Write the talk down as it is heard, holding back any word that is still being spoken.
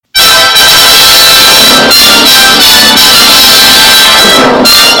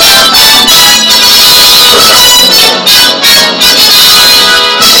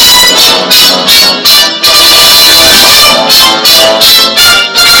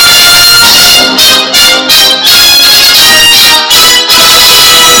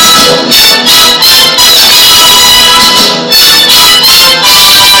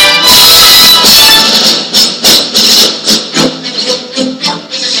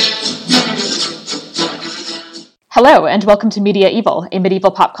Hello, and welcome to Media Evil, a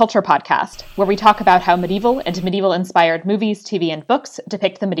medieval pop culture podcast, where we talk about how medieval and medieval-inspired movies, TV, and books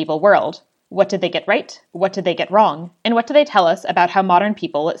depict the medieval world. What did they get right? What did they get wrong? And what do they tell us about how modern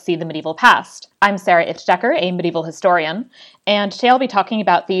people see the medieval past? I'm Sarah Iftdecker, a medieval historian, and today I'll be talking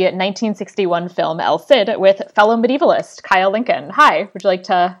about the 1961 film El Cid with fellow medievalist Kyle Lincoln. Hi, would you like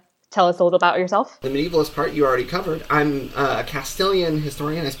to tell us a little about yourself? The medievalist part you already covered. I'm a Castilian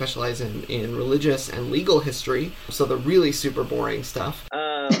historian. I specialize in religious and legal history, so the really super boring stuff.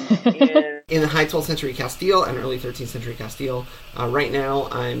 In the high 12th century Castile and early 13th century Castile. Right now,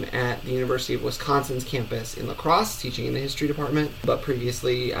 I'm at the University of Wisconsin's campus in La Crosse, teaching in the history department. But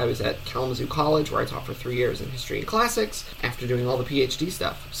previously, I was at Kalamazoo College, where I taught for 3 years in history and classics, after doing all the PhD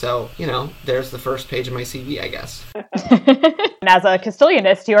stuff. So, there's the first page of my CV, I guess. And as a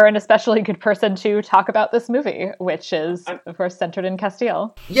Castilianist, you are an especially good person to talk about this movie, which is, of course, centered in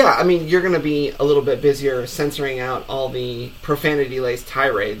Castile. Yeah, I mean, you're going to be a little bit busier censoring out all the profanity-laced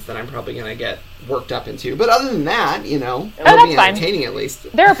tirades that I'm probably going to get worked up into. But other than that, it'll be entertaining at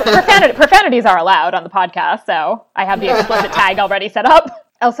least. There are profanities are allowed on the podcast, so I have the explicit tag already set up.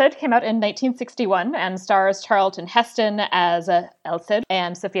 El Cid came out in 1961 and stars Charlton Heston as El Cid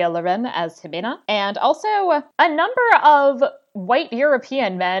and Sophia Loren as Ximena, and also a number of white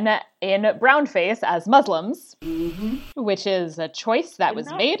European men in brownface as Muslims, which is a choice that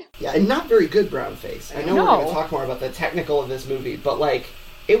was made. Yeah, and not very good brownface. I know we're going to talk more about the technical of this movie, but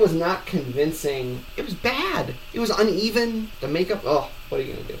it was not convincing. It was bad. It was uneven. The makeup, what are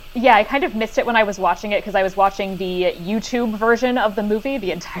you going to do? Yeah, I kind of missed it when I was watching it because I was watching the YouTube version of the movie.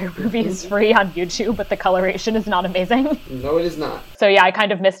 The entire movie is free on YouTube, but the coloration is not amazing. No, it is not. So yeah, I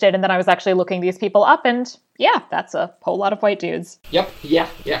kind of missed it, and then I was actually looking these people up, and yeah, that's a whole lot of white dudes. Yep, yeah.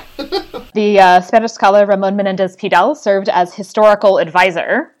 The Spanish scholar Ramon Menendez Pidal served as historical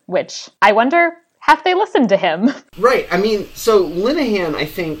advisor, which I wonder, have they listened to him? Right. I mean, so Linehan, I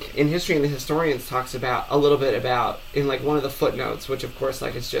think, in History and the Historians, talks about a little bit about, in one of the footnotes, which of course,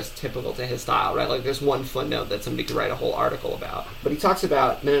 is just typical to his style, right? There's one footnote that somebody could write a whole article about. But he talks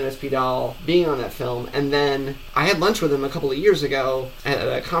about Menendez Pidal being on that film, and then I had lunch with him a couple of years ago at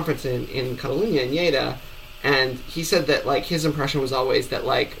a conference in Catalunya, in Lleida, and he said that, his impression was always that,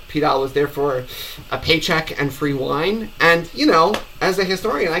 Pidal was there for a paycheck and free wine. And, as a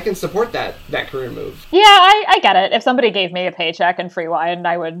historian, I can support that career move. Yeah, I get it. If somebody gave me a paycheck and free wine,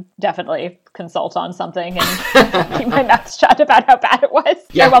 I would definitely consult on something and keep my mouth shut about how bad it was.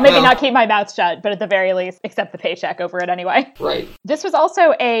 Yeah, well, maybe not keep my mouth shut, but at the very least, accept the paycheck over it anyway. Right. This was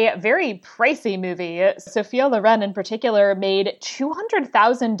also a very pricey movie. Sophia Loren, in particular, made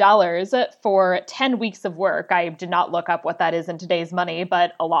 $200,000 for 10 weeks of work. I did not look up what that is in today's money,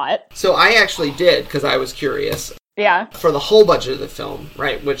 but a lot. So I actually did, because I was curious. Yeah. For the whole budget of the film,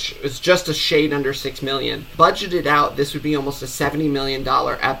 right, which is just a shade under $6 million, budgeted out, this would be almost a $70 million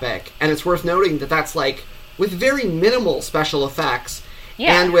epic. And it's worth noting that that's with very minimal special effects.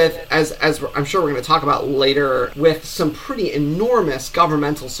 Yeah. And with, as I'm sure we're going to talk about later, with some pretty enormous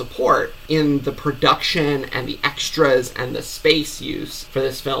governmental support in the production and the extras and the space use for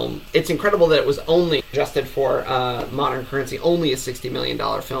this film. It's incredible that it was only adjusted for modern currency, only a $60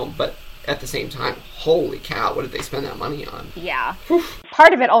 million film, but at the same time, holy cow, what did they spend that money on? Yeah.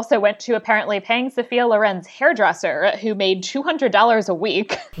 Part of it also went to apparently paying Sophia Loren's hairdresser, who made $200 a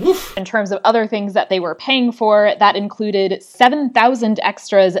week. In terms of other things that they were paying for, that included 7,000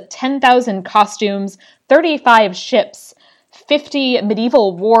 extras, 10,000 costumes, 35 ships, 50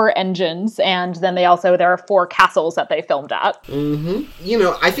 medieval war engines, and then there are 4 castles that they filmed at.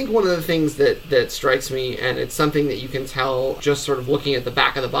 I think one of the things that strikes me, and it's something that you can tell just sort of looking at the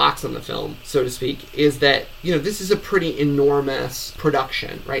back of the box on the film, so to speak, is that, this is a pretty enormous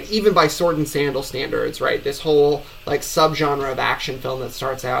production, right? Even by sword and sandal standards, right? This whole, subgenre of action film that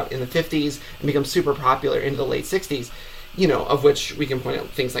starts out in the 50s and becomes super popular into the late 60s. Of which we can point out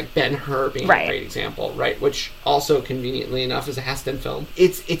things like Ben-Hur being a great example, right? Which also, conveniently enough, is a Heston film.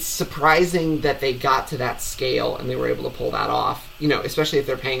 It's surprising that they got to that scale and they were able to pull that off, especially if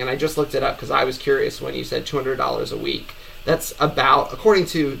they're paying, and I just looked it up because I was curious when you said $200 a week. That's about, according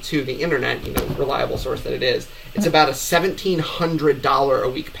to the internet, reliable source that it is, it's about a $1,700 a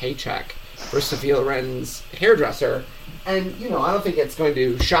week paycheck for Sophia Loren's hairdresser. And, I don't think it's going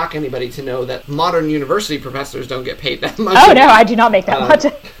to shock anybody to know that modern university professors don't get paid that much. Oh, no, I do not make that much.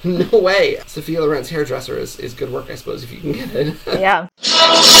 No way. Sophia Loren's hairdresser is good work, I suppose, if you can get it. Yeah.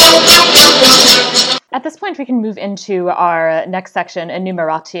 At this point, we can move into our next section,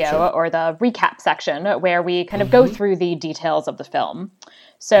 enumeratio, or the recap section, where we kind of go through the details of the film.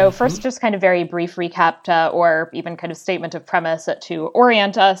 So first, just kind of very brief recap, or even kind of statement of premise to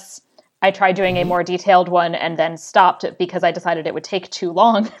orient us. I tried doing a more detailed one and then stopped because I decided it would take too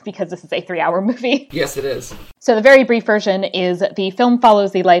long because this is a 3-hour movie. Yes, it is. So the very brief version is the film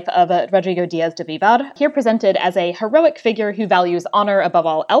follows the life of Rodrigo Diaz de Vivar, here presented as a heroic figure who values honor above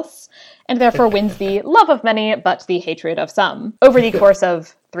all else, and therefore wins the love of many, but the hatred of some. Over the course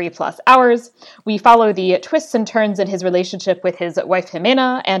of 3+ hours, we follow the twists and turns in his relationship with his wife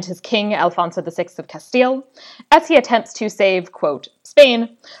Jimena and his king Alfonso VI of Castile, as he attempts to save, quote,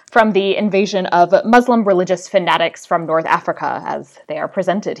 Spain from the invasion of Muslim religious fanatics from North Africa, as they are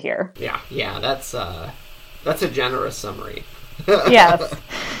presented here. Yeah, that's a generous summary. Yes.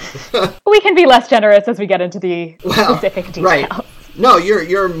 We can be less generous as we get into the specific details. Right. No,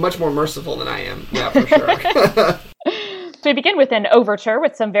 you're much more merciful than I am. Yeah, for sure. So we begin with an overture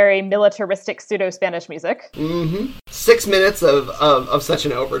with some very militaristic pseudo-Spanish music. 6 minutes of such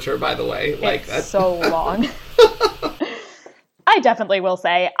an overture, by the way. It's so long. I definitely will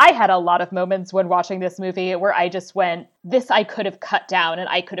say, I had a lot of moments when watching this movie where I just went, this I could have cut down and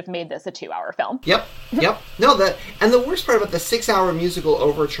I could have made this a 2-hour film. Yep. No, and the worst part about the 6-hour musical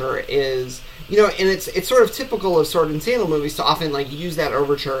overture is, and it's sort of typical of Sword and Sandal movies to often use that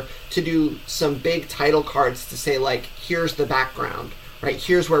overture to do some big title cards to say here's the background, right?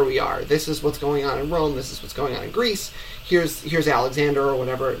 Here's where we are. This is what's going on in Rome. This is what's going on in Greece. Here's Alexander or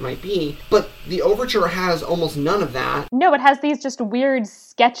whatever it might be. But the overture has almost none of that. No, it has these just weird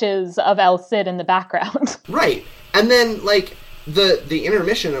sketches of El Cid in the background. Right. And then the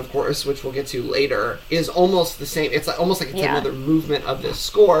intermission, of course, which we'll get to later, is almost the same. It's almost like it's another movement of this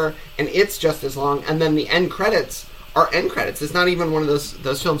score, and it's just as long. And then the end credits are end credits. It's not even one of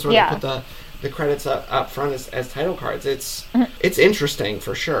those films where they put the credits up front as title cards. It's interesting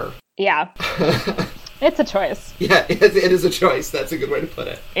for sure. Yeah. It's a choice. Yeah, it is a choice. That's a good way to put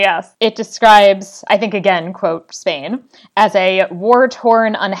it. Yes. It describes, I think again, quote, Spain, as a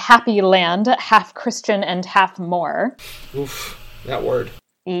war-torn, unhappy land, half Christian and half Moor. Oof, that word.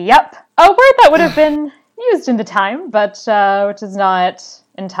 Yep. A word that would have been used in the time, but which is not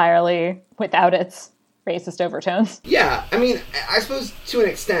entirely without its racist overtones. Yeah, I mean, I suppose to an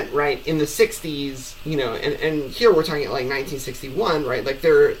extent, right, in the 60s, and here we're talking 1961, right,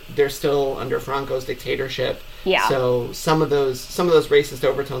 they're still under Franco's dictatorship. Yeah. So some of those racist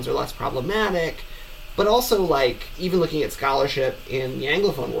overtones are less problematic, but also, even looking at scholarship in the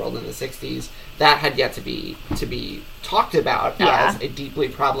Anglophone world in the 60s, that had yet to be talked about as a deeply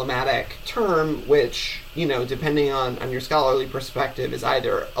problematic term, which, depending on your scholarly perspective, is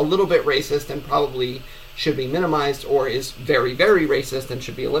either a little bit racist and probably should be minimized, or is very, very racist and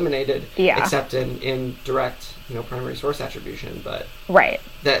should be eliminated, except in direct, primary source attribution. But right.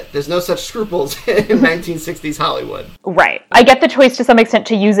 That there's no such scruples in 1960s Hollywood. Right. I get the choice to some extent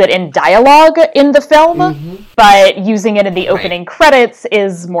to use it in dialogue in the film, but using it in the opening credits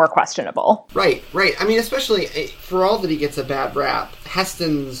is more questionable. Right. I mean, especially for all that he gets a bad rap,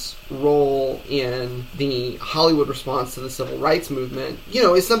 Heston's role in the Hollywood response to the civil rights movement,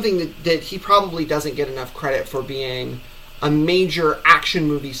 is something that he probably doesn't get enough credit for being a major action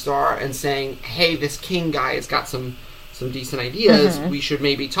movie star and saying, hey, this King guy has got some decent ideas, we should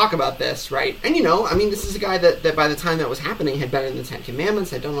maybe talk about this, right? And this is a guy that by the time that was happening had been in the Ten Commandments,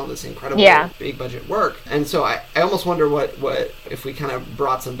 had done all this incredible big budget work. And so I almost wonder what if we kind of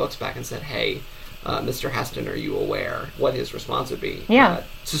brought some books back and said, hey, Mr. Heston, are you aware what his response would be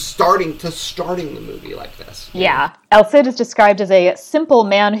to starting the movie like this? Yeah. El Cid is described as a simple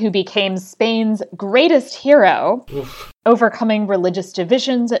man who became Spain's greatest hero, overcoming religious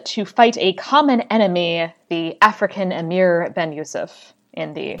divisions to fight a common enemy, the African emir Ben Yusuf,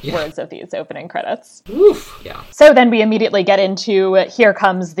 in the words of these opening credits. Oof. Yeah. So then we immediately get into, here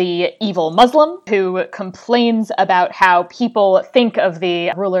comes the evil Muslim, who complains about how people think of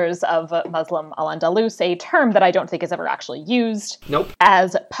the rulers of Muslim Al-Andalus, a term that I don't think is ever actually used,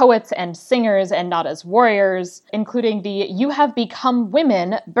 as poets and singers and not as warriors, including the, you have become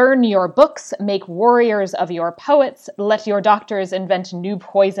women, burn your books, make warriors of your poets, let your doctors invent new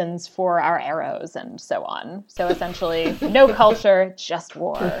poisons for our arrows, and so on. So essentially, no culture, just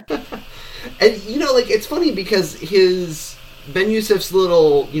war. And it's funny because his Ben Yusuf's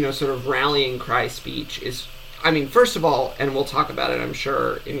little sort of rallying cry speech is, first of all, and we'll talk about it I'm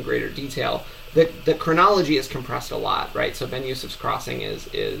sure in greater detail, the chronology is compressed a lot, right? So Ben Yusuf's crossing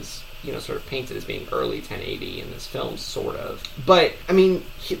is sort of painted as being early 1080 in this film, sort of. But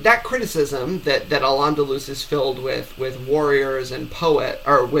that criticism that Al-Andalus is filled with warriors and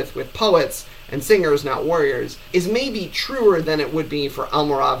with poets and singers, not warriors, is maybe truer than it would be for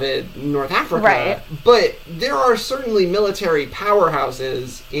Almoravid, North Africa. Right. But there are certainly military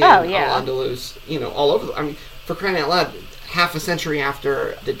powerhouses in Al-Andalus, all over. For crying out loud, half a century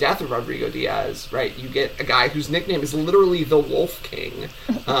after the death of Rodrigo Diaz, right, you get a guy whose nickname is literally the Wolf King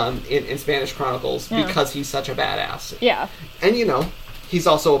in Spanish Chronicles because he's such a badass. Yeah. And, he's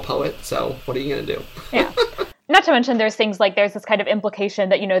also a poet, so what are you going to do? Yeah. Not to mention there's things like there's this kind of implication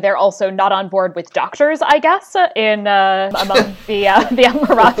that, they're also not on board with doctors, I guess, in among the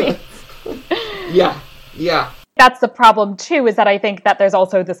Almoravids. Yeah. That's the problem, too, is that I think that there's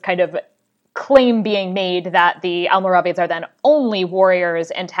also this kind of claim being made that the Almoravids are then only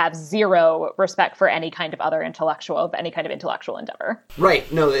warriors and have zero respect for any kind of any kind of intellectual endeavor.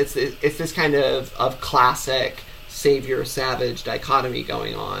 Right. No, it's this kind of classic savior savage dichotomy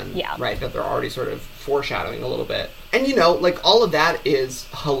going on. Yeah. Right. That they're already sort of foreshadowing a little bit. And all of that is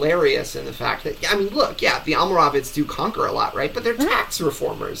hilarious in the fact that, the Almoravids do conquer a lot, right? But they're tax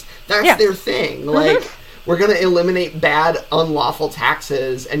reformers. That's their thing. We're going to eliminate bad, unlawful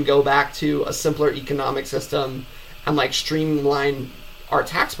taxes and go back to a simpler economic system and, streamline our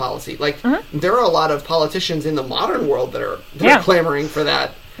tax policy. There are a lot of politicians in the modern world that are clamoring for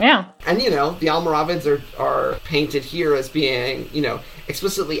that. Yeah. And, the Almoravids are painted here as being,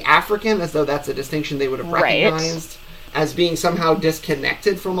 explicitly African, as though that's a distinction they would have recognized, as being somehow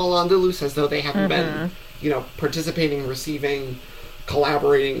disconnected from Al-Andalus, as though they haven't been, participating, receiving,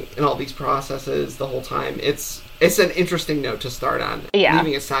 collaborating in all these processes the whole time. It's an interesting note to start on. Yeah.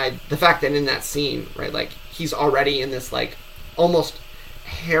 Leaving aside the fact that in that scene, right, he's already in this, almost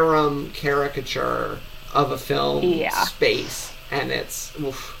harem caricature of a film space. And it's,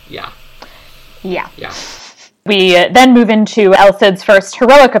 yeah. We then move into El Cid's first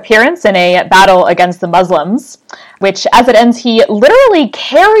heroic appearance in a battle against the Muslims, which, as it ends, he literally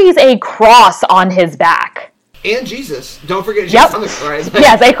carries a cross on his back. And Jesus. Don't forget Jesus on the cross.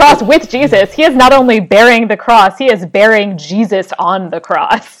 Yes, a cross with Jesus. He is not only bearing the cross, he is bearing Jesus on the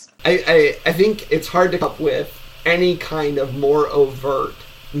cross. I think it's hard to come up with any kind of more overt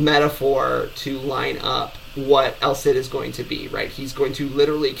metaphor to line up what El Cid is going to be, right? He's going to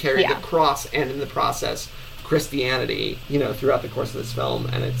literally carry the cross and, in the process, Christianity, throughout the course of this film,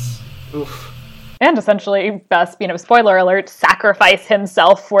 and it's, oof. And essentially, spoiler alert, sacrifice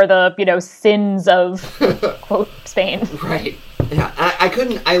himself for the, sins of, quote, Spain. Right. Yeah,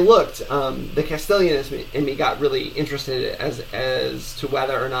 I looked, the Castilian in me got really interested as to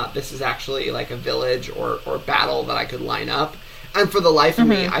whether or not this is actually a village or battle that I could line up. And for the life of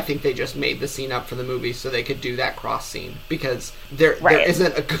me, I think they just made the scene up for the movie so they could do that cross scene. Because there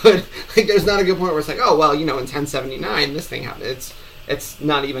isn't a good, there's not a good point where it's in 1079, this thing happened. It's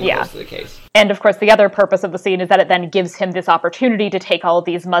not even close to the case. And of course, the other purpose of the scene is that it then gives him this opportunity to take all of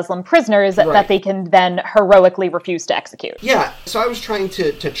these Muslim prisoners that they can then heroically refuse to execute. Yeah, so I was trying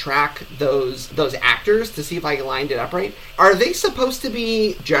to track those actors to see if I lined it up right. Are they supposed to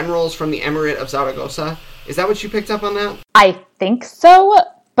be generals from the Emirate of Zaragoza? Is that what you picked up on that? I think so,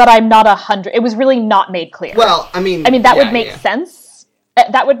 but I'm not 100. It was really not made clear. Well, I mean, that would make sense.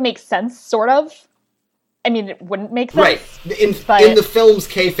 That would make sense, sort of. It wouldn't make sense. Right. In the film's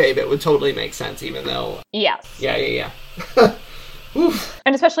kayfabe, it would totally make sense, even though... Yes. Yeah.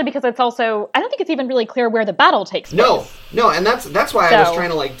 And especially because it's also... I don't think it's even really clear where the battle takes place. No, and that's why I was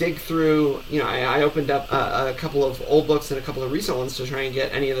trying to, dig through... I opened up a couple of old books and a couple of recent ones to try and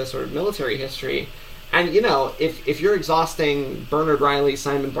get any of the sort of military history. And, if you're exhausting Bernard Riley,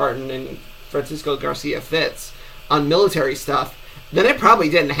 Simon Barton, and Francisco Garcia Fitz on military stuff, then it probably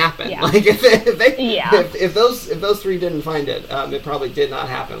didn't happen. Yeah. If those three didn't find it, it probably did not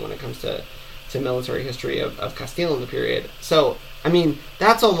happen when it comes to military history of Castile in the period. So,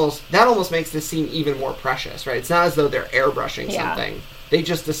 that almost makes this scene even more precious, right? It's not as though they're airbrushing something. They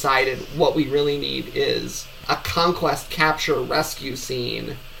just decided what we really need is a conquest, capture, rescue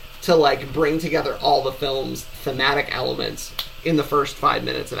scene to bring together all the film's thematic elements in the first 5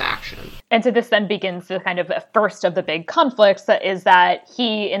 minutes of action. And so this then begins the kind of first of the big conflicts, that is that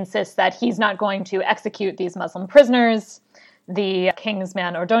he insists that he's not going to execute these Muslim prisoners. The king's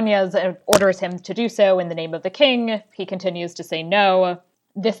man Ordonez orders him to do so in the name of the king. He continues to say no.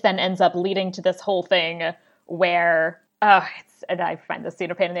 This then ends up leading to this whole thing where and I find this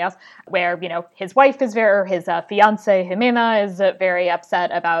scene a pain in the ass, where, his wife is his fiancée Jimena is very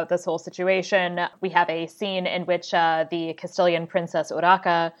upset about this whole situation. We have a scene in which the Castilian princess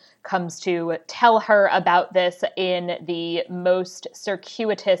Urraca comes to tell her about this in the most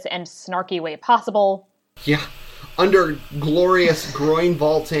circuitous and snarky way possible. Yeah. Under glorious groin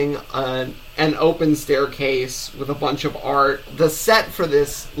vaulting, an open staircase with a bunch of art. The set for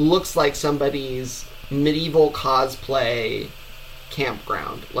this looks like somebody's medieval cosplay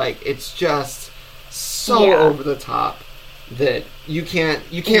campground. It's just so over the top. that you can't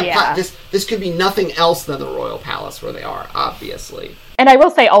Yeah. this could be nothing else than the royal palace where they are, obviously. And I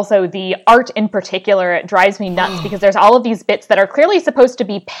will say also, the art in particular, it drives me nuts because there's all of these bits that are clearly supposed to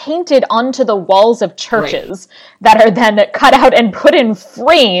be painted onto the walls of churches that are then cut out and put in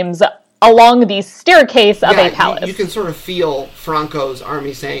frames along the staircase of a palace. You can sort of feel Franco's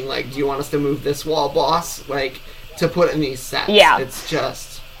army saying, like, do you want us to move this wall, boss? Like, to put in these sets. Yeah. It's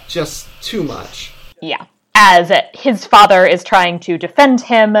just too much. Yeah. As his father is trying to defend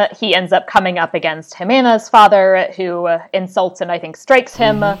him, he ends up coming up against Jimena's father, who insults and I think strikes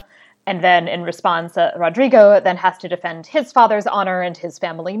him. And then in response, Rodrigo then has to defend his father's honor and his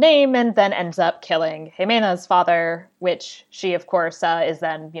family name, and then ends up killing Jimena's father, which she, of course, is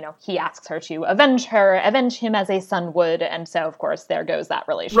then, he asks her to avenge him as a son would. And so, of course, there goes that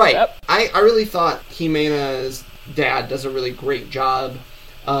relationship. Right. I really thought Jimena's dad does a really great job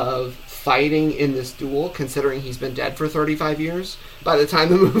of fighting in this duel, considering he's been dead for 35 years by the time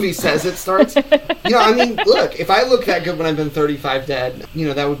the movie says it starts. I mean, look, if I look that good when I've been 35 dead,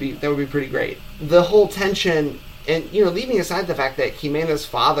 that would be pretty great. The whole tension, and leaving aside the fact that Jimena's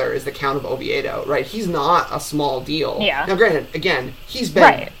father is the Count of Oviedo, right? He's not a small deal. Yeah. Now, granted, again, he's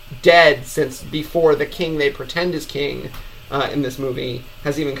been dead since before the king they pretend is king in this movie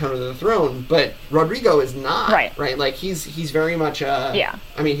has even come to the throne, but Rodrigo is not, right? Like, he's very much I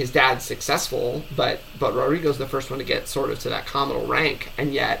mean, his dad's successful, but Rodrigo's the first one to get sort of to that communal rank,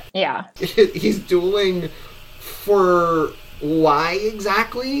 and yet he's dueling for why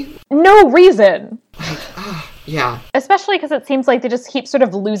exactly? No reason. Yeah. Especially because it seems like they just keep sort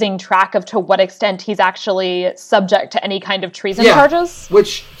of losing track of to what extent he's actually subject to any kind of treason charges.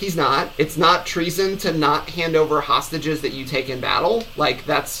 Which he's not. It's not treason to not hand over hostages that you take in battle. Like,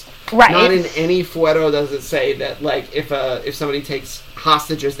 that's not in any fuero does it say that, like, if somebody takes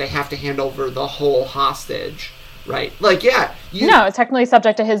hostages, they have to hand over the whole hostage. Right. Like, no, it's technically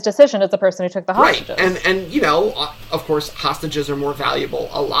subject to his decision as the person who took the hostages. Right. And of course, hostages are more valuable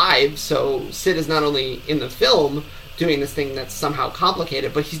alive, so Sid is not only in the film doing this thing that's somehow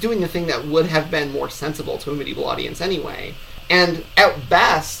complicated, but he's doing the thing that would have been more sensible to a medieval audience anyway. And at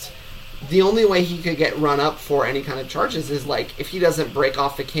best, the only way he could get run up for any kind of charges is, like, if he doesn't break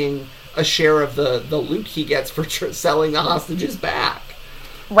off the king a share of the loot he gets for selling the hostages back.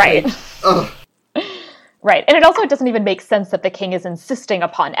 Right. Like, ugh. Right, and it also doesn't even make sense that the king is insisting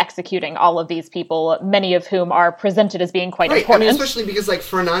upon executing all of these people, many of whom are presented as being quite important. I mean, especially because, like,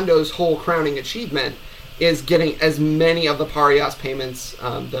 Fernando's whole crowning achievement is getting as many of the parias payments,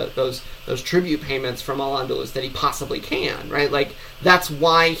 those tribute payments from Al-Andalus that he possibly can, right? Like, that's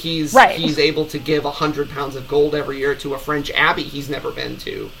why he's able to give 100 pounds of gold every year to a French abbey he's never been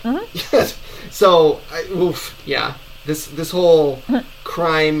to. So, This whole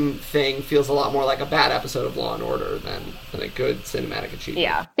crime thing feels a lot more like a bad episode of Law & Order than a good cinematic achievement.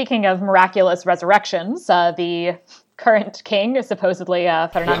 Yeah. Speaking of miraculous resurrections, the current king, supposedly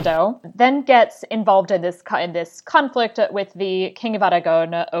Fernando, then gets involved in this conflict with the King of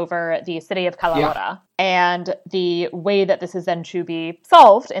Aragon over the city of Calahorra. Yeah. And the way that this is then to be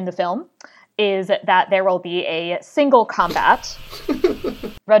solved in the film is that there will be a single combat.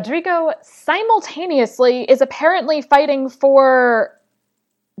 Rodrigo simultaneously is apparently fighting for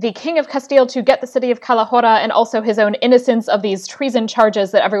the King of Castile to get the city of Calahorra and also his own innocence of these treason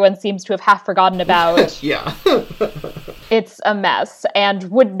charges that everyone seems to have half forgotten about. Yeah. It's a mess and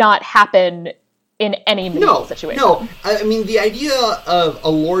would not happen in any medieval situation. No, I mean, the idea of a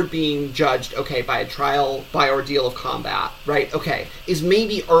lord being judged, by a trial by ordeal of combat, right, is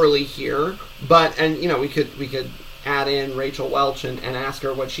maybe early here, but, and, we could add in Rachel Welch and ask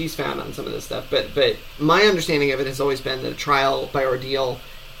her what she's found on some of this stuff, but my understanding of it has always been that a trial by ordeal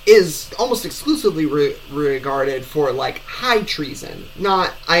is almost exclusively regarded for, like, high treason,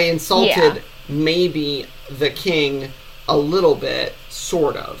 not, I insulted maybe the king a little bit,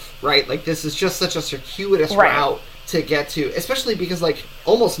 sort of, right? Like, this is just such a circuitous route to get to, especially because, like,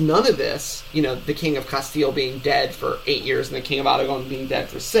 almost none of this, the King of Castile being dead for 8 years and the King of Aragon being dead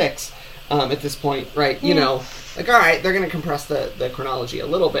for 6 at this point, right? Like, all right, they're going to compress the chronology a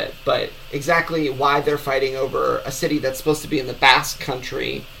little bit, but exactly why they're fighting over a city that's supposed to be in the Basque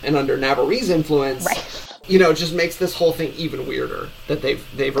country and under Navarrese influence, just makes this whole thing even weirder, that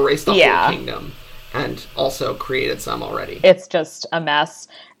they've erased the whole kingdom. And also created some already. It's just a mess.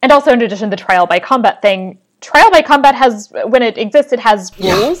 And also, in addition to the trial by combat thing, trial by combat has, when it exists, it has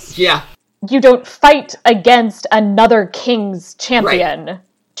rules. Yeah. You don't fight against another king's champion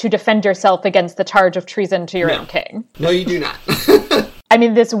to defend yourself against the charge of treason to your own king. No, you do not. I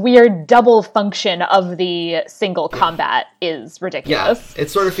mean, this weird double function of the single combat is ridiculous. Yeah,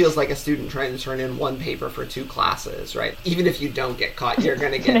 it sort of feels like a student trying to turn in one paper for two classes, right? Even if you don't get caught, you're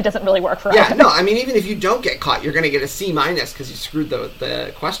going to get... And it doesn't really work for Yeah, either. no, I mean, even if you don't get caught, you're going to get a C- because you screwed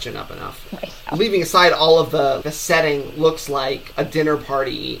the question up enough. Right. Leaving aside all of the setting looks like a dinner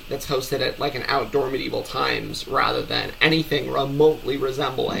party that's hosted at like an outdoor medieval times rather than anything remotely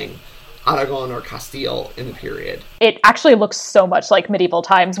resembling Aragon or Castile in the period. It actually looks so much like medieval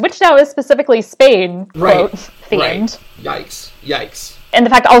times, which now is specifically Spain, quote, themed. Right. Yikes. And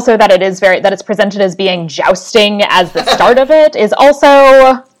the fact also that it's presented as being jousting as the start of it is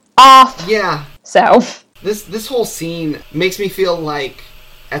also off. Yeah. So This whole scene makes me feel like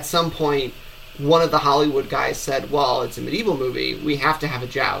at some point one of the Hollywood guys said, well, it's a medieval movie, we have to have a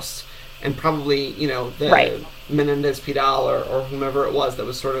joust. And probably, the Menendez-Pidal or whomever it was that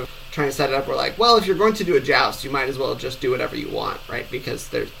was sort of trying to set it up were like, well, if you're going to do a joust, you might as well just do whatever you want, right? Because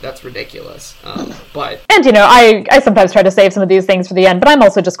that's ridiculous. But And, I sometimes try to save some of these things for the end, but I'm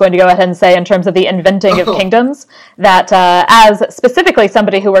also just going to go ahead and say, in terms of the inventing of kingdoms, that as specifically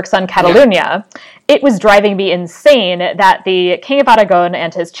somebody who works on Catalonia, it was driving me insane that the King of Aragon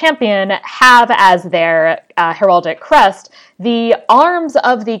and his champion have as their heraldic crest the arms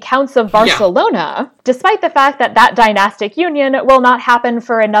of the Counts of Barcelona, despite the fact that dynastic union will not happen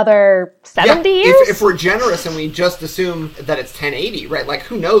for another 70 years? If we're generous and we just assume that it's 1080, right? Like,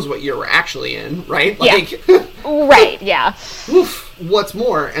 who knows what year we're actually in, right? Like, Right, yeah. Oof. What's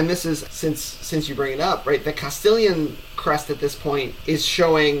more, and this is, since you bring it up, right, the Castilian crest at this point is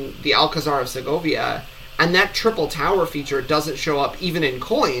showing the Alcazar of Segovia, and that triple tower feature doesn't show up even in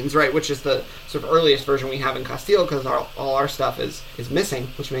coins, right, which is the sort of earliest version we have in Castile, because all our stuff is missing,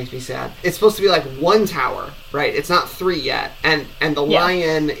 which makes me sad. It's supposed to be like one tower, right? It's not three yet, and the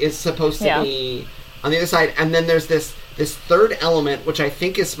lion is supposed to be on the other side, and then there's this third element, which I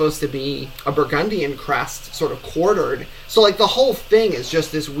think is supposed to be a Burgundian crest, sort of quartered. So, like, the whole thing is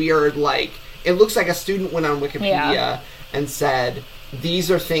just this weird, like, it looks like a student went on Wikipedia and said,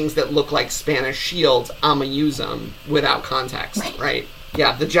 these are things that look like Spanish shields, I'ma use them without context, right?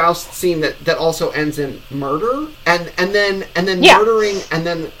 Yeah, the joust scene that also ends in murder, and then murdering, and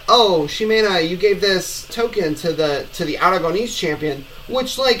then, oh, Ximena, you gave this token to the Aragonese champion,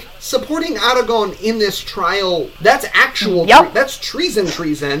 which, like, supporting Aragon in this trial, that's actual, that's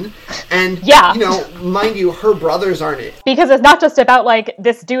treason, and, mind you, her brothers aren't it. Because it's not just about, like,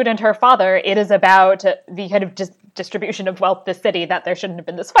 this dude and her father, it is about the kind of just distribution of wealth this city that there shouldn't have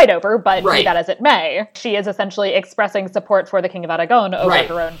been this fight over, but be that as it may, she is essentially expressing support for the King of Aragon over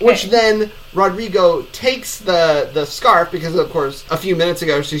her own king. Which then Rodrigo takes the scarf, because of course a few minutes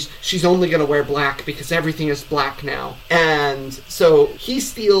ago she's only going to wear black because everything is black now, and so he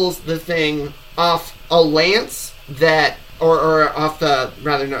steals the thing off a lance that or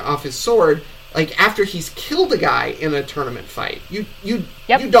off his sword, like, after he's killed a guy in a tournament fight. You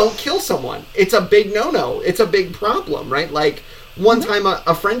don't kill someone. It's a big no-no. It's a big problem, right? Like, one time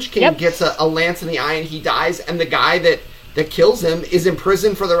a French king gets a lance in the eye and he dies, and the guy that kills him is in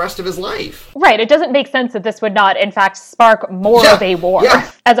prison for the rest of his life. Right. It doesn't make sense that this would not, in fact, spark more of a war,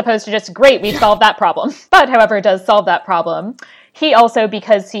 as opposed to just, great, we solved that problem. But, however, it does solve that problem. He also,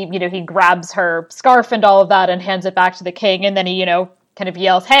 because he grabs her scarf and all of that and hands it back to the king, and then he, kind of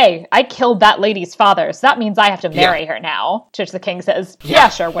yells, hey, I killed that lady's father, so that means I have to marry her now. To which the king says, yeah,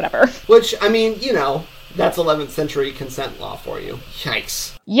 sure, whatever. Which, I mean, that's 11th century consent law for you.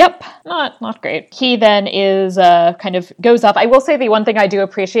 Yikes. Yep, not great. He then is kind of goes up. I will say the one thing I do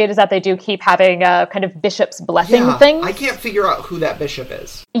appreciate is that they do keep having kind of bishop's blessing things. I can't figure out who that bishop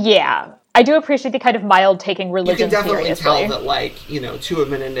is. Yeah. I do appreciate the kind of mild taking religion seriously. You can definitely tell that, like, two of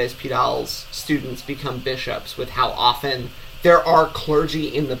Menendez-Pidal's students become bishops with how often there are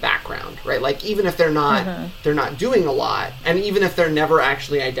clergy in the background, right? Like, even if they're not doing a lot, and even if they're never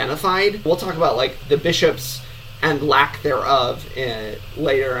actually identified, we'll talk about, like, the bishops and lack thereof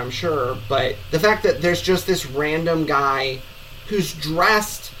later, I'm sure, but the fact that there's just this random guy who's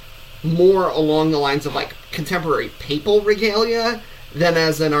dressed more along the lines of, like, contemporary papal regalia than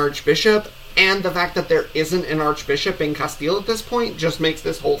as an archbishop, and the fact that there isn't an archbishop in Castile at this point just makes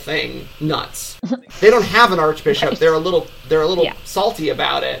this whole thing nuts. They don't have an archbishop. Right. They're a little salty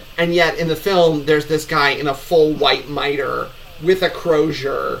about it. And yet in the film, there's this guy in a full white mitre with a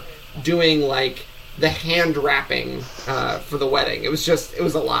crozier doing, like, the hand wrapping for the wedding. It was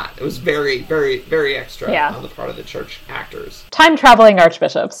a lot. It was very, very, very extra on the part of the church actors. Time-traveling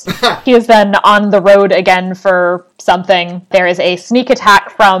archbishops. He is then on the road again for something. There is a sneak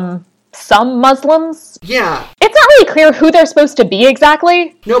attack from some Muslims. Yeah. It's not really clear who they're supposed to be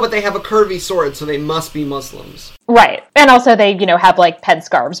exactly. No, but they have a curvy sword, so they must be Muslims. Right. And also they, have like head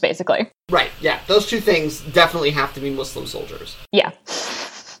scarves, basically. Right, yeah. Those two things definitely have to be Muslim soldiers. Yeah.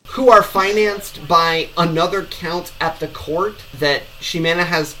 Who are financed by another count at the court that Ximena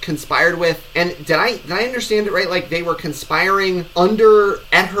has conspired with. And did I understand it right? Like, they were conspiring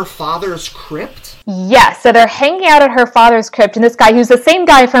at her father's crypt? Yeah, so they're hanging out at her father's crypt, and this guy, who's the same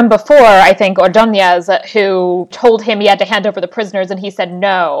guy from before, I think, Ordonez, who told him he had to hand over the prisoners, and he said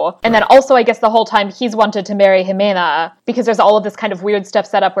no. And then also, I guess the whole time, he's wanted to marry Ximena, because there's all of this kind of weird stuff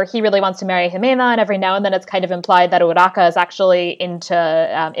set up where he really wants to marry Ximena, and every now and then it's kind of implied that Urraca is actually into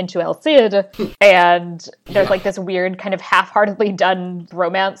El Cid, and there's like this weird kind of half-heartedly done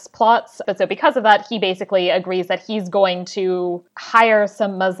romance plots. But so because of that, he basically agrees that he's going to hire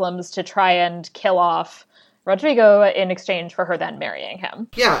some Muslims to try and kill off Rodrigo in exchange for her then marrying him.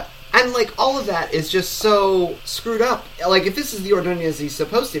 Yeah, and like all of that is just so screwed up. Like, if this is the Ordonez he's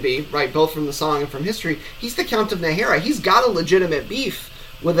supposed to be, right, both from the song and from history, he's the Count of Najera. He's got a legitimate beef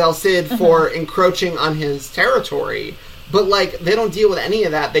with El Cid for encroaching on his territory. But, like, they don't deal with any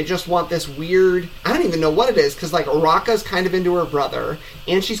of that. They just want this weird... I don't even know what it is, because, like, Urraca's kind of into her brother,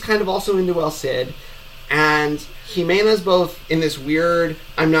 and she's kind of also into El Cid, and Ximena's both in this weird,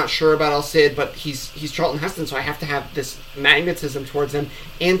 I'm not sure about El Cid, but he's Charlton Heston, so I have to have this magnetism towards him,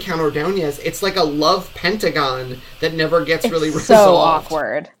 and Count Ordonez. It's like a love pentagon that never gets really resolved. It's so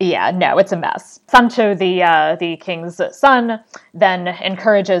awkward. Yeah, no, it's a mess. Sancho, the king's son, then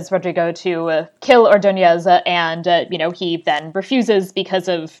encourages Rodrigo to kill Ordonez, and, he then refuses because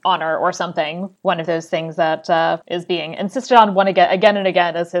of honor or something. One of those things that is being insisted on again and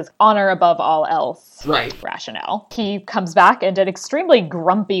again as his honor above all else. Right. Rationale. He comes back and an extremely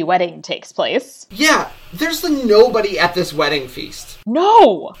grumpy wedding takes place. Yeah, there's nobody at this wedding feast.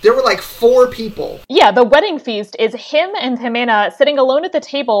 No! There were like 4 people. Yeah, the wedding feast is him and Ximena sitting alone at the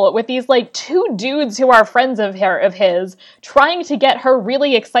table with these like 2 dudes who are friends of his, trying to get her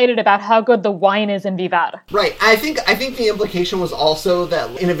really excited about how good the wine is in Vivar. Right. I think the implication was also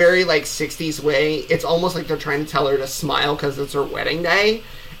that in a very like 60s way, it's almost like they're trying to tell her to smile because it's her wedding day.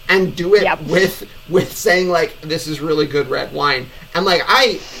 And do it with saying, like, this is really good red wine. And, like,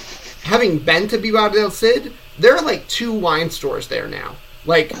 having been to Vivar del Cid, there are, like, 2 wine stores there now.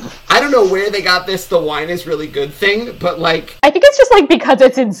 Like, I don't know where they got this the wine is really good thing, but, like... I think it's just, like, because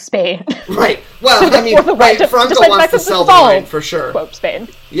it's in Spain. Right. Well, I mean, Franco wants to sell the wine, for sure. Quote, Spain.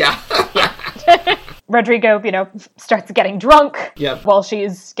 Yeah. Rodrigo, starts getting drunk. Yep. While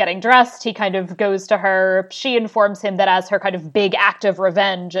she's getting dressed, he kind of goes to her. She informs him that as her kind of big act of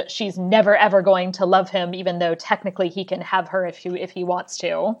revenge, she's never ever going to love him, even though technically he can have her if he wants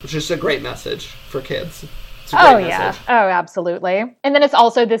to. Which is a great message for kids. Oh, yeah. Oh, absolutely. And then it's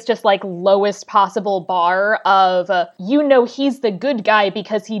also this just, like, lowest possible bar of, he's the good guy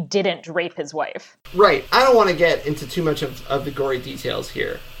because he didn't rape his wife. Right. I don't want to get into too much of the gory details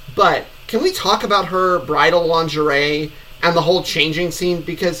here. But can we talk about her bridal lingerie and the whole changing scene?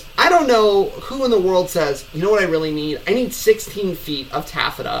 Because I don't know who in the world says, you know what I really need? I need 16 feet of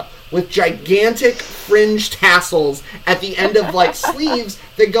taffeta with gigantic fringe tassels at the end of, like, sleeves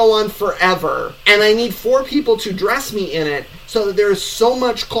that go on forever. And I need 4 people to dress me in it so that there is so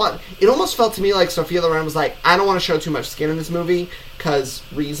much cloth. It almost felt to me like Sophia Loren was like, I don't want to show too much skin in this movie because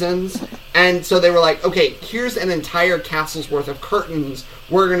reasons. And so they were like, okay, here's an entire castle's worth of curtains.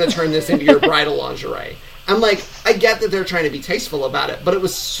 We're going to turn this into your bridal lingerie. I'm like, I get that they're trying to be tasteful about it, but it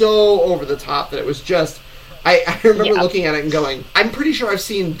was so over the top that it was just... I remember looking at it and going, I'm pretty sure I've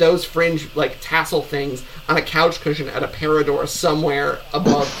seen those fringe, like, tassel things on a couch cushion at a Parador somewhere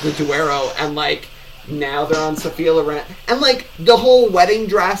above the Duero, and, like, now they're on Sophia Loren. And, like, the whole wedding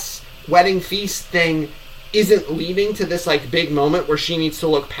dress, wedding feast thing isn't leading to this, like, big moment where she needs to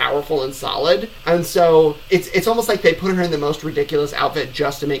look powerful and solid. And so it's almost like they put her in the most ridiculous outfit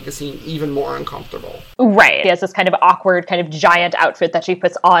just to make the scene even more uncomfortable. Right. She has this kind of awkward, kind of giant outfit that she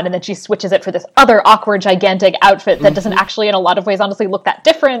puts on, and then she switches it for this other awkward, gigantic outfit that doesn't actually, in a lot of ways, honestly look that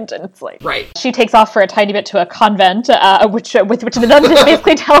different. And it's like... Right. She takes off for a tiny bit to a convent, with which the nun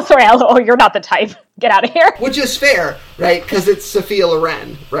basically tells Rael, oh, you're not the type. Get out of here. Which is fair, right? Because it's Sophia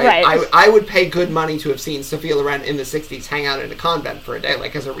Loren, right? I would pay good money to have seen Sophia Loren in the 60s hang out in a convent for a day,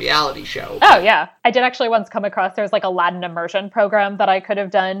 like as a reality show. Oh, yeah. I did actually once come across, there's like a Latin immersion program that I could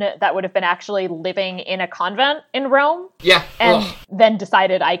have done that would have been actually living in a convent in Rome. Yeah. And then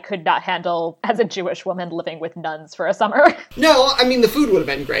decided I could not handle, as a Jewish woman, living with nuns for a summer. No, I mean, the food would have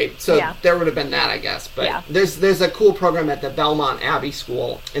been great, so there would have been that, I guess. But there's a cool program at the Belmont Abbey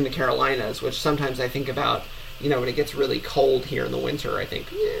School in the Carolinas, which sometimes I think about when it gets really cold here in the winter, I think,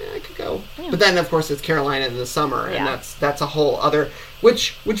 I could go. Yeah. But then, of course, it's Carolina in the summer, and that's a whole other...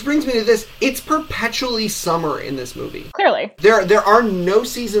 Which brings me to this. It's perpetually summer in this movie. Clearly. There are no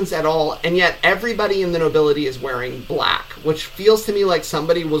seasons at all, and yet everybody in the nobility is wearing black, which feels to me like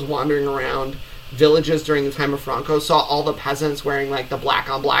somebody was wandering around villages during the time of Franco, saw all the peasants wearing, like, the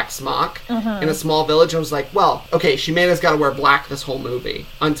black-on-black smock in a small village, and was like, well, okay, Ximena's got to wear black this whole movie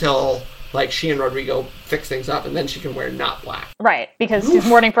until... like, she and Rodrigo fix things up, and then she can wear not black. Right, because she's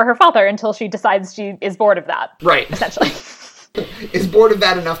mourning for her father until she decides she is bored of that. Right. Essentially. Is bored of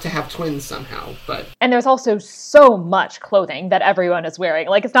that enough to have twins somehow, but... And there's also so much clothing that everyone is wearing.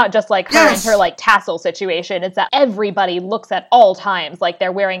 Like, it's not just, like, her and her, like, tassel situation. It's that everybody looks at all times like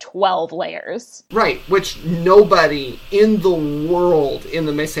they're wearing 12 layers. Right, which nobody in the world in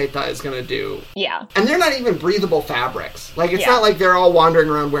the Meseta is going to do. Yeah. And they're not even breathable fabrics. Like, it's not like they're all wandering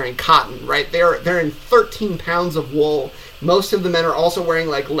around wearing cotton, right? They're in 13 pounds of wool. Most of the men are also wearing,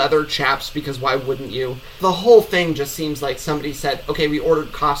 like, leather chaps, because why wouldn't you? The whole thing just seems like somebody said, okay, we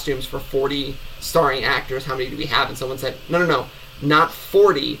ordered costumes for 40 starring actors, how many do we have? And someone said, no, not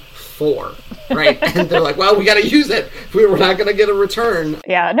 40, 4, right? And they're like, well, we got to use it. We're not going to get a return.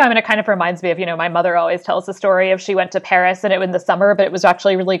 Yeah, no, I mean, it kind of reminds me of, my mother always tells the story of she went to Paris and it was in the summer, but it was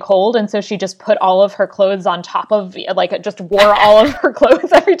actually really cold. And so she just put all of her clothes on top of, like, just wore all of her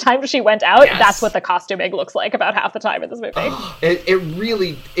clothes every time she went out. Yes. That's what the costuming looks like about half the time in this movie.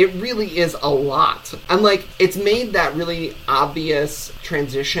 It really is a lot. And, like, it's made that really obvious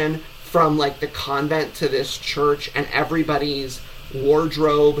transition from, like, the convent to this church, and everybody's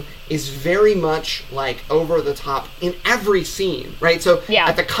wardrobe is very much, like, over the top in every scene, right? So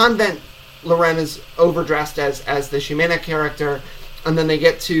at the convent, Loren is overdressed as the Ximena character, and then they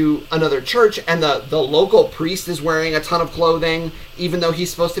get to another church, and the local priest is wearing a ton of clothing, even though he's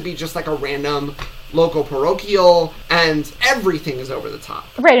supposed to be just, like, a random local parochial, and everything is over the top.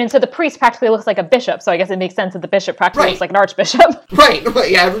 Right, and so the priest practically looks like a bishop, so I guess it makes sense that the bishop practically looks like an archbishop. Right,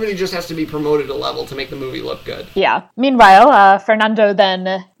 yeah, everybody just has to be promoted a level to make the movie look good. Yeah. Meanwhile, Fernando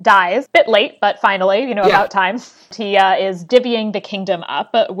then dies. Bit late, but finally, about time. He is divvying the kingdom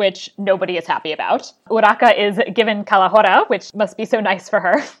up, which nobody is happy about. Urraca is given Calahorra, which must be so nice for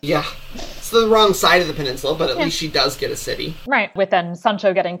her. Yeah. It's the wrong side of the peninsula, but at least she does get a city. Right, with then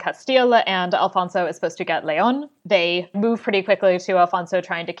Sancho getting Castile, and Alfonso is supposed to get Leon. They move pretty quickly to Alfonso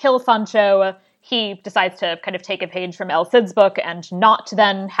trying to kill Sancho. He decides to kind of take a page from El Cid's book and not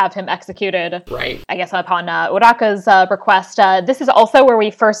then have him executed. Right. I guess upon Urraca's request. This is also where we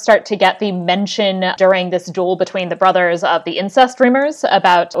first start to get the mention during this duel between the brothers of the incest rumors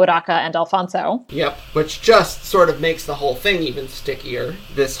about Urraca and Alfonso. Yep, which just sort of makes the whole thing even stickier.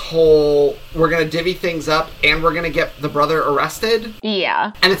 This whole, we're going to divvy things up and we're going to get the brother arrested?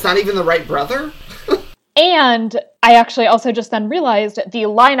 Yeah. And it's not even the right brother? And I actually also just then realized the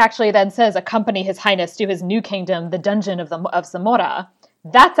line actually then says, accompany His Highness to his new kingdom, the dungeon of Zamora.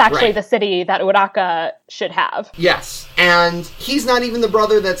 That's actually the city that Urraca should have. Yes, and he's not even the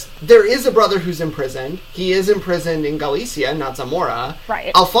brother there is a brother who's imprisoned. He is imprisoned in Galicia, not Zamora.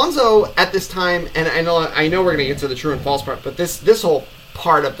 Right. Alfonso, at this time, and I know we're going to get to the true and false part, but this whole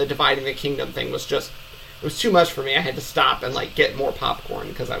part of the dividing the kingdom thing was just... It was too much for me. I had to stop and, like, get more popcorn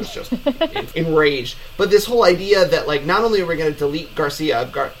because I was just enraged. But this whole idea that, like, not only are we going to delete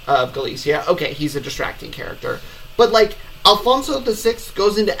Garcia of Galicia, okay, he's a distracting character, but, like, Alfonso VI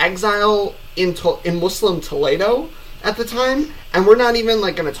goes into exile in Muslim Toledo at the time, and we're not even,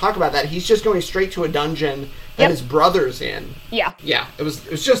 like, going to talk about that. He's just going straight to a dungeon that his brother's in. Yeah. Yeah, it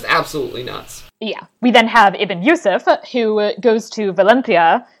was just absolutely nuts. Yeah. We then have Ibn Yusuf, who goes to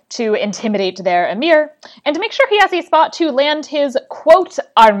Valencia to intimidate their emir, and to make sure he has a spot to land his, quote,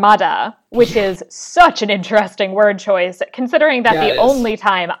 armada, which is such an interesting word choice, considering that the only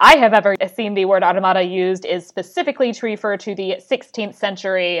time I have ever seen the word armada used is specifically to refer to the 16th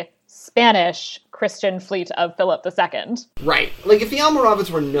century Spanish Christian fleet of Philip II. Right. Like, if the Almoravids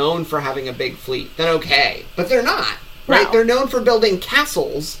were known for having a big fleet, then okay. But they're not, right? No. They're known for building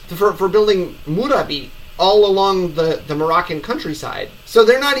castles, for building murabit, all along the Moroccan countryside. So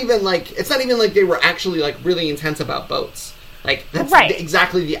they're not even like, it's not even like they were actually like really intense about boats. Like, that's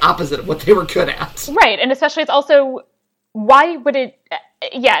exactly the opposite of what they were good at. Right, and especially it's also, why would it,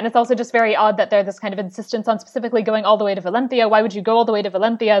 and it's also just very odd that there's this kind of insistence on specifically going all the way to Valencia. Why would you go all the way to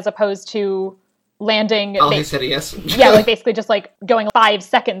Valencia as opposed to landing. Algeciras. Yeah, like basically just like going 5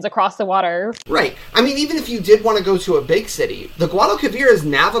 seconds across the water. Right. I mean, even if you did want to go to a big city, the Guadalquivir is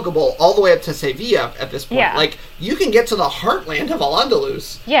navigable all the way up to Sevilla at this point. Yeah. Like, you can get to the heartland of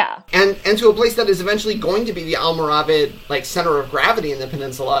Al-Andalus. Yeah. And to a place that is eventually going to be the Almoravid, like, center of gravity in the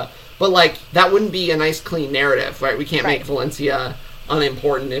peninsula. But, like, that wouldn't be a nice, clean narrative, right? We can't make Valencia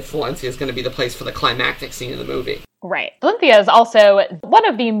unimportant if Valencia is going to be the place for the climactic scene in the movie. Right. Valencia is also one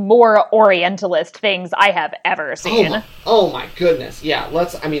of the more Orientalist things I have ever seen. Oh my goodness. Yeah,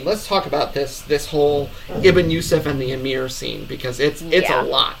 let's talk about this whole Ibn Yusuf and the Emir scene, because it's a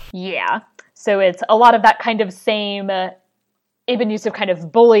lot. Yeah. So it's a lot of that kind of same Ibn Yusuf kind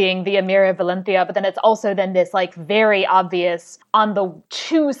of bullying the Emir of Valencia, but then it's also then this like very obvious on the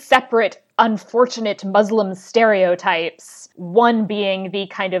 2 separate unfortunate Muslim stereotypes, one being the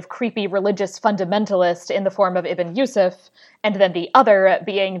kind of creepy religious fundamentalist in the form of Ibn Yusuf, and then the other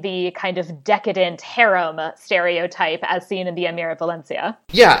being the kind of decadent harem stereotype as seen in the Emir of Valencia.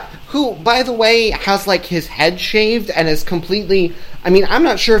 Yeah, who, by the way, has like his head shaved and is completely, I mean, I'm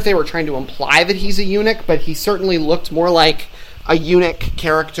not sure if they were trying to imply that he's a eunuch, but he certainly looked more like a eunuch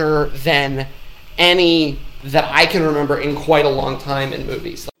character than any that I can remember in quite a long time in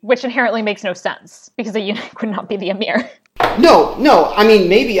movies. Which inherently makes no sense, because a eunuch would not be the Emir. No, I mean,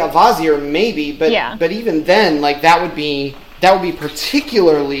 maybe a Vizier, maybe, but yeah. But even then, like, that would be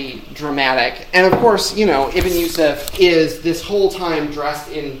particularly dramatic. And of course, you know, Ibn Yusuf is this whole time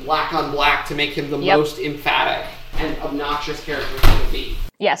dressed in black on black to make him the most emphatic and obnoxious character he could be.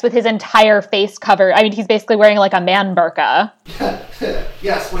 Yes, with his entire face covered. I mean, he's basically wearing like a man burqa.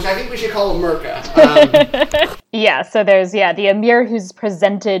 Yes, which I think we should call a murqa. Yeah, so there's, the Emir who's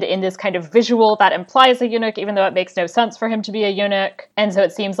presented in this kind of visual that implies a eunuch, even though it makes no sense for him to be a eunuch. And so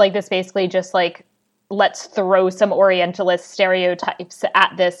it seems like this basically just like, let's throw some Orientalist stereotypes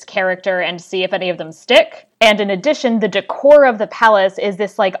at this character and see if any of them stick. And in addition, the decor of the palace is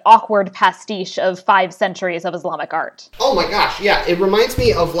this like awkward pastiche of 5 centuries of Islamic art. Oh my gosh, yeah. It reminds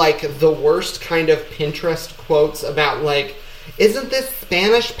me of like the worst kind of Pinterest quotes about like, isn't this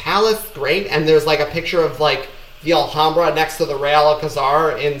Spanish palace great? And there's like a picture of like the Alhambra next to the Real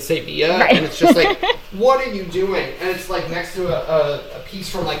Alcazar in Sevilla. Right. And it's just like, what are you doing? And it's like next to a piece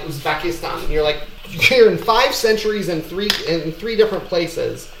from like Uzbekistan. And you're like, you're in 5 centuries in three different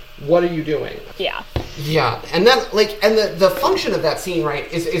places. What are you doing? Yeah. Yeah, and then like, and the function of that scene,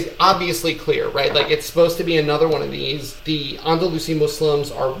 right, is obviously clear, right? Like, it's supposed to be another one of these. The Andalusi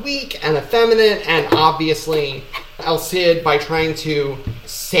Muslims are weak and effeminate, and obviously El Cid, by trying to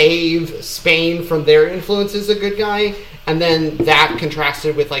save Spain from their influence, is a good guy. And then that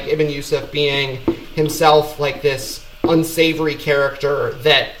contrasted with like Ibn Yusuf being himself like this unsavory character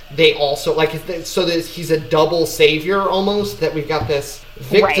that they also like, so that he's a double savior almost, that we've got this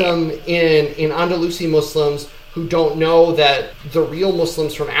victim in Andalusi Muslims who don't know that the real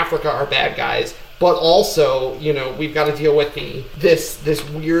Muslims from Africa are bad guys, but also, you know, we've got to deal with this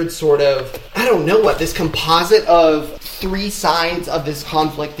weird sort of, I don't know what, this composite of 3 sides of this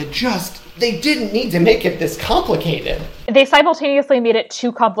conflict that just, they didn't need to make it this complicated. They simultaneously made it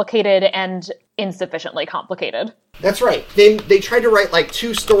too complicated and insufficiently complicated. That's right. They tried to write like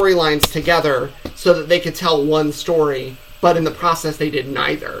 2 storylines together so that they could tell one story, but in the process they did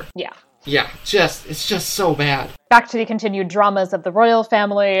neither. Yeah. Yeah, it's just so bad. Back to the continued dramas of the royal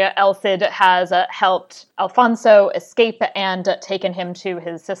family, El Cid has helped Alfonso escape and taken him to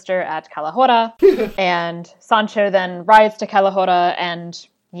his sister at Calahorra. And Sancho then rides to Calahorra and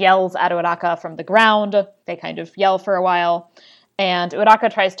yells at Urraca from the ground. They kind of yell for a while. And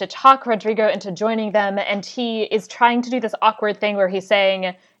Urraca tries to talk Rodrigo into joining them, and he is trying to do this awkward thing where he's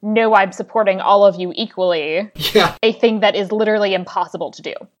saying, no, I'm supporting all of you equally. Yeah. A thing that is literally impossible to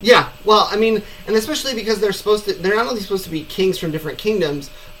do. Yeah, well, I mean, and especially because they're not only supposed to be kings from different kingdoms,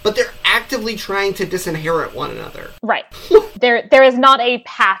 but they're actively trying to disinherit one another. Right. There is not a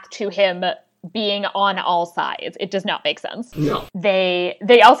path to him being on all sides. It does not make sense. No. They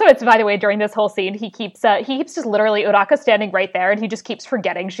also, it's, by the way, during this whole scene, he keeps just literally Urraca standing right there, and he just keeps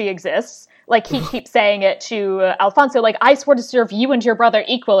forgetting she exists. Like, he keeps saying it to Alfonso, like, I swore to serve you and your brother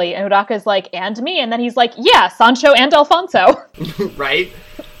equally. And Urraca's like, and me? And then he's like, yeah, Sancho and Alfonso. Right?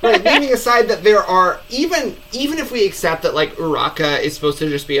 Right, leaving aside that there are, even if we accept that, like, Urraca is supposed to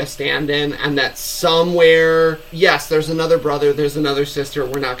just be a stand-in, and that somewhere, yes, there's another brother, there's another sister,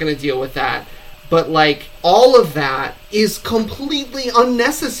 we're not going to deal with that. But, like, all of that is completely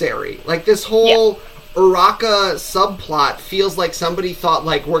unnecessary. Like, this whole Urraca subplot feels like somebody thought,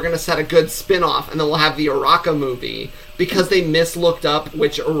 like, we're going to set a good spin-off, and then we'll have the Urraca movie, because they mislooked up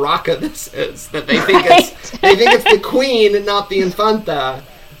which Urraca this is. That they think it's the queen and not the Infanta.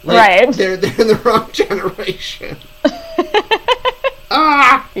 Like, right. They're in the wrong generation.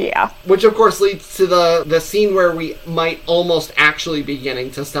 Yeah. Which, of course, leads to the scene where we might almost actually be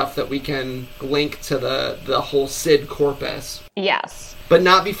getting to stuff that we can link to the whole Cid corpus. Yes. But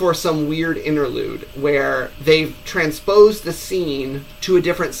not before some weird interlude where they've transposed the scene to a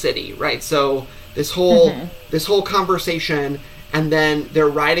different city, right? So this whole conversation, and then they're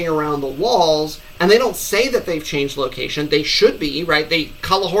riding around the walls, and they don't say that they've changed location. They should be, right?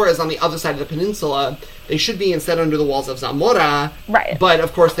 Kalahora is on the other side of the peninsula. They should be instead under the walls of Zamora. Right. But,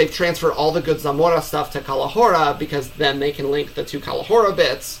 of course, they've transferred all the good Zamora stuff to Kalahora because then they can link the two Kalahora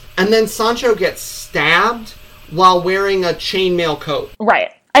bits. And then Sancho gets stabbed while wearing a chainmail coat.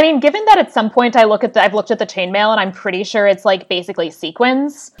 Right. I mean, given that at some point I've looked at the chainmail and I'm pretty sure it's like basically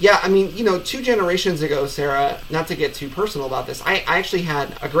sequins. Yeah, I mean, 2 generations ago, Sarah, not to get too personal about this, I actually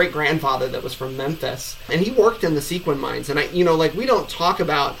had a great grandfather that was from Memphis, and he worked in the sequin mines. And we don't talk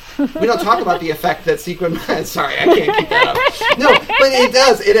about the effect that sequin mines. Sorry, I can't keep that up. No, but it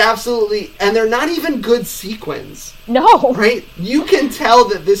does. It absolutely, and they're not even good sequins. No. Right? You can tell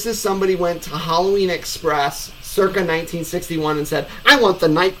that this is somebody went to Halloween Express circa 1961 and said, I want the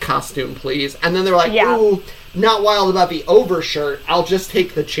night costume, please. And then they're like, ooh, not wild about the overshirt. I'll just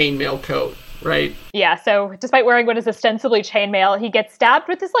take the chainmail coat, right? Yeah, so despite wearing what is ostensibly chainmail, he gets stabbed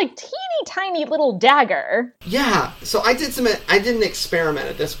with this, like, teeny tiny little dagger. Yeah, so I did an experiment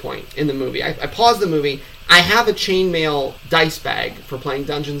at this point in the movie. I paused the movie. I have a chainmail dice bag for playing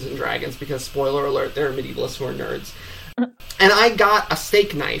Dungeons & Dragons because, spoiler alert, there are medievalists who are nerds. And I got a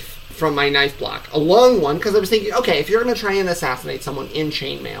steak knife from my knife block, a long one, because I was thinking, okay, if you're going to try and assassinate someone in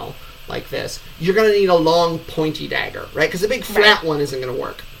chainmail like this, you're going to need a long, pointy dagger, right? Because a big flat one isn't going to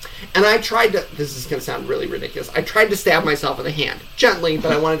work. And I tried to, this is going to sound really ridiculous, I tried to stab myself in the hand, gently,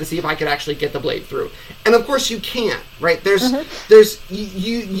 but I wanted to see if I could actually get the blade through. And of course you can't, right?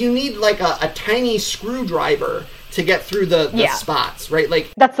 You need like a tiny screwdriver to get through the spots, right?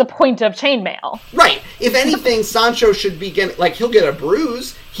 Like, that's the point of chainmail. Right. If anything, Sancho should be getting, like, he'll get a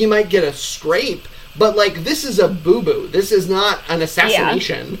bruise, he might get a scrape, but, like, this is a boo-boo. This is not an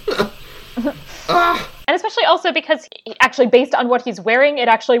assassination. And especially also because, actually, based on what he's wearing, it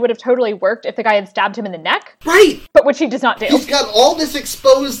actually would have totally worked if the guy had stabbed him in the neck. Right! But which he does not do. He's got all this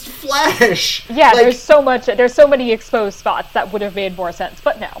exposed flesh! Yeah, like, there's so many exposed spots that would have made more sense,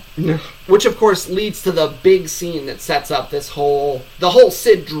 but no. Which, of course, leads to the big scene that sets up the whole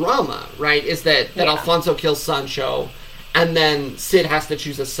Cid drama, right? Is that Alfonso kills Sancho, and then Cid has to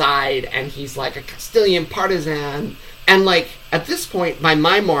choose a side, and he's like a Castilian partisan. And, like, at this point, by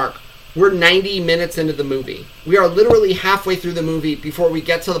my mark, we're 90 minutes into the movie. We are literally halfway through the movie before we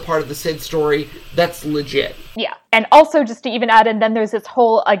get to the part of the Cid story that's legit. Yeah. And also, just to even add in, then there's this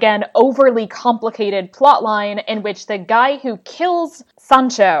whole, again, overly complicated plot line in which the guy who kills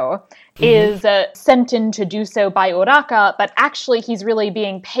Sancho is sent in to do so by Urraca, but actually he's really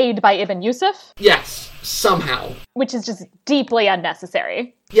being paid by Ibn Yusuf. Yes, somehow. Which is just deeply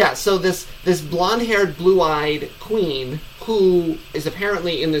unnecessary. Yeah, so this blonde-haired, blue-eyed queen, who is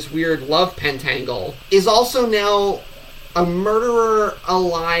apparently in this weird love pentangle, is also now a murderer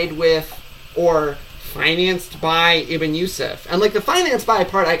allied with, or financed by Ibn Yusuf. And, like, the financed by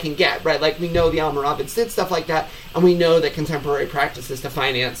part I can get, right? Like, we know the Almoravid Cid, stuff like that, and we know that contemporary practice is to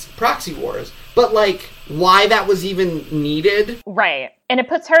finance proxy wars. But, like, why that was even needed? Right. And it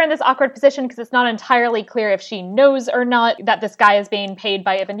puts her in this awkward position because it's not entirely clear if she knows or not that this guy is being paid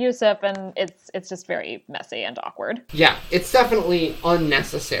by Ibn Yusuf, and it's just very messy and awkward. Yeah, it's definitely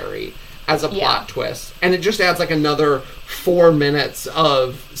unnecessary as a plot twist. And it just adds like another 4 minutes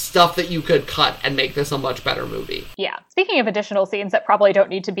of stuff that you could cut and make this a much better movie. Yeah. Speaking of additional scenes that probably don't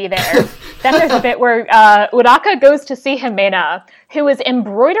need to be there, then there's a bit where Urraca goes to see Jimena, who is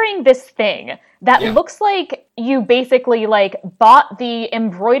embroidering this thing that looks like you basically, like, bought the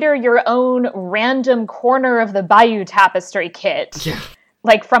embroider your own random corner of the Bayeux tapestry kit. Yeah.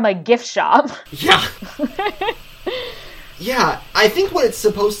 Like, from a gift shop. Yeah. Yeah, I think what it's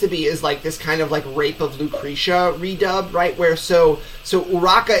supposed to be is like this kind of like Rape of Lucretia redub, right? Where so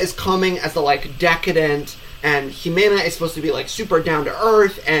Urraca is coming as the like decadent, and Jimena is supposed to be like super down to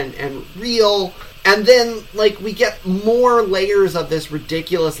earth and real. And then, like, we get more layers of this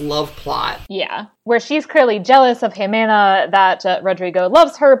ridiculous love plot. Yeah, where she's clearly jealous of Jimena that Rodrigo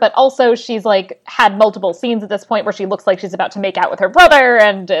loves her, but also she's, like, had multiple scenes at this point where she looks like she's about to make out with her brother,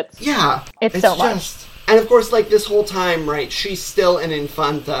 and it's so much. And, of course, like, this whole time, right, she's still an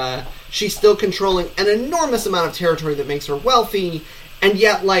infanta. She's still controlling an enormous amount of territory that makes her wealthy. And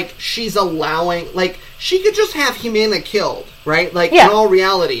yet, like, she's allowing, like, she could just have Jimena killed, right? Like, in all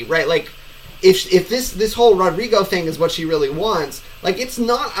reality, right? Like, if this whole Rodrigo thing is what she really wants, Like, it's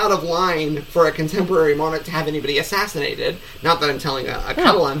not out of line for a contemporary monarch to have anybody assassinated. Not that I'm telling a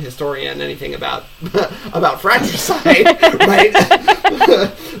Catalan historian anything about fratricide, right?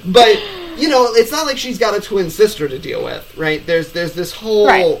 But, you know, it's not like she's got a twin sister to deal with, right? There's this whole...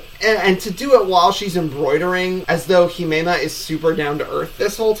 Right. And to do it while she's embroidering, as though Jimena is super down to earth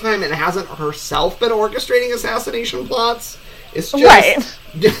this whole time and hasn't herself been orchestrating assassination plots... It's just...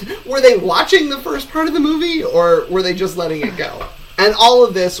 Right. Were they watching the first part of the movie, or were they just letting it go? And all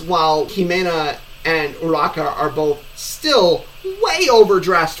of this while Jimena and Urraca are both still way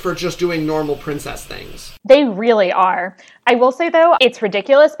overdressed for just doing normal princess things. They really are. I will say, though, it's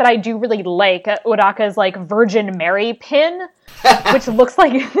ridiculous, but I do really like Urraca's, like, Virgin Mary pin, which looks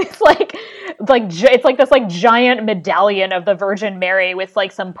like it's like this, like, giant medallion of the Virgin Mary with,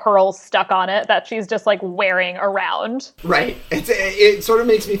 like, some pearls stuck on it that she's just, like, wearing around. Right. It sort of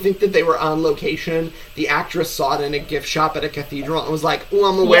makes me think that they were on location. The actress saw it in a gift shop at a cathedral and was like, oh,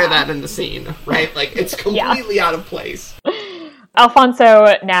 I'm going to wear that in the scene, right? Like, it's completely out of place.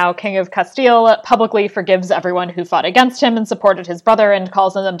 Alfonso, now King of Castile, publicly forgives everyone who fought against him and supported his brother and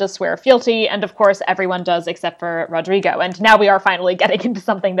calls on them to swear fealty, and of course everyone does except for Rodrigo. And now we are finally getting into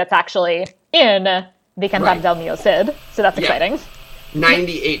something that's actually in the Cantata del Mio Cid, so that's exciting.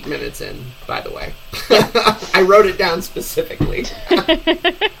 98 minutes in, by the way. I wrote it down specifically.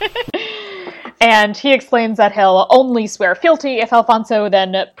 And he explains that he'll only swear fealty if Alfonso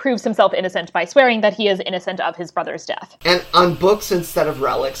then proves himself innocent by swearing that he is innocent of his brother's death. And on books instead of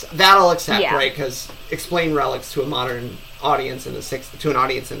relics, that I'll accept, right? Because explain relics to a modern audience in the to an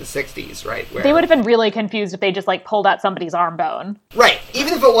audience in the 60s, right? Where they would have been really confused if they just, like, pulled out somebody's arm bone. Right.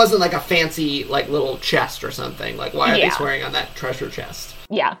 Even if it wasn't, like, a fancy, like, little chest or something. Like, why are they swearing on that treasure chest?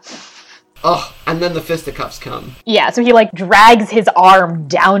 Yeah. Oh, and then the fisticuffs come. Yeah, so he, like, drags his arm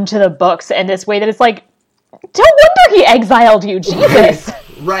down to the books in this way that it's like, don't wonder he exiled you, Jesus!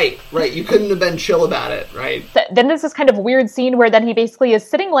 Right. You couldn't have been chill about it, right? Then there's this kind of weird scene where then he basically is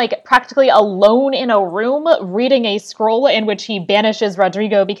sitting, like, practically alone in a room reading a scroll in which he banishes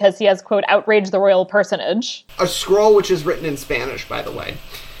Rodrigo because he has, quote, outraged the royal personage. A scroll which is written in Spanish, by the way.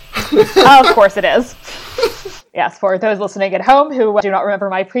 Of course it is. Yes, for those listening at home who do not remember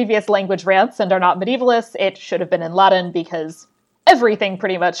my previous language rants and are not medievalists, it should have been in Latin because everything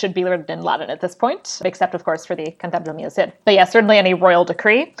pretty much should be written in Latin at this point, except, of course, for the Cantata del Mio Cid. But yeah, certainly any royal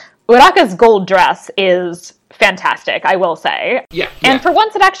decree. Urraca's gold dress is fantastic, I will say. Yeah. And for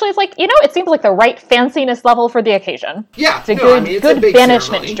once, it actually is like, you know, it seems like the right fanciness level for the occasion. Yeah. It's a good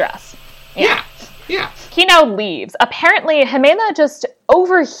banishment ceremony. Dress. Yeah. He now leaves. Apparently, Jimena just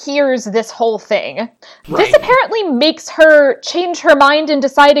overhears this whole thing. Right. This apparently makes her change her mind and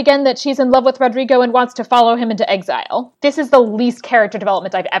decide again that she's in love with Rodrigo and wants to follow him into exile. This is the least character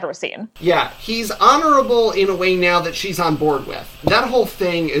development I've ever seen. Yeah, he's honorable in a way now that she's on board with. That whole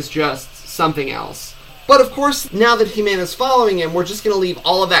thing is just something else. But of course, now that Jimena's following him, we're just going to leave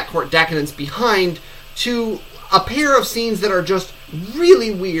all of that court decadence behind to a pair of scenes that are just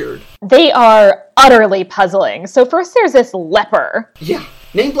really weird. They are utterly puzzling. So first there's this leper. Yeah,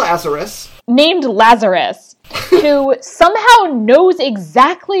 named Lazarus, who somehow knows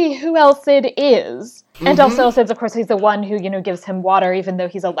exactly who El Cid is. And also El Cid's, of course, he's the one who, you know, gives him water even though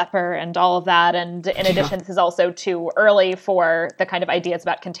he's a leper and all of that. And in addition, this is also too early for the kind of ideas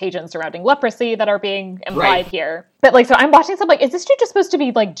about contagion surrounding leprosy that are being implied here. But, like, so I'm watching something like, is this dude just supposed to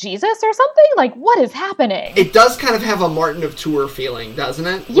be, like, Jesus or something? Like, what is happening? It does kind of have a Martin of Tours feeling, doesn't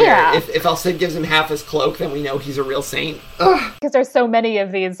it? Yeah. Where if El Cid gives him half his cloak, then we know he's a real saint. Because there's so many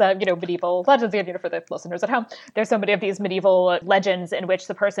of these, medieval legends, you know, for the listeners at home, there's so many of these medieval legends in which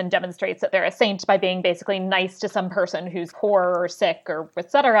the person demonstrates that they're a saint by being basically nice to some person who's poor or sick or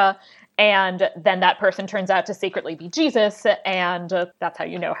etc. And then that person turns out to secretly be Jesus, and that's how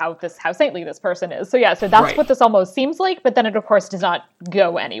you know how saintly this person is. So yeah, so that's what this almost seems like, but then it of course does not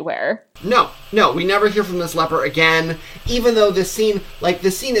go anywhere. No, we never hear from this leper again, even though this scene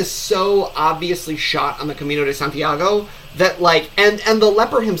is so obviously shot on the Camino de Santiago that, like, and the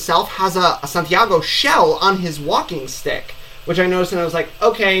leper himself has a Santiago shell on his walking stick, which I noticed and I was like,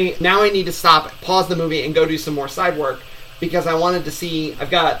 okay, now I need to stop, pause the movie, and go do some more side work, because I wanted to see,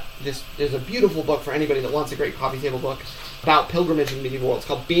 there's a beautiful book for anybody that wants a great coffee table book about pilgrimage in the medieval world. It's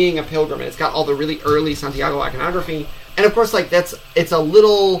called Being a Pilgrim, and it's got all the really early Santiago iconography. And of course, like, it's a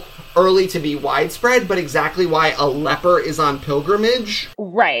little early to be widespread, but exactly why a leper is on pilgrimage.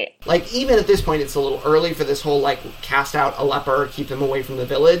 Right. Like, even at this point, it's a little early for this whole, like, cast out a leper, keep them away from the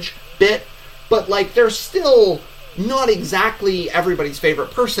village bit. But, like, they're still not exactly everybody's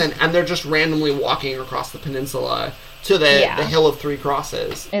favorite person, and they're just randomly walking across the peninsula to the Hill of Three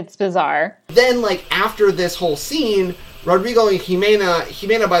Crosses. It's bizarre. Then, like, after this whole scene, Rodrigo and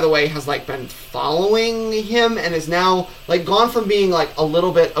Jimena, by the way, has, like, been following him and is now, like, gone from being, like, a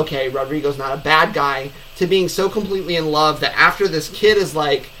little bit, okay, Rodrigo's not a bad guy, to being so completely in love that after this kid is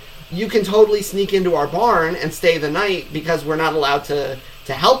like, you can totally sneak into our barn and stay the night because we're not allowed to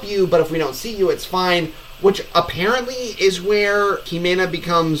help you, but if we don't see you, it's fine. Which apparently is where Jimena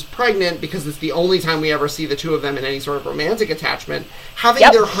becomes pregnant, because it's the only time we ever see the two of them in any sort of romantic attachment, having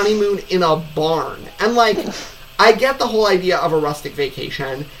their honeymoon in a barn. And, like, I get the whole idea of a rustic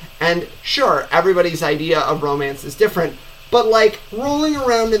vacation, and sure, everybody's idea of romance is different, but, like, rolling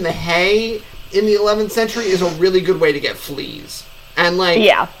around in the hay in the 11th century is a really good way to get fleas. And, like,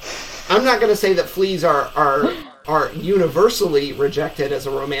 I'm not going to say that fleas are universally rejected as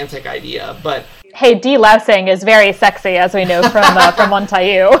a romantic idea, but... Hey, delousing is very sexy, as we know from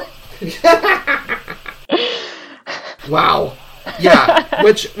Montaillou. Wow. Yeah,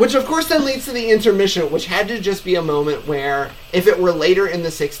 which of course then leads to the intermission, which had to just be a moment where, if it were later in the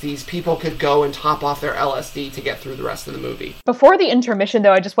 60s, people could go and top off their LSD to get through the rest of the movie. Before the intermission,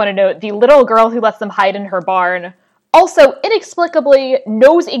 though, I just want to note, the little girl who lets them hide in her barn also inexplicably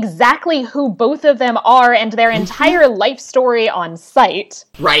knows exactly who both of them are and their entire life story on sight.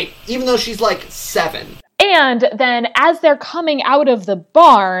 Right, even though she's like 7. And then as they're coming out of the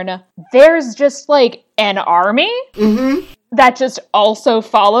barn, there's just like an army that just also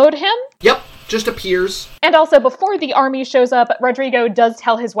followed him. Yep, just appears. And also, before the army shows up, Rodrigo does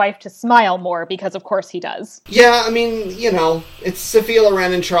tell his wife to smile more, because of course he does. Yeah, I mean, you know, it's Sophia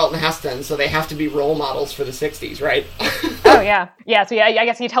Loren and Charlton Heston, so they have to be role models for the 60s, right? Oh, yeah. Yeah, so I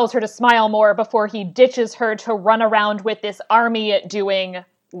guess he tells her to smile more before he ditches her to run around with this army doing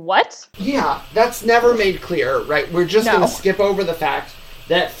what? Yeah, that's never made clear, right? We're just going to skip over the fact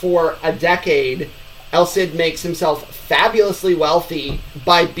that for a decade, El Cid makes himself fabulously wealthy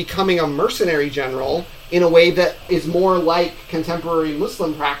by becoming a mercenary general in a way that is more like contemporary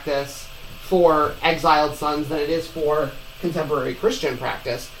Muslim practice for exiled sons than it is for contemporary Christian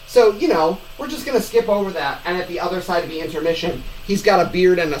practice. So, you know, we're just going to skip over that. And at the other side of the intermission, he's got a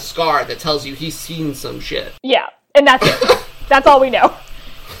beard and a scar that tells you he's seen some shit. Yeah, and that's it. That's all we know.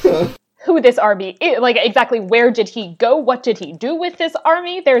 Who this army is, like, exactly where did he go? What did he do with this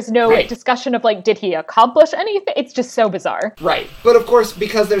army? There's no discussion of, like, did he accomplish anything? It's just so bizarre. Right. But, of course,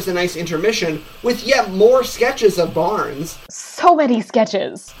 because there's a nice intermission with yet more sketches of barns. So many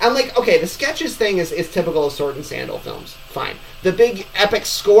sketches. And, like, okay, the sketches thing is typical of Sword and Sandal films. Fine. The big epic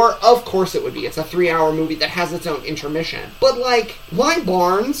score, of course it would be. It's a 3-hour movie that has its own intermission. But, like, why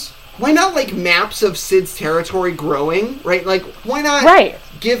barns? Why not, like, maps of Cid's territory growing, right? Like, why not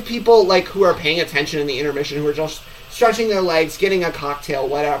give people, like, who are paying attention in the intermission, who are just stretching their legs, getting a cocktail,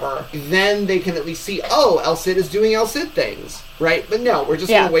 whatever, then they can at least see, oh, El Cid is doing El Cid things, right? But no, we're just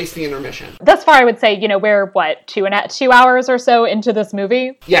going to waste the intermission. Thus far, I would say, you know, we're, what, 2 hours or so into this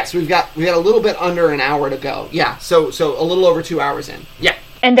movie? Yes, we've got a little bit under an hour to go. Yeah, so a little over 2 hours in. Yeah.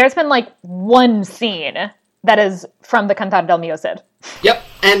 And there's been, like, one scene that is from the Cantar del Mio Cid. Yep,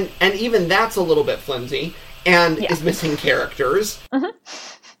 and even that's a little bit flimsy, and is missing characters. Mm-hmm.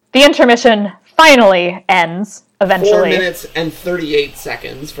 The intermission finally ends, eventually. 4 minutes and 38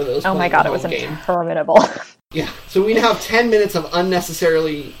 seconds for those. Oh my god, it was interminable. Yeah, so we now have 10 minutes of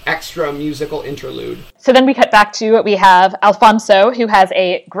unnecessarily extra musical interlude. So then we cut back to, we have Alfonso, who has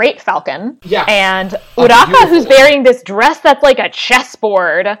a great falcon. Yeah. And Urraca, who's wearing this dress that's like a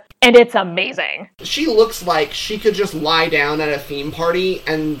chessboard, and it's amazing. She looks like she could just lie down at a theme party,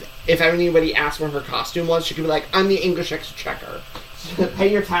 and if anybody asked what her costume was, she could be like, I'm the English Exchequer.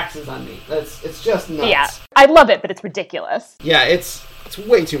 Pay your taxes on me. It's just nuts. Yeah, I love it, but it's ridiculous. Yeah, it's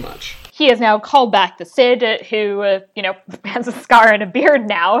way too much. He has now called back the Cid, who, you know, has a scar and a beard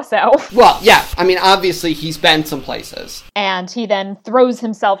now, so... Well, yeah, I mean, obviously he's been some places. And he then throws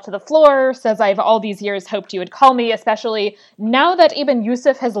himself to the floor, says, I've all these years hoped you would call me, especially now that Ibn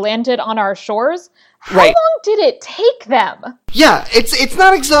Yusuf has landed on our shores. How long did it take them? Yeah, it's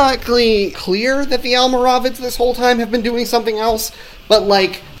not exactly clear that the Almoravids this whole time have been doing something else, but,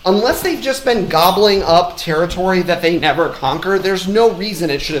 like, unless they've just been gobbling up territory that they never conquer, there's no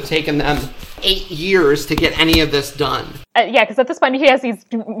reason it should have taken them 8 years to get any of this done. Yeah, because at this point he has these,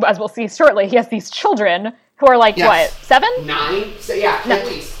 as we'll see shortly, he has these children who are like, what, 7? 9? So, yeah, at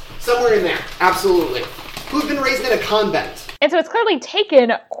least. Somewhere in there. Absolutely. Who've been raised in a convent. And so it's clearly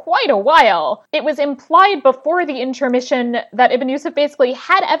taken quite a while. It was implied before the intermission that Ibn Yusuf basically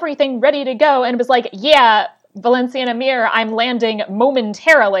had everything ready to go and was like, yeah, Valencian Emir, I'm landing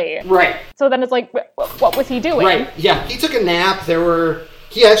momentarily. Right. So then it's like, what was he doing? Right, yeah. He took a nap. There were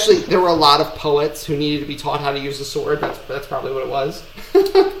a lot of poets who needed to be taught how to use a sword. That's probably what it was.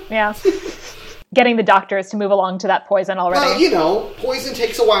 Yeah. getting the doctors to move along to that poison already. Well, poison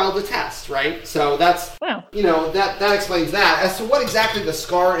takes a while to test, right? So that's, that explains that. As to what exactly the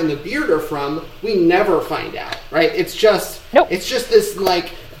scar and the beard are from, we never find out, right? It's just, It's just this,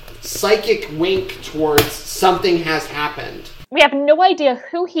 like, psychic wink towards something has happened. We have no idea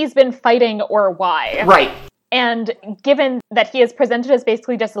who he's been fighting or why. Right. And given that he is presented as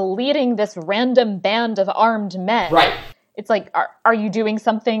basically just leading this random band of armed men, right. It's like, are you doing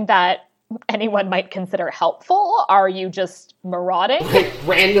something that anyone might consider helpful? Are you just marauding? Like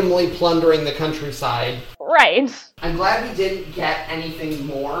randomly plundering the countryside. Right. I'm glad we didn't get anything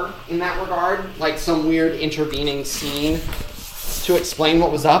more in that regard, like some weird intervening scene to explain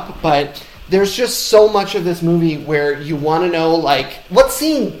what was up, but there's just so much of this movie where you want to know, like, what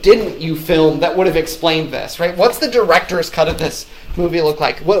scene didn't you film that would have explained this, right? What's the director's cut of this movie look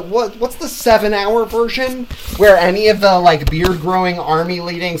like? What's the 7-hour version where any of the, like, beard-growing,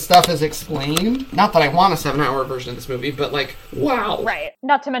 army-leading stuff is explained? Not that I want a 7-hour version of this movie, but, like, wow. Right.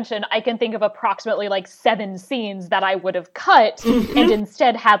 Not to mention, I can think of approximately, like, 7 scenes that I would have cut and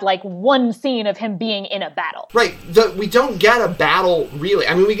instead had, like, 1 scene of him being in a battle. Right. We don't get a battle, really.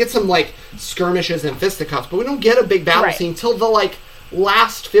 I mean, we get some, like, skirmishes and fisticuffs, but we don't get a big battle scene till the, like,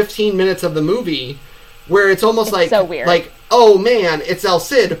 last 15 minutes of the movie, where it's almost like, so weird. Like, oh man, it's El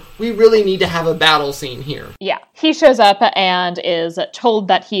Cid. We really need to have a battle scene here. Yeah. He shows up and is told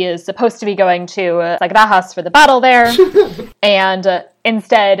that he is supposed to be going to Sagrajas for the battle there, and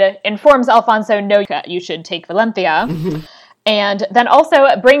instead informs Alfonso, no, you should take Valencia, and then also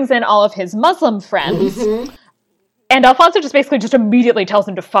brings in all of his Muslim friends. And Alfonso just basically immediately tells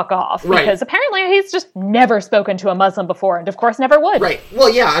him to fuck off. Because apparently he's just never spoken to a Muslim before, and of course never would. Right. Well,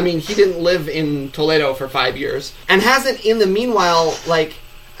 yeah, I mean, he didn't live in Toledo for 5 years. And hasn't, in the meanwhile, like,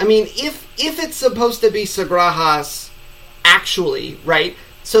 I mean, if it's supposed to be Sagrajas, actually, right?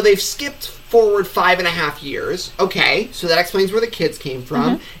 So they've skipped forward 5.5 years. Okay, so that explains where the kids came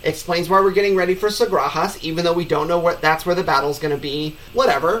from. Explains why we're getting ready for Sagrajas, even though we don't know that's where the battle's going to be.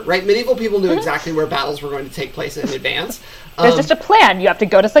 Whatever, right? Medieval people knew exactly where battles were going to take place in advance. There's just a plan. You have to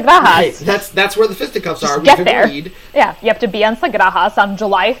go to Sagrajas. Right. That's where the fisticuffs are. Get there. Yeah, you have to be on Sagrajas on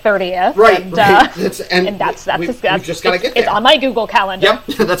July 30th. Right. And, right. We've just got to get there. It's on my Google Calendar.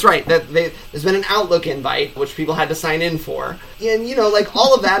 Yep, that's right. There's been an Outlook invite, which people had to sign in for. And, like,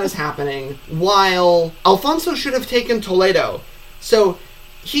 all of that is happening while Alfonso should have taken Toledo. So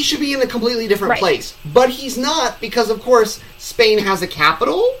he should be in a completely different place. But he's not, because, of course, Spain has a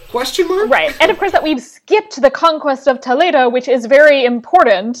capital? Question mark? Right. And, of course, that we've skipped the conquest of Toledo, which is very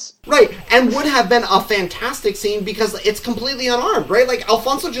important. Right. And would have been a fantastic scene because it's completely unarmed, right? Like,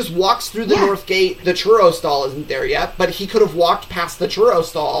 Alfonso just walks through the north gate. The churro stall isn't there yet, but he could have walked past the churro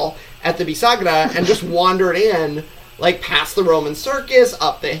stall at the Bisagra and just wandered in, like, past the Roman circus,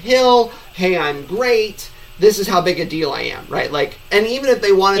 up the hill. Hey, I'm great. This is how big a deal I am, right? Like, and even if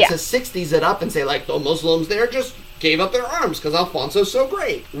they wanted to 60s it up and say, like, the Muslims there just gave up their arms because Alfonso's so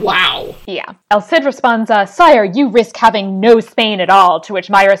great. Wow. Yeah. El Cid responds, sire, you risk having no Spain at all, to which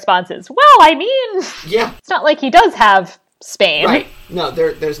my response is, well, I mean... Yeah. It's not like he does have Spain. Right. No,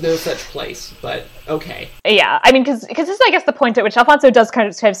 there's no such place, but okay. Yeah, I mean, because this is, I guess, the point at which Alfonso does kind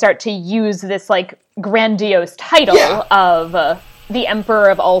of start to use this, like, grandiose title of the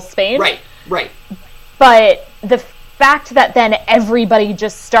Emperor of all Spain. Right. But the fact that then everybody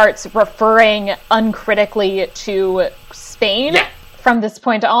just starts referring uncritically to Spain from this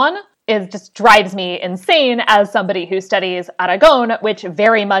point on just drives me insane as somebody who studies Aragon, which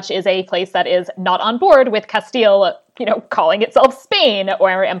very much is a place that is not on board with Castile, calling itself Spain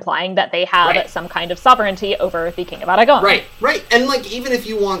or implying that they have some kind of sovereignty over the King of Aragon. Right. And, like, even if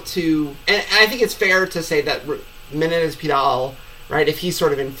you want to... And I think it's fair to say that Menéndez Pidal, right, if he's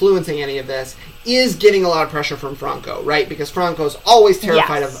sort of influencing any of this, is getting a lot of pressure from Franco, right? Because Franco's always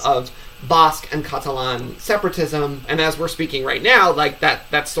terrified of Basque and Catalan separatism, and as we're speaking right now, like,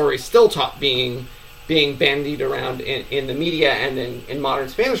 that story's still being bandied around in the media and in modern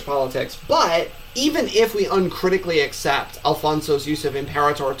Spanish politics. But even if we uncritically accept Alfonso's use of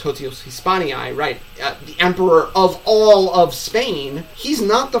Imperator Totius Hispaniae, right, the emperor of all of Spain, he's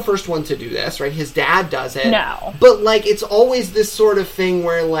not the first one to do this, right? His dad does it. No. But, like, it's always this sort of thing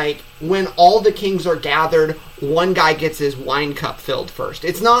where, like, when all the kings are gathered, one guy gets his wine cup filled first.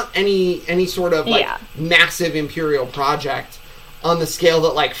 It's not any sort of, like, massive imperial project on the scale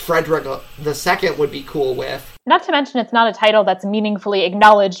that, like, Frederick II would be cool with. Not to mention, it's not a title that's meaningfully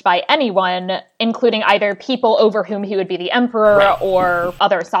acknowledged by anyone, including either people over whom he would be the emperor or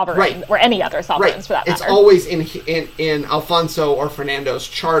other sovereigns, or any other sovereigns for that matter. It's always in Alfonso or Fernando's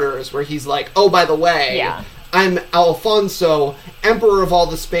charters where he's like, oh, by the way, I'm Alfonso, Emperor of all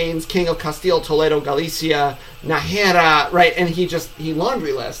the Spains, King of Castile, Toledo, Galicia, Najera, right? And he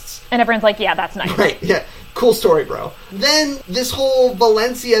laundry lists. And everyone's like, yeah, that's nice. Right, yeah. Cool story, bro. Then this whole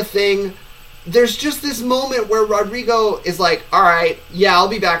Valencia thing, there's just this moment where Rodrigo is like, all right, yeah, I'll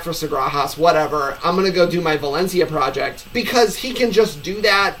be back for Sagrajas, whatever. I'm going to go do my Valencia project. Because he can just do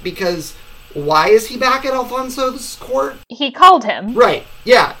that because why is he back at Alfonso's court? He called him. Right,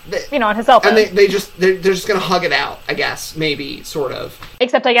 yeah. On his cell phone. And they're just going to hug it out, I guess, maybe, sort of.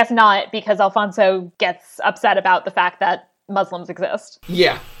 Except I guess not, because Alfonso gets upset about the fact that Muslims exist.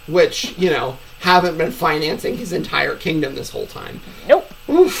 Yeah, which, haven't been financing his entire kingdom this whole time. Nope.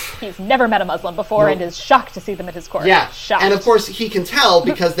 Oof. He's never met a Muslim before and is shocked to see them at his court. Yeah, shocked. And of course he can tell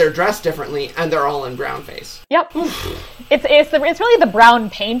because they're dressed differently and they're all in brown face. Yep. Oof. It's really the brown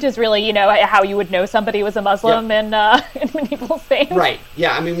paint is really, how you would know somebody was a Muslim in medieval Spain. Right.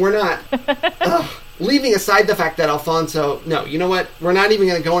 Yeah, I mean, we're not... leaving aside the fact that Alfonso... No, you know what? We're not even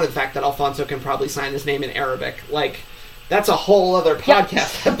going to go into the fact that Alfonso can probably sign his name in Arabic. That's a whole other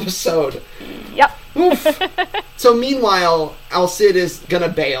podcast episode. Yep. So meanwhile, El Cid is gonna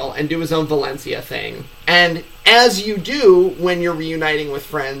bail and do his own Valencia thing. And as you do when you're reuniting with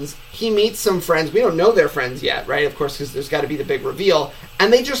friends, he meets some friends. We don't know they're friends yet, right? Of course, because there's got to be the big reveal.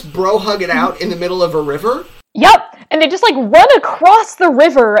 And they just bro hug it out in the middle of a river. Yep. And they just run across the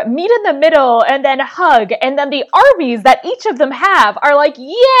river, meet in the middle, and then hug. And then the armies that each of them have are like,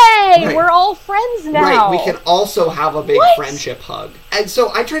 yay, right. We're all friends now. Right, we can also have a big friendship hug. And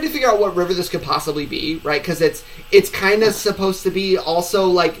so I tried to figure out what river this could possibly be, right? Because it's kind of supposed to be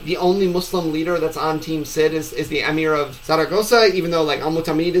also the only Muslim leader that's on Team Cid is the Emir of Zaragoza, even though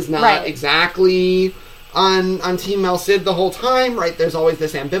Al-Mutamid is not exactly on Team El Cid the whole time, right? There's always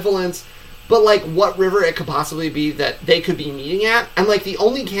this ambivalence. But, what river it could possibly be that they could be meeting at. And, the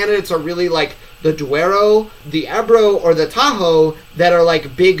only candidates are really, the Duero, the Ebro, or the Tajo that are,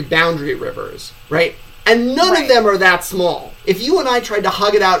 big boundary rivers, right? And none of them are that small. If you and I tried to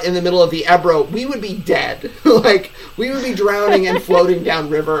hug it out in the middle of the Ebro, we would be dead. We would be drowning and floating down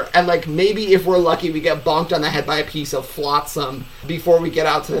river. And, maybe if we're lucky, we get bonked on the head by a piece of flotsam before we get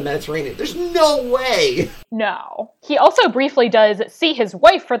out to the Mediterranean. There's no way. No. He also briefly does see his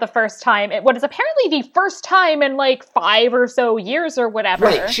wife for the first time. What is apparently the first time in 5 or so years or whatever.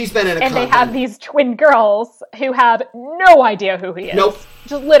 Right, she's been in a And convent. They have these twin girls who have no idea who he is. Nope.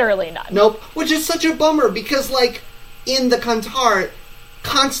 Just literally none. Nope. Which is such a bummer because, in the Kantar,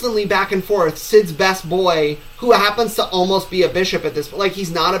 constantly back and forth, Cid's best boy, who happens to almost be a bishop at this point,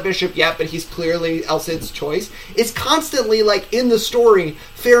 he's not a bishop yet, but he's clearly El Cid's choice, is constantly, in the story,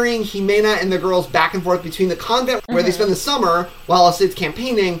 ferrying Jimena and the girls back and forth between the convent where they spend the summer while El Cid's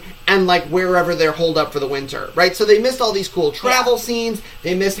campaigning and, wherever they're holed up for the winter, right? So they missed all these cool travel scenes,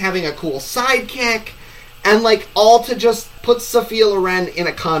 they missed having a cool sidekick, and, all to just put Sophia Loren in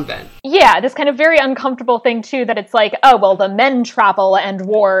a convent. Yeah, this kind of very uncomfortable thing, too, that it's oh, well, the men travel and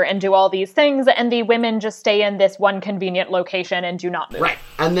war and do all these things, and the women just stay in this one convenient location and do not move. Right.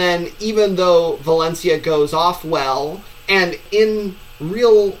 And then, even though Valencia goes off well, and in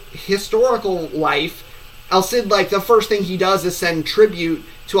real historical life, El Cid, the first thing he does is send tribute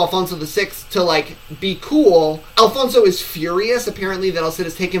to Alfonso VI to, be cool. Alfonso is furious, apparently, that El Cid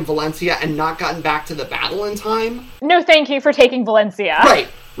has taken Valencia and not gotten back to the battle in time. No thank you for taking Valencia. Right.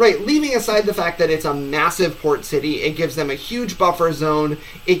 Leaving aside the fact that it's a massive port city, it gives them a huge buffer zone.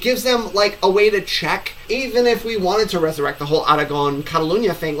 It gives them, a way to check, even if we wanted to resurrect the whole Aragon,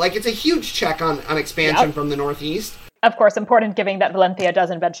 Catalunya thing. It's a huge check on expansion from the northeast. Of course, important given that Valencia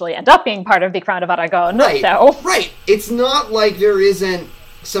does eventually end up being part of the Crown of Aragon. Right, so. Right. It's not like there isn't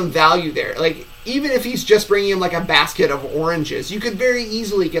some value there. Even if he's just bringing him, a basket of oranges, you could very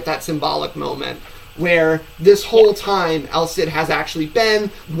easily get that symbolic moment where this whole time El Cid has actually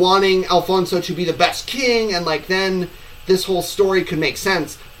been wanting Alfonso to be the best king, and, then this whole story could make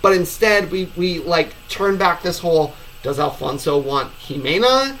sense. But instead, we turn back this whole... Does Alfonso want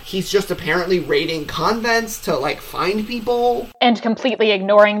Jimena? He's just apparently raiding convents to, find people. And completely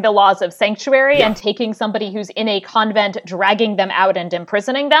ignoring the laws of sanctuary and taking somebody who's in a convent, dragging them out and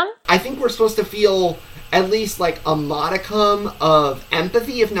imprisoning them. I think we're supposed to feel at least, a modicum of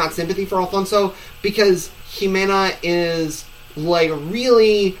empathy, if not sympathy, for Alfonso, because Jimena is...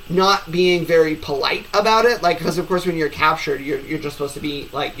 really not being very polite about it. Because, of course, when you're captured, you're just supposed to be,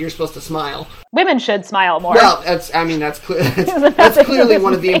 you're supposed to smile. Women should smile more. Well, that's clearly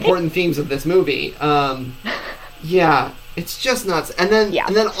one of the important themes of this movie. Yeah, it's just nuts. And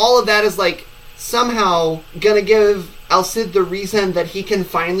then all of that is, somehow gonna give El Cid the reason that he can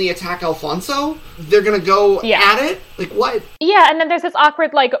finally attack Alfonso? They're gonna go at it? Like, what? Yeah, and then there's this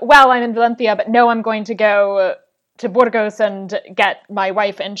awkward, like, well, I'm in Valencia, but no, I'm going to go to Burgos and get my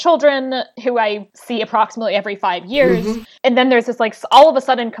wife and children, who I see approximately every 5 years. Mm-hmm. And then there's this, like, all of a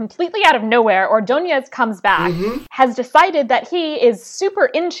sudden, completely out of nowhere, Ordóñez comes back, has decided that he is super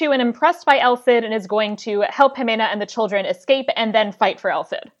into and impressed by El Cid and is going to help Ximena and the children escape and then fight for El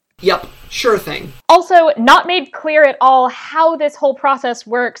Cid. Yep, sure thing. Also, not made clear at all how this whole process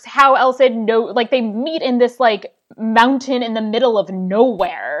works, how El Cid they meet in this, like, mountain in the middle of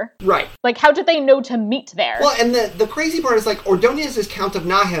nowhere. Right. Like, how did they know to meet there? Well, and the crazy part is, like, Ordóñez is Count of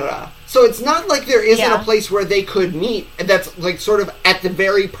Nájera, so it's not like there isn't a place where they could meet that's, like, sort of at the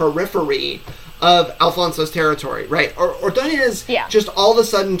very periphery of Alfonso's territory, right? Ordóñez just all of a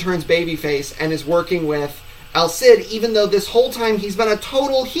sudden turns babyface and is working with El Cid, even though this whole time he's been a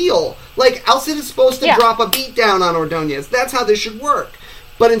total heel. Like, El Cid is supposed to drop a beat down on Ordóñez. That's how this should work.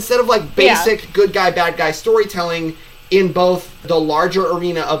 But instead of, like, basic good guy, bad guy storytelling in both the larger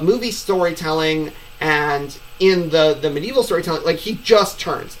arena of movie storytelling and in the medieval storytelling, like, he just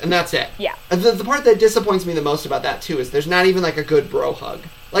turns, and that's it. Yeah. And the part that disappoints me the most about that, too, is there's not even, like, a good bro hug.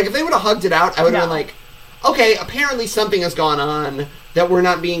 Like, if they would have hugged it out, I would have been like, okay, apparently something has gone on that we're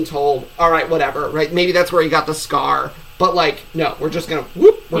not being told. All right, whatever, right? Maybe that's where he got the scar. But, like, no, we're just going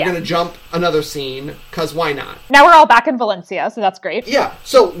to, we're going to jump another scene, because why not? Now we're all back in Valencia, so that's great. Yeah,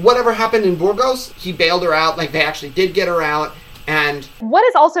 so whatever happened in Burgos, he bailed her out, like, they actually did get her out, and... What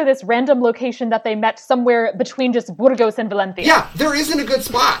is also this random location that they met somewhere between just Burgos and Valencia? Yeah, there isn't a good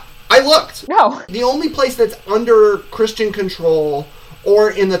spot. I looked. No. The only place that's under Christian control,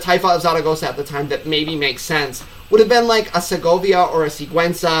 or in the Taifa of Zaragoza at the time that maybe makes sense, would have been, like, a Segovia or a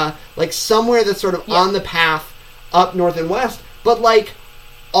Sigüenza, like, somewhere that's sort of on the path up north and west, but, like,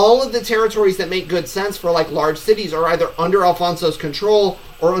 all of the territories that make good sense for, like, large cities are either under Alfonso's control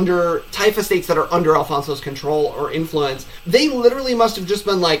or under Taifa states that are under Alfonso's control or influence. They literally must have just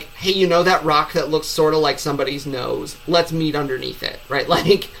been like, hey, you know that rock that looks sort of like somebody's nose? Let's meet underneath it, right?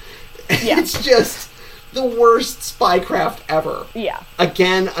 Like, it's just the worst spycraft ever. Yeah.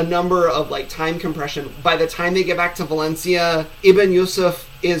 Again, a number of, like, time compression. By the time they get back to Valencia, Ibn Yusuf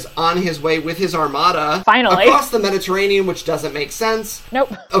is on his way with his armada finally across the Mediterranean, which doesn't make sense.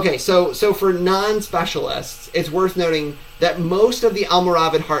 Nope. Okay, so for non-specialists, it's worth noting that most of the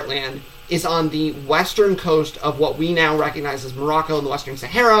Almoravid heartland is on the western coast of what we now recognize as Morocco and the Western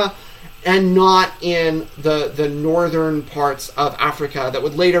Sahara, and not in the northern parts of Africa that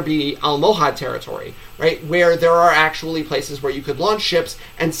would later be Almohad territory, right? Where there are actually places where you could launch ships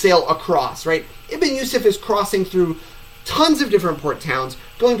and sail across, right? Ibn Yusuf is crossing through tons of different port towns,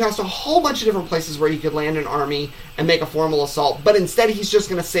 going past a whole bunch of different places where he could land an army and make a formal assault, but instead he's just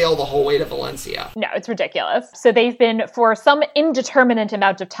going to sail the whole way to Valencia. No, it's ridiculous. So they've been, for some indeterminate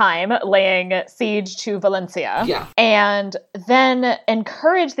amount of time, laying siege to Valencia. Yeah. And then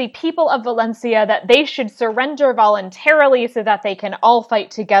encourage the people of Valencia that they should surrender voluntarily so that they can all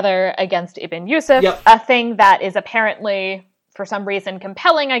fight together against Ibn Yusuf. Yep. A thing that is apparently, for some reason,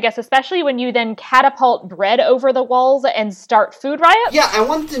 compelling, I guess, especially when you then catapult bread over the walls and start food riots. Yeah, I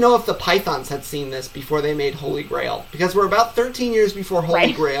wanted to know if the Pythons had seen this before they made Holy Grail, because we're about 13 years before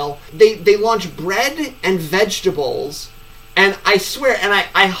Holy Grail. They launch bread and vegetables, and I swear, and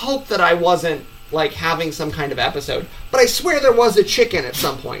I hope that I wasn't, like, having some kind of episode, but I swear there was a chicken at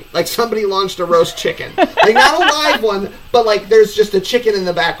some point. Like, somebody launched a roast chicken. Like, not a live one, but, like, there's just a chicken in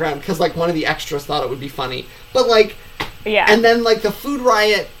the background, because, like, one of the extras thought it would be funny. But, like... Yeah. And then, like, the food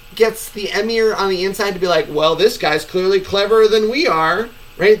riot gets the emir on the inside to be like, well, this guy's clearly cleverer than we are,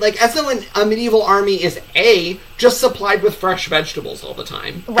 right? Like, as though a medieval army is A, just supplied with fresh vegetables all the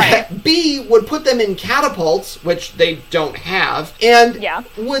time. Right. B, would put them in catapults, which they don't have, and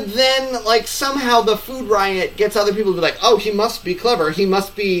would then, like, somehow the food riot gets other people to be like, oh, he must be clever. He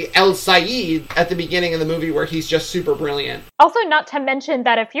must be El Said at the beginning of the movie where he's just super brilliant. Also, not to mention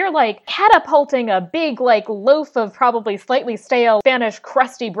that if you're, like, catapulting a big, like, loaf of probably slightly stale Spanish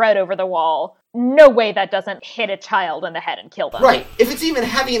crusty bread over the wall, no way that doesn't hit a child in the head and kill them. Right. If it's even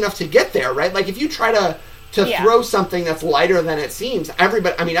heavy enough to get there, right? Like, if you try to throw something that's lighter than it seems,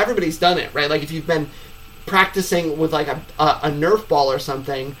 everybody's done it, right? Like, if you've been practicing with, like, a Nerf ball or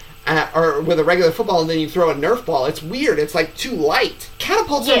something, or with a regular football, and then you throw a Nerf ball, it's weird. It's, like, too light.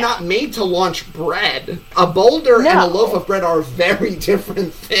 Catapults are not made to launch bread. A boulder and a loaf of bread are very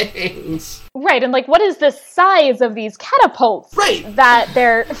different things. Right, and, like, what is the size of these catapults? Right. That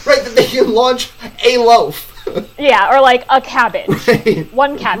they're... Right, that they can launch a loaf. Yeah, or, like, a cabbage. Right.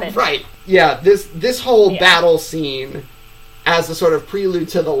 One cabbage. Right. Yeah, this whole battle scene as a sort of prelude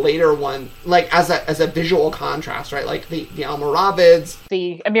to the later one, like as a visual contrast, right? Like the Almoravids.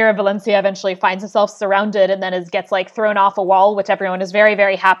 The Emir of Valencia eventually finds himself surrounded and then gets like thrown off a wall, which everyone is very,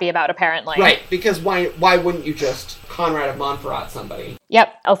 very happy about, apparently. Right, because why wouldn't you just Conrad of Montferrat somebody?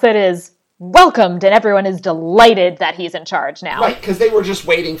 Yep, El Cid is welcomed and everyone is delighted that he's in charge now. Right, because they were just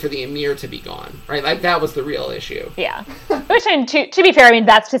waiting for the Emir to be gone, right? Like, that was the real issue. Yeah. Which, and to be fair, I mean,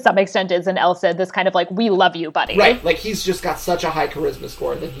 that's to some extent is an El Cid, this kind of like, we love you, buddy. Right, like, he's just got such a high charisma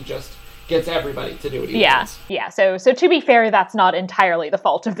score that he just gets everybody to do what he wants. Yeah. So to be fair, that's not entirely the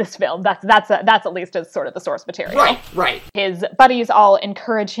fault of this film. That's at least as sort of the source material. Right. His buddies all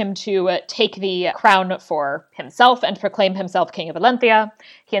encourage him to take the crown for himself and proclaim himself King of Valencia.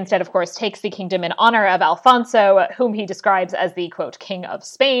 He instead, of course, takes the kingdom in honor of Alfonso, whom he describes as the, quote, King of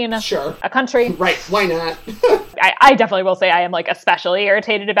Spain. Sure. A country. Right, why not? I definitely will say I am, like, especially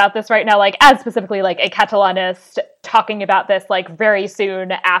irritated about this right now, like, as specifically, like, a Catalanist talking about this, like, very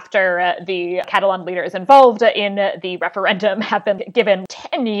soon after the Catalan leaders involved in the referendum have been given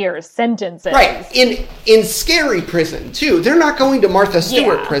 10-year sentences. Right, in scary prison, too. They're not going to Martha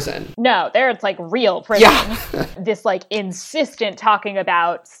Stewart prison. No, it's, like, real prison. Yeah. This, like, insistent talking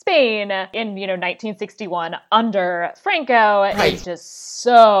about Spain in, 1961 under Franco is just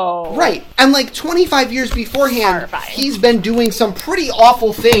so... Right, and, like, 25 years beforehand, horrifying. He's been doing some pretty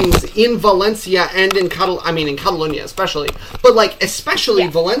awful things in Valencia and in Catalonia especially. But, like, especially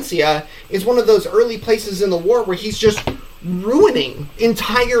Valencia is one of those early places in the war where he's just ruining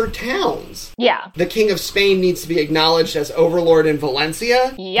entire towns. Yeah. The King of Spain needs to be acknowledged as overlord in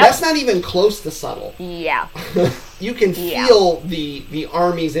Valencia. Yep. That's not even close to subtle. Yeah. You can feel the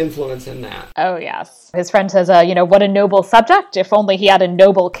army's influence in that. Oh, yes. His friend says, what a noble subject. If only he had a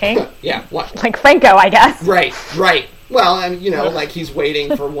noble king. Yeah, what? Like Franco, I guess. Right. Well, and, like he's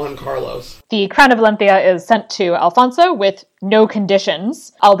waiting for Juan Carlos. The crown of Valencia is sent to Alfonso with no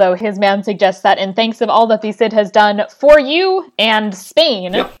conditions, although his man suggests that in thanks of all that the Cid has done for you and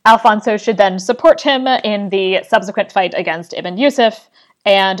Spain, Alfonso should then support him in the subsequent fight against Ibn Yusuf.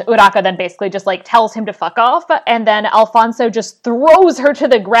 And Urraca then basically just, like, tells him to fuck off, and then Alfonso just throws her to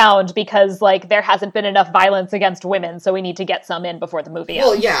the ground because, like, there hasn't been enough violence against women, so we need to get some in before the movie ends.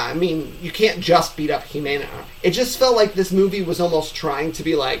 Well, yeah, I mean, you can't just beat up Jimena. It just felt like this movie was almost trying to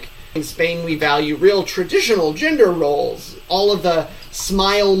be like, in Spain we value real traditional gender roles. All of the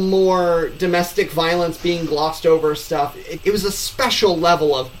smile more, domestic violence being glossed over stuff. It was a special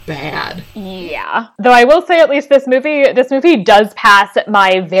level of bad. Yeah. Though I will say at least this movie does pass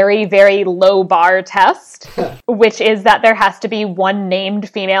my very, very low bar test, which is that there has to be one named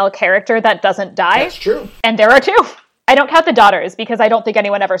female character that doesn't die. That's true. And there are two. I don't count the daughters because I don't think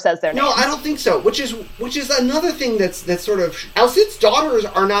anyone ever says their names. No, I don't think so. Which is another thing that's sort of... El Cid's daughters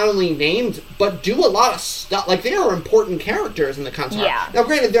are not only named, but do a lot of stuff. Like, they are important characters in the Consort. Yeah. Now,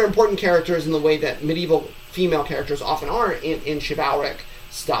 granted, they're important characters in the way that medieval female characters often are in chivalric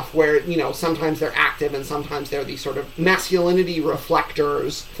stuff, where, sometimes they're active and sometimes they're these sort of masculinity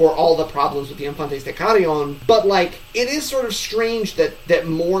reflectors for all the problems with the Infantes de Carrion. But, like, it is sort of strange that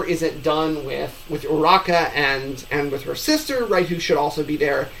more isn't done with Urraca and with her sister, right, who should also be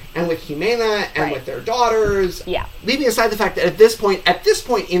there, and with Jimena and with their daughters. Yeah. Leaving aside the fact that at this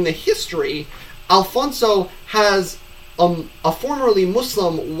point in the history, Alfonso has a formerly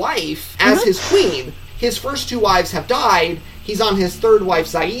Muslim wife as his queen. His first two wives have died. He's on his third wife,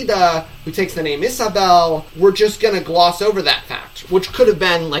 Zaida, who takes the name Isabel. We're just going to gloss over that fact, which could have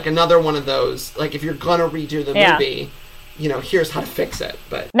been, like, another one of those, like, if you're going to redo the movie, here's how to fix it.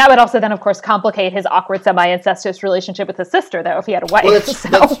 But that would also then, of course, complicate his awkward semi-incestuous relationship with his sister, though, if he had a wife. Well,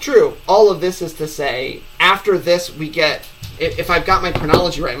 that's true. All of this is to say, after this, we get... If I've got my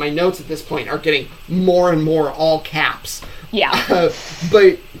chronology right, my notes at this point are getting more and more all caps. Yeah.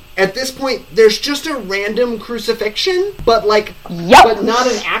 But at this point, there's just a random crucifixion, but but not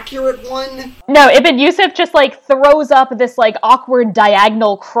an accurate one. No, Ibn Yusuf just, like, throws up this, like, awkward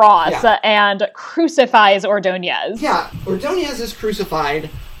diagonal cross and crucifies Ordonez. Yeah, Ordonez is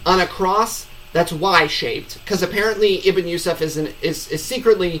crucified on a cross that's Y-shaped, because apparently Ibn Yusuf is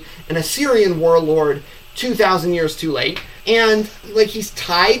secretly an Assyrian warlord 2,000 years too late. And, like, he's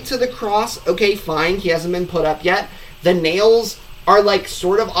tied to the cross. Okay, fine, he hasn't been put up yet. The nails are, like,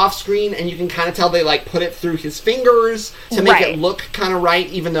 sort of off-screen, and you can kind of tell they, like, put it through his fingers to make it look kind of right,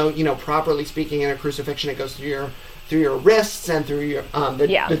 even though, properly speaking, in a crucifixion, it goes through your wrists and through your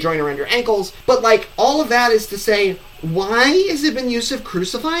the joint around your ankles. But, like, all of that is to say, why is Ibn Yusuf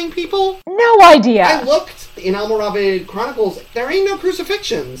crucifying people? No, no idea. I looked in Almoravid Chronicles. There ain't no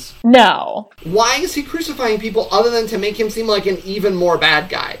crucifixions. No. Why is he crucifying people other than to make him seem like an even more bad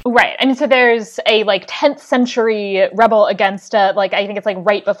guy? Right. I mean, so there's a, 10th century rebel against, I think it's,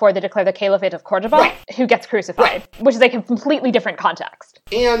 right before they declare the Caliphate of Cordoba, who gets crucified, which is a completely different context.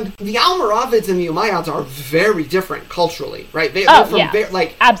 And the Almoravids and the Umayyads are very different culturally, right? They're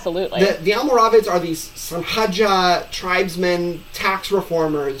absolutely. The Almoravids are these Sanhaja tribesmen, tax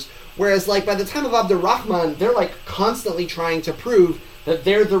reformers, whereas, by the time of Abdurrahman, they're, constantly trying to prove that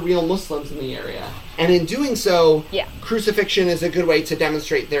they're the real Muslims in the area. And in doing so, crucifixion is a good way to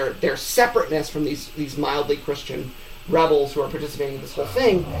demonstrate their separateness from these mildly Christian rebels who are participating in this whole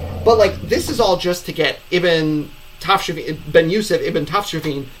thing. But, this is all just to get Ben Yusuf ibn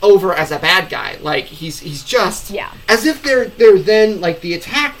Tafshafin over as a bad guy. He's just as if they're then the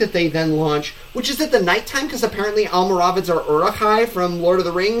attack that they then launch, which is at the nighttime, because apparently Almoravids are Uruk-hai from Lord of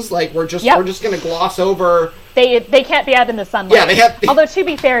the Rings. We're just going to gloss over. They can't be out in the sunlight. Yeah, they have. Although to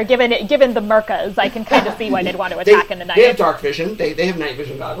be fair, given the Murkas, I can kind of see why they'd want to attack in the night. They have dark vision. They have night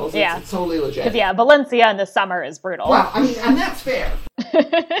vision goggles. It's totally legit. Because Valencia in the summer is brutal. Wow, I mean, and that's fair.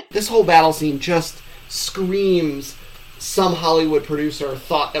 This whole battle scene just screams some Hollywood producer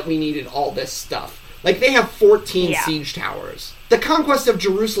thought that we needed all this stuff. They have 14 siege towers. The conquest of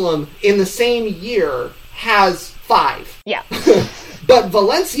Jerusalem in the same year has 5. Yeah. But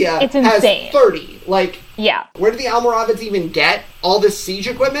Valencia has 30. Where did the Almoravids even get all this siege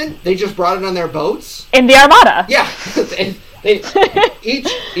equipment? They just brought it on their boats? In the Armada. Yeah.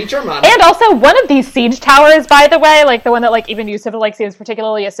 Each Armada. And also, one of these siege towers, by the way, the one that Ibn Yusuf seems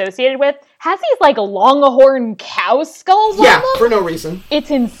particularly associated with, has these longhorn cow skulls on them. Yeah, for no reason.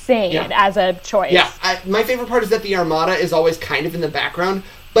 It's insane as a choice. Yeah, my favorite part is that the Armada is always kind of in the background,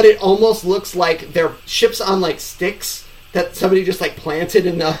 but it almost looks like they're ships on sticks that somebody just planted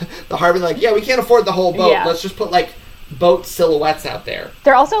in the harbor. We can't afford the whole boat. Let's just put boat silhouettes out there.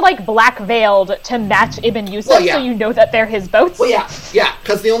 They're also black veiled to match Ibn Yusuf, so you know that they're his boats. Well, yeah,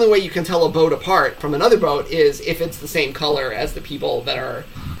 because the only way you can tell a boat apart from another boat is if it's the same color as the people that are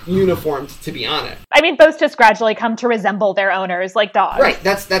uniformed to be on it. I mean, boats just gradually come to resemble their owners like dogs. Right,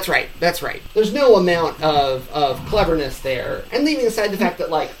 that's right. There's no amount of cleverness there. And leaving aside the fact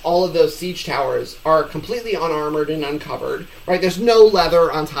that, all of those siege towers are completely unarmored and uncovered, right? There's no leather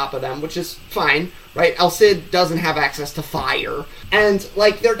on top of them, which is fine, right? El Cid doesn't have access to fire. And,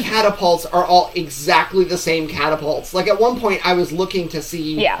 their catapults are all exactly the same catapults. At one point, I was looking to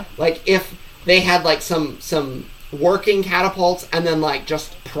see, if they had, some working catapults and then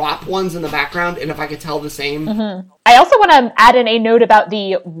just prop ones in the background, and if I could tell the same. Mm-hmm. I also want to add in a note about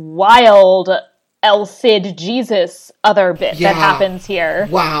the wild El Cid Jesus other bit that happens here.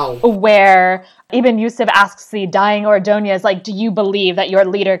 Wow. Where Ibn Yusuf asks the dying Ordonez, do you believe that your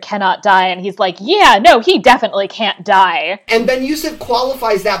leader cannot die? And he's yeah, no, he definitely can't die. And Ben Yusuf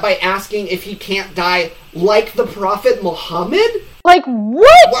qualifies that by asking if he can't die like the Prophet Muhammad? What?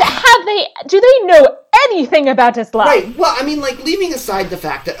 Do they know anything about Islam? Right. Well, I mean, leaving aside the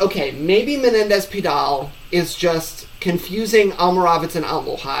fact that, okay, maybe Menendez Pidal is just confusing Almoravids and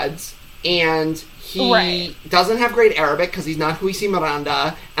Almohads, and he doesn't have great Arabic because he's not Huisi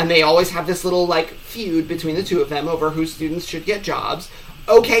Miranda, and they always have this little, feud between the two of them over whose students should get jobs.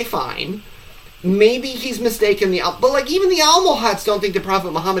 Okay, fine. Maybe he's mistaken but, even the Almohads don't think the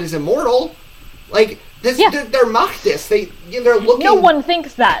Prophet Muhammad is immortal. They're Mahdis. They're looking... No one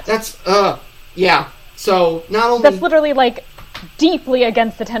thinks that. That's, yeah. So, not only... That's literally, deeply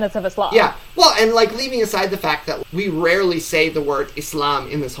against the tenets of Islam. Yeah. Well, and, leaving aside the fact that we rarely say the word Islam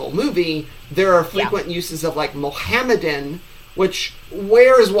in this whole movie, there are frequent uses of, Mohammedan, which,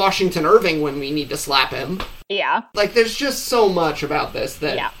 where is Washington Irving when we need to slap him? Yeah. There's just so much about this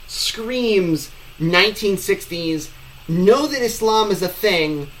that screams 1960s, know that Islam is a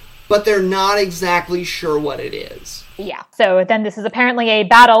thing, but they're not exactly sure what it is. Yeah. So then this is apparently a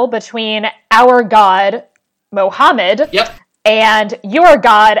battle between our god, Mohammed, and your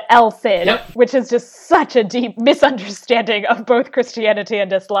god, El Cid, which is just such a deep misunderstanding of both Christianity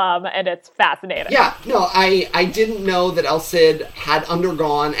and Islam, and it's fascinating. Yeah, no, I didn't know that El Cid had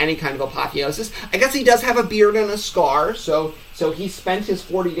undergone any kind of apotheosis. I guess he does have a beard and a scar, so he spent his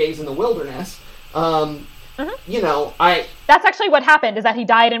 40 days in the wilderness. That's actually what happened, is that he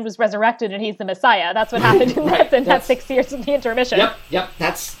died and was resurrected and he's the Messiah. That's what happened in that 6 years of the intermission. Yep.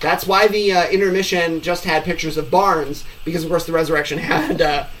 That's why the intermission just had pictures of barns, because of course the resurrection had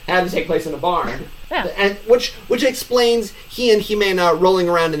to take place in a barn. Yeah. And which explains he and Jimena rolling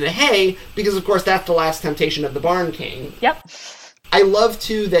around in the hay, because of course that's the last temptation of the Barn King. Yep. I love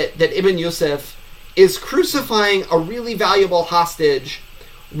too that Ibn Yusuf is crucifying a really valuable hostage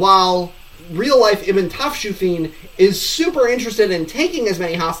while real-life Ibn Tafshufin is super interested in taking as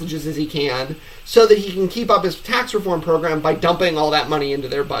many hostages as he can so that he can keep up his tax reform program by dumping all that money into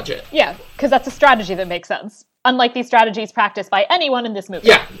their budget. Yeah, because that's a strategy that makes sense. Unlike these strategies practiced by anyone in this movie.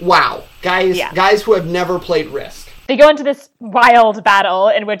 Yeah, wow. Guys who have never played Risk. They go into this wild battle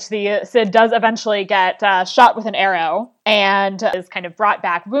in which the Cid does eventually get shot with an arrow and is kind of brought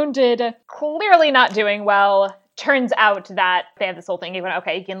back wounded, clearly not doing well. Turns out that they have this whole thing, even,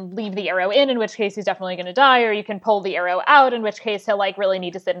 okay, you can leave the arrow in which case he's definitely going to die, or you can pull the arrow out, in which case he'll, really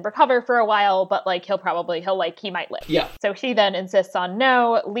need to sit and recover for a while, but, he might live. Yeah. So he then insists on,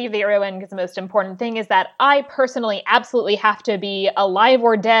 no, leave the arrow in, because the most important thing is that I personally absolutely have to be alive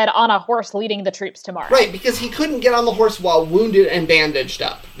or dead on a horse leading the troops tomorrow. Right, because he couldn't get on the horse while wounded and bandaged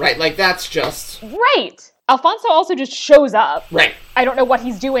up, right? That's just... Right! Alfonso also just shows up. Right. I don't know what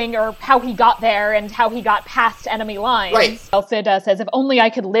he's doing or how he got there and how he got past enemy lines. Right. El Cid says, if only I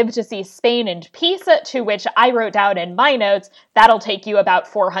could live to see Spain in peace, to which I wrote down in my notes, that'll take you about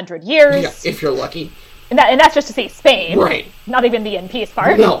 400 years. Yeah, if you're lucky. And that's just to see Spain. Right. Not even the in peace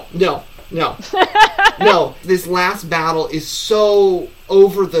part. No. No, this last battle is so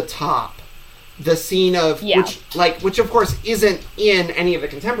over the top. The scene of, which of course isn't in any of the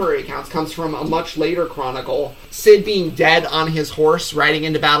contemporary accounts, comes from a much later chronicle. Cid being dead on his horse riding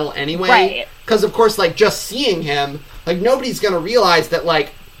into battle anyway. Right. Because of course, just seeing him, nobody's gonna realize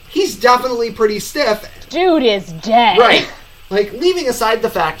that, he's definitely pretty stiff. Dude is dead. Right. Leaving aside the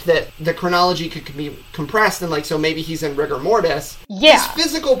fact that the chronology could be compressed and, so maybe he's in rigor mortis. Yeah. His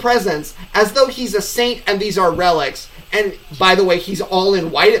physical presence, as though he's a saint and these are relics. And, by the way, he's all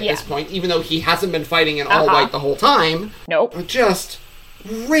in white at this point, even though he hasn't been fighting in all white the whole time. Nope. Just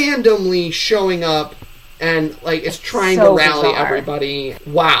randomly showing up and, is trying to rally everybody.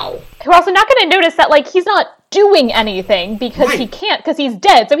 Wow. We're also not going to notice that, he's not doing anything because he can't, because he's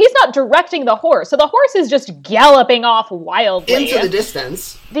dead. So he's not directing the horse. So the horse is just galloping off wildly. Into the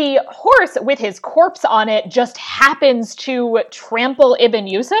distance. The horse, with his corpse on it, just happens to trample Ibn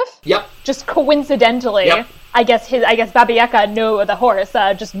Yusuf. Yep. Just coincidentally. Yep. I guess Babieca the horse,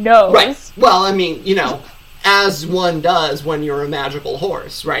 just knows. Right. Well, as one does when you're a magical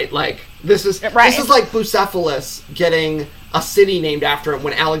horse, right? This is like Bucephalus getting a city named after him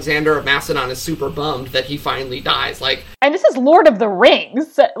when Alexander of Macedon is super bummed that he finally dies. And this is Lord of the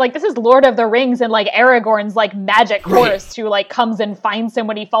Rings. This is Lord of the Rings and, Aragorn's, magic horse who, comes and finds him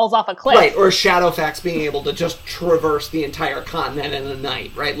when he falls off a cliff. Right, or Shadowfax being able to just traverse the entire continent in a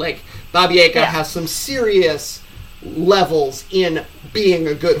night, right? Babieca has some serious levels in being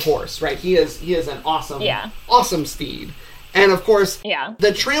a good horse, right? He is an awesome steed. And, of course,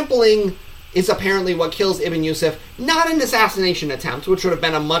 the trampling is apparently what kills Ibn Yusuf, not an assassination attempt, which would have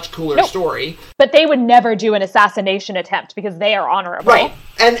been a much cooler story. But they would never do an assassination attempt because they are honorable. Right.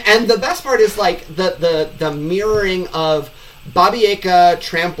 And the best part is the mirroring of Babieca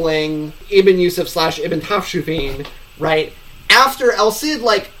trampling Ibn Yusuf / Ibn Tafshufin, right? After El Cid,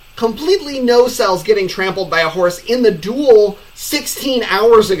 completely no-sells getting trampled by a horse in the duel 16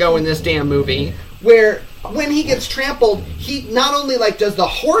 hours ago in this damn movie, where when he gets trampled, he not only, does the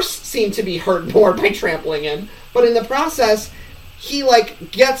horse seem to be hurt more by trampling him, but in the process, he,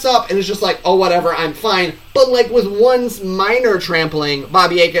 gets up and is just oh, whatever, I'm fine. But, with one minor trampling,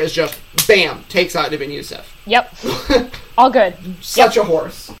 Babieca is just, bam, takes out Ibn Yusuf. Yep. All good. Such a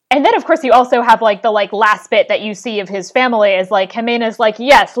horse. And then, of course, you also have, the last bit that you see of his family is, Jimena's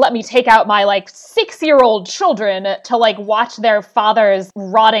yes, let me take out my, 6-year-old children to, watch their father's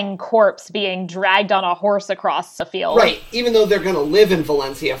rotting corpse being dragged on a horse across the field. Right, even though they're going to live in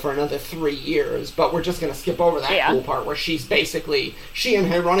Valencia for another 3 years, but we're just going to skip over that cool part where she and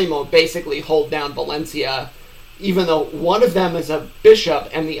Geronimo basically hold down Valencia, even though one of them is a bishop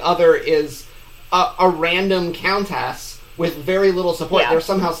and the other is a random countess with very little support. They're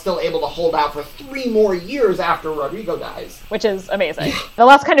somehow still able to hold out for 3 more years after Rodrigo dies. Which is amazing. The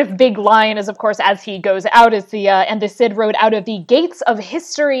last kind of big line is, of course, as he goes out, is and the Cid rode out of the gates of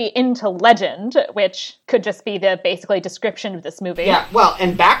history into legend, which could just be the basically description of this movie. Yeah, well,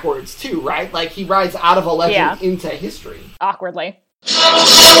 and backwards, too, right? He rides out of a legend into history. Awkwardly.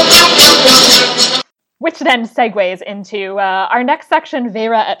 Which then segues into our next section,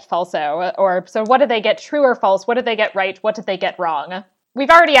 Vera et Falso, so what did they get true or false? What did they get right? What did they get wrong?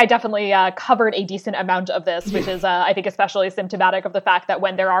 I definitely covered a decent amount of this, which is, I think, especially symptomatic of the fact that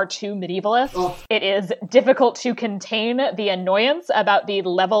when there are two medievalists, it is difficult to contain the annoyance about the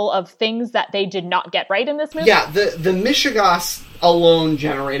level of things that they did not get right in this movie. Yeah, the Mishigas alone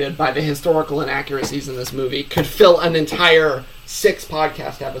generated by the historical inaccuracies in this movie could fill an entire 6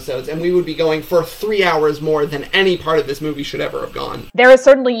 podcast episodes, and we would be going for 3 hours more than any part of this movie should ever have gone. There is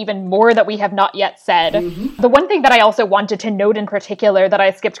certainly even more that we have not yet said. The one thing that I also wanted to note in particular that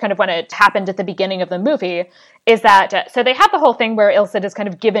I skipped kind of when it happened at the beginning of the movie is that, so they have the whole thing where El Cid is kind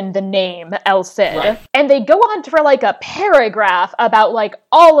of given the name El Cid, Right. and they go on for like a paragraph about like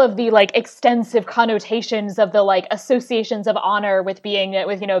all of the like extensive connotations of the like associations of honor with being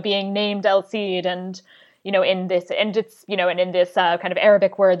named El Cid, and in this kind of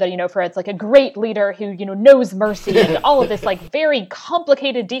Arabic word that, for it's like a great leader who, knows mercy and all of this like very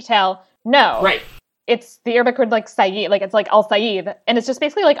complicated detail. No. Right. It's the Arabic word like Sayyid, like it's like Al-Sayyid, and it's just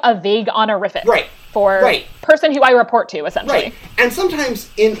basically like a vague honorific Right. for person who I report to, essentially. Right. And sometimes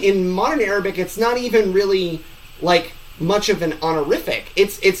in modern Arabic, it's not even really like much of an honorific.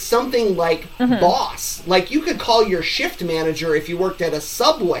 It's something like boss. Like you could call your shift manager if you worked at a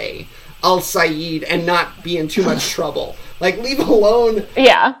Subway Al-Sayyid and not be in too much trouble. Like, leave alone.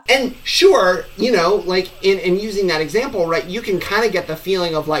 Yeah. And sure, like in using that example, right, you can kind of get the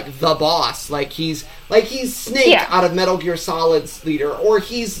feeling of like the boss, like he's Snake out of Metal Gear Solid's leader, or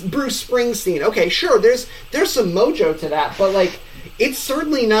he's Bruce Springsteen. Okay, sure, there's some mojo to that, but like it's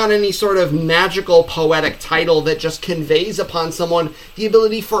certainly not any sort of magical poetic title that just conveys upon someone the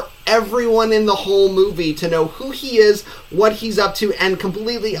ability for everyone in the whole movie to know who he is, what he's up to, and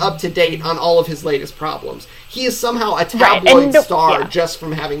completely up to date on all of his latest problems. He is somehow a tabloid star just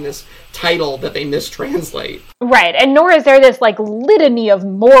from having this title that they mistranslate. Right, and nor is there this like litany of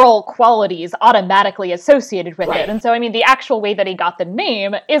moral qualities automatically associated with it. And so, I mean, the actual way that he got the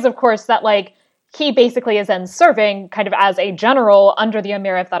name is, of course, that like he basically is then serving kind of as a general under the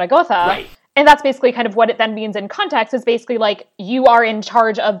Emir of Zaragoza. Right. And that's basically kind of what it then means in context, is basically like you are in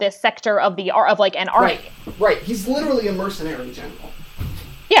charge of this sector of like an army. Right. He's literally a mercenary general.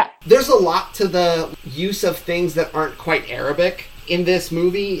 Yeah. There's a lot to the use of things that aren't quite Arabic in this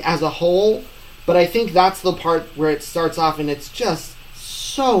movie as a whole, but I think that's the part where it starts off and it's just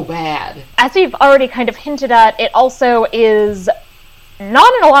so bad. As we've already kind of hinted at, it also is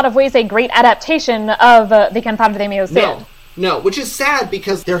not in a lot of ways a great adaptation of the Cantar de Mio Cid. No, which is sad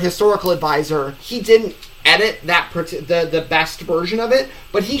because their historical advisor, he didn't edit the best version of it,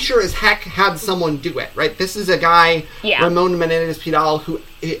 but he sure as heck had someone do it, right? This is a guy, Ramon Menendez Pidal, who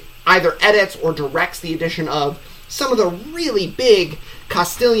either edits or directs the edition of some of the really big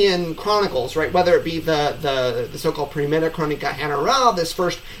Castilian chronicles, right? Whether it be the so-called Primera Crónica General, this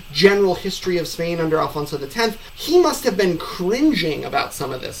first general history of Spain under Alfonso X, he must have been cringing about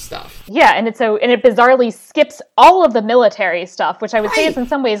some of this stuff. Yeah, and it bizarrely skips all of the military stuff, which I would say is in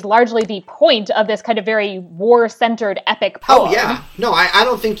some ways largely the point of this kind of very war-centered epic poem. Oh yeah, no, I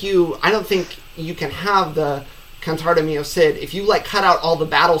don't think you can have the Cantar de Mio Cid if you like cut out all the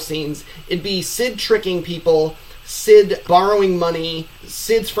battle scenes. It'd be Cid tricking people, Cid borrowing money,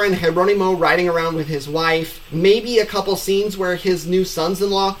 Cid's friend Geronimo riding around with his wife, maybe a couple scenes where his new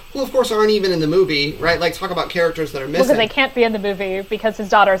sons-in-law, who of course aren't even in the movie, right? Like, talk about characters that are missing. Because they can't be in the movie because his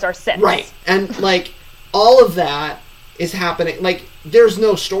daughters are 6. Right. And, like, all of that is happening. Like, there's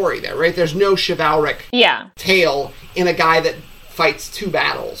no story there, right? There's no chivalric tale in a guy that fights 2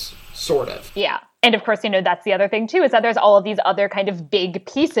 battles, sort of. Yeah. And of course, that's the other thing too, is that there's all of these other kind of big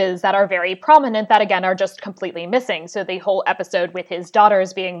pieces that are very prominent that, again, are just completely missing. So the whole episode with his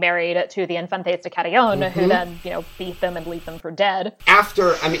daughters being married to the Infantes de Carrion, who then, beat them and leave them for dead.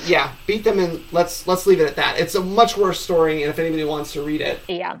 Beat them and let's leave it at that. It's a much worse story, and if anybody wants to read it,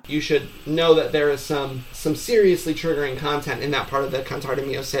 you should know that there is some seriously triggering content in that part of the Cantar de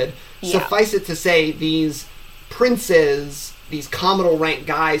Mio Cid. Suffice it to say, these princes, these commodore rank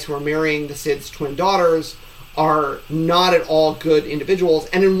guys who are marrying the Cid's twin daughters, are not at all good individuals.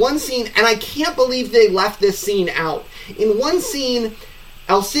 And in one scene, and I can't believe they left this scene out, in one scene,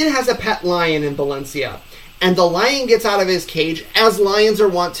 El Cid has a pet lion in Valencia, and the lion gets out of his cage, as lions are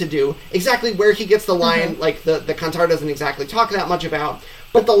wont to do. Exactly where he gets the lion, like the Cantar doesn't exactly talk that much about,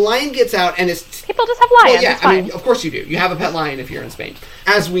 but the lion gets out and is... People just have lions, it's fine. I mean, of course you do. You have a pet lion if you're in Spain,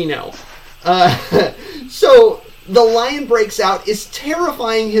 as we know. So... the lion breaks out, is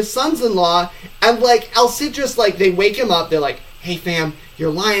terrifying his sons-in-law, and, like, El Cid just, like, they wake him up, they're like, hey, fam,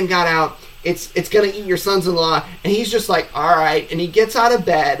 your lion got out, it's gonna eat your sons-in-law, and he's just like, alright, and he gets out of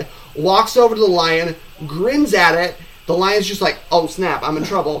bed, walks over to the lion, grins at it, the lion's just like, oh, snap, I'm in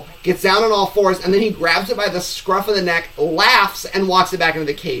trouble, gets down on all fours, and then he grabs it by the scruff of the neck, laughs, and walks it back into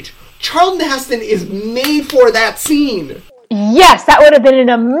the cage. Charlton Heston is made for that scene! Yes, that would have been an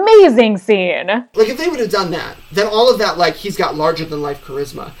amazing scene. Like, if they would have done that, then all of that, like, he's got larger-than-life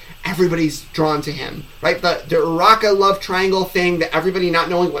charisma. Everybody's drawn to him, right? The Urraca love triangle thing, that everybody not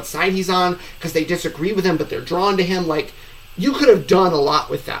knowing what side he's on because they disagree with him, but they're drawn to him. Like, you could have done a lot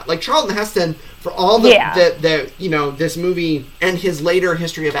with that. Like Charlton Heston, for all the you know, this movie and his later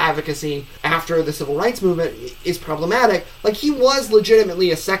history of advocacy after the civil rights movement is problematic, like he was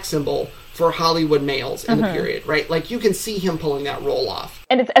legitimately a sex symbol for Hollywood males in the period, right? Like you can see him pulling that role off.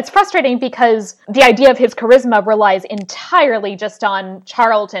 And it's frustrating because the idea of his charisma relies entirely just on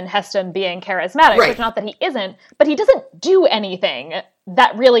Charlton Heston being charismatic, right. Which not that he isn't, but he doesn't do anything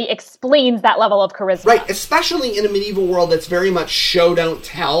that really explains that level of charisma. Right, especially in a medieval world that's very much show, don't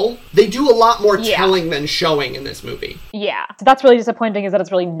tell. They do a lot more telling than showing in this movie. Yeah. So that's really disappointing, is that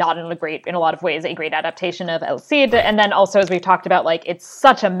it's really not in a lot of ways, a great adaptation of El Cid. And then also, as we've talked about, like, it's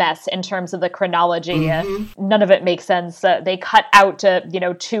such a mess in terms of the chronology. None of it makes sense. They cut out,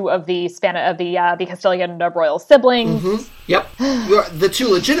 two of the the Castilian royal siblings. Yep. The two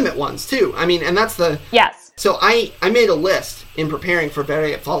legitimate ones, too. I mean, and that's the... Yes. So I made a list in preparing for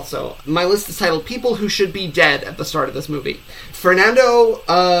Vere et Falso. My list is titled People Who Should Be Dead at the start of this movie. Fernando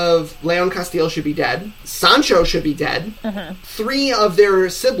of Leon Castile should be dead. Sancho should be dead. 3 of their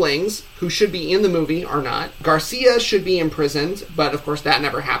siblings who should be in the movie are not. Garcia should be imprisoned, but of course that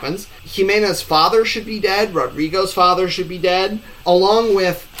never happens. Jimena's father should be dead. Rodrigo's father should be dead. Along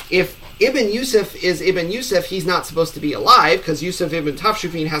with, if Ibn Yusuf is Ibn Yusuf, he's not supposed to be alive, because Yusuf ibn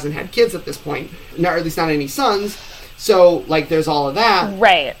Tafshufin hasn't had kids at this point, or at least not any sons. So, like, there's all of that.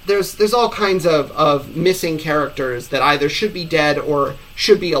 Right. There's all kinds of missing characters that either should be dead or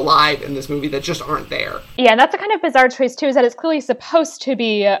should be alive in this movie that just aren't there. Yeah, and that's a kind of bizarre choice, too, is that it's clearly supposed to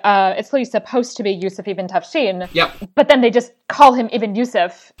be Yusuf ibn Tafshin. Yep. But then they just call him Ibn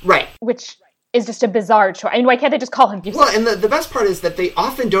Yusuf. Right. Which is just a bizarre choice. I mean, why can't they just call him Yusuf? Well, and the best part is that they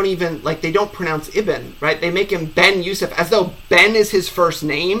often don't even, like, they don't pronounce Ibn, right? They make him Ben Yusuf, as though Ben is his first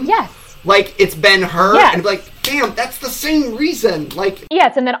name. Yes. Like, it's Ben-Hur, yes. And like, damn, that's the same reason. Like,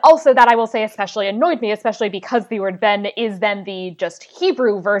 yes, and then also that I will say especially annoyed me, especially because the word Ben is then the just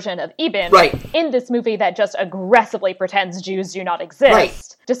Hebrew version of Ibn. Right. In this movie that just aggressively pretends Jews do not exist.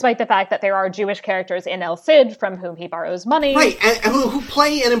 Right. Despite the fact that there are Jewish characters in El Cid from whom he borrows money. Right, and who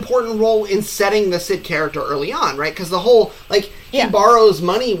play an important role in setting the Cid character early on, right? Because the whole, like, he borrows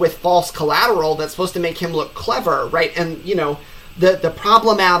money with false collateral that's supposed to make him look clever, right? And, you know, the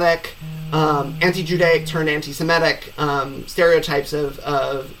problematic anti-Judaic turned anti-Semitic stereotypes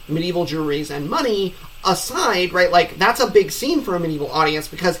of medieval Jewries and money aside, right, like, that's a big scene for a medieval audience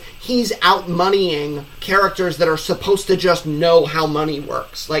because he's out-moneying characters that are supposed to just know how money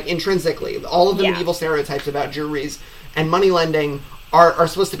works, like, intrinsically. All of the medieval stereotypes about Jewries and money lending are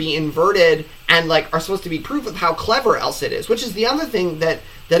supposed to be inverted and, like, are supposed to be proof of how clever El Cid is, which is the other thing that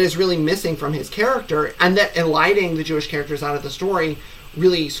is really missing from his character, and that eliding the Jewish characters out of the story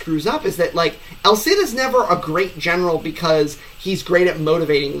really screws up, is that, like, El Cid is never a great general because he's great at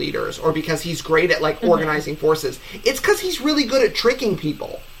motivating leaders or because he's great at, like, organizing forces. It's because he's really good at tricking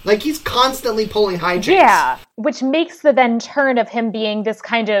people. Like, he's constantly pulling hijinks. Yeah, which makes the then turn of him being this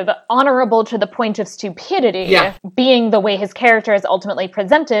kind of honorable to the point of stupidity, being the way his character is ultimately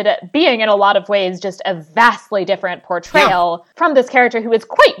presented, being in a lot of ways just a vastly different portrayal from this character who is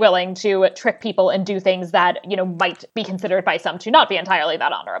quite willing to trick people and do things that, you know, might be considered by some to not be entirely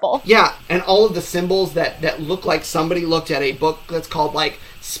that honorable. Yeah, and all of the symbols that look like somebody looked at a book that's called, like,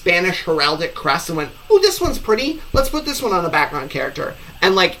 Spanish heraldic crest and went, oh, this one's pretty. Let's put this one on a background character.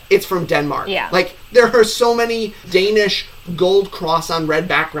 And, like, it's from Denmark. Yeah. Like, there are so many Danish gold cross on red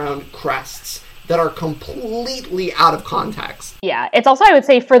background crests that are completely out of context. Yeah, it's also, I would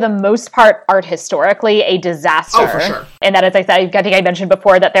say, for the most part, art historically, a disaster. Oh, for sure. And that, as I said, I think I mentioned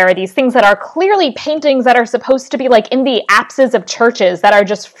before, that there are these things that are clearly paintings that are supposed to be, like, in the apses of churches that are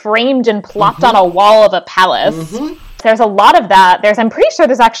just framed and plopped on a wall of a palace. There's a lot of that. I'm pretty sure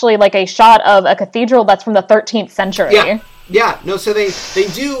there's actually, like, a shot of a cathedral that's from the 13th century. Yeah, no, so they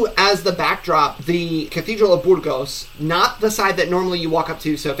do, as the backdrop, the Cathedral of Burgos, not the side that normally you walk up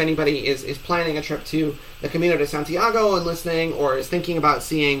to, so if anybody is planning a trip to the Camino de Santiago and listening, or is thinking about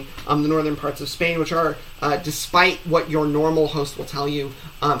seeing the northern parts of Spain, which are, despite what your normal host will tell you,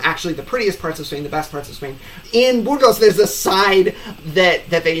 actually the prettiest parts of Spain, the best parts of Spain. In Burgos, there's a side that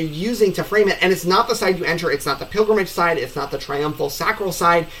they're using to frame it, and it's not the side you enter, it's not the pilgrimage side, it's not the triumphal sacral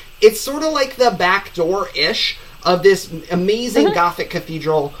side, it's sort of like the back door-ish of this amazing Gothic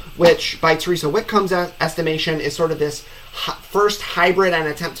cathedral, which, by Teresa Whitcomb's estimation, is sort of this first hybrid and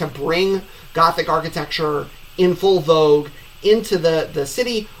attempt to bring Gothic architecture in full vogue into the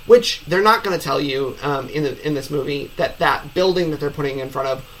city, which they're not going to tell you in this movie, that building that they're putting in front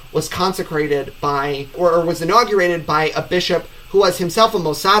of was consecrated by, or was inaugurated by a bishop who was himself a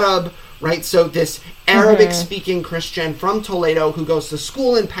Mossarab, right? So this Arabic-speaking Christian from Toledo who goes to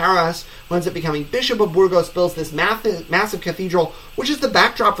school in Paris, who ends up becoming Bishop of Burgos, builds this massive cathedral, which is the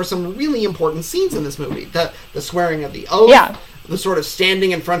backdrop for some really important scenes in this movie. The swearing of the oath, the sort of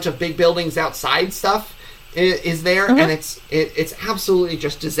standing in front of big buildings outside stuff is there, and it's absolutely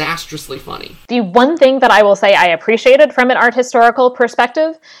just disastrously funny. The one thing that I will say I appreciated from an art historical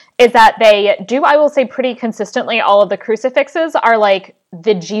perspective is that they do, I will say pretty consistently, all of the crucifixes are like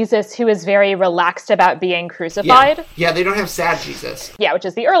the Jesus who is very relaxed about being crucified. Yeah, they don't have sad Jesus. Yeah, which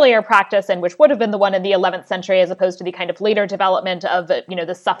is the earlier practice and which would have been the one in the 11th century as opposed to the kind of later development of,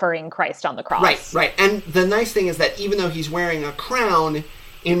 the suffering Christ on the cross. Right. And the nice thing is that even though he's wearing a crown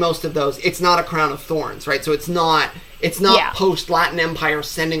in most of those, it's not a crown of thorns, right? So it's not post-Latin Empire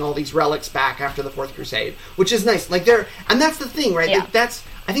sending all these relics back after the Fourth Crusade, which is nice. And that's the thing, right? Yeah.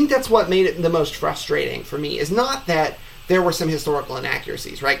 I think that's what made it the most frustrating for me, is not that there were some historical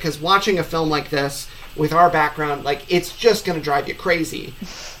inaccuracies, right? Because watching a film like this with our background, it's just going to drive you crazy.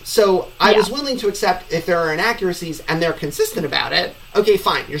 So I was willing to accept if there are inaccuracies and they're consistent about it, okay,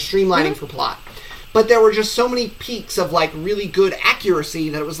 fine, you're streamlining for plot. But there were just so many peaks of really good accuracy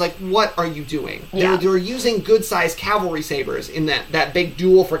that it was what are you doing? Yeah. They were using good-sized cavalry sabers in that big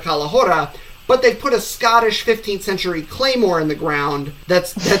duel for Calahorra, but they put a Scottish 15th century claymore in the ground.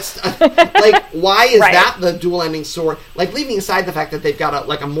 That's why is that the dual-ending sword? Leaving aside the fact that they've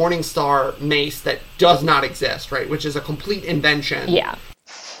got a Morning Star mace that does not exist, right? Which is a complete invention. Yeah.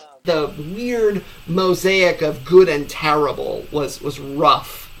 The weird mosaic of good and terrible was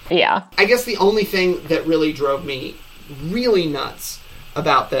rough. Yeah. I guess the only thing that really drove me really nuts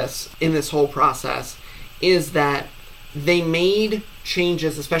about this in this whole process is that they made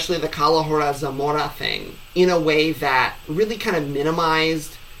changes, especially the Calahorra Zamora thing, in a way that really kind of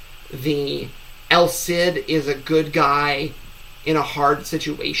minimized the El Cid is a good guy in a hard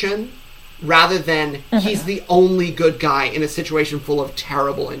situation, rather than he's the only good guy in a situation full of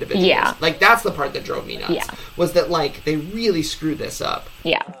terrible individuals. Yeah. That's the part that drove me nuts. Was that, they really screwed this up.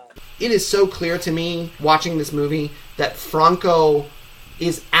 Yeah. It is so clear to me, watching this movie, that Franco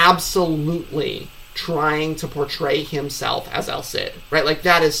is absolutely trying to portray himself as El Cid, right?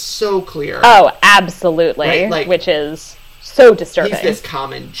 That is so clear. Oh, absolutely. Right? Which is so disturbing. He's this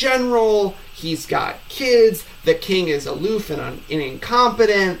common general. He's got kids. The king is aloof and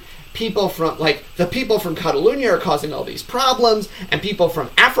incompetent. People from, the people from Catalonia are causing all these problems, and people from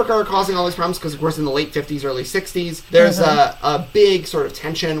Africa are causing all these problems, because, of course, in the late 50s, early 60s, there's a big sort of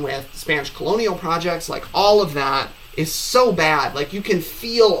tension with Spanish colonial projects. All of that is so bad. You can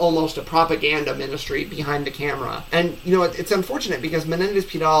feel almost a propaganda ministry behind the camera. And, it's unfortunate, because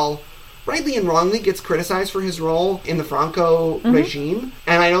Menendez-Pidal, rightly and wrongly, gets criticized for his role in the Franco regime,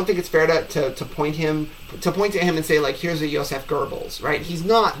 and I don't think it's fair to point to him and say, here's a Joseph Goebbels, right? He's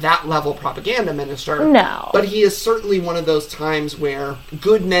not that level propaganda minister. No. But he is certainly one of those times where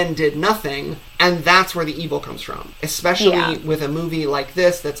good men did nothing, and that's where the evil comes from. Especially with a movie like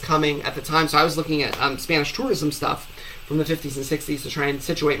this that's coming at the time. So I was looking at Spanish tourism stuff from the 50s and 60s to try and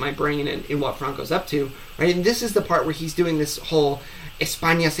situate my brain in what Franco's up to, right? And this is the part where he's doing this whole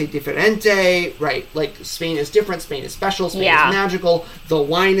España es diferente, right? Spain is different, Spain is special, Spain is magical, the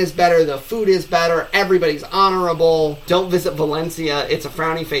wine is better, the food is better, everybody's honorable, don't visit Valencia, it's a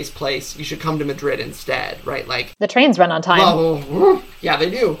frowny face place, you should come to Madrid instead, right? The trains run on time. Well, yeah, they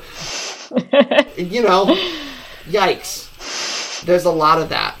do. Yikes. There's a lot of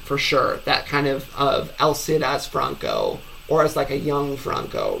that, for sure, that kind of El Cid as Franco, or as a young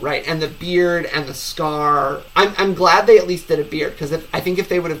Franco, right? And the beard and the scar. I'm glad they at least did a beard, because I think if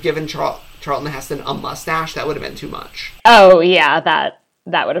they would have given Charlton Heston a mustache, that would have been too much. Oh yeah,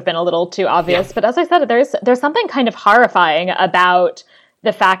 that would have been a little too obvious. Yeah. But as I said, there's something kind of horrifying about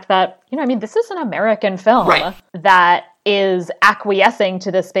the fact that this is an American film that is acquiescing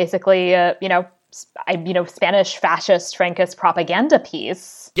to this basically Spanish fascist Frankist propaganda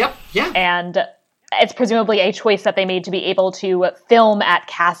piece. Yep. Yeah. And it's presumably a choice that they made to be able to film at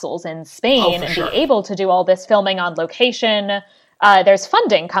castles in Spain and be able to do all this filming on location. There's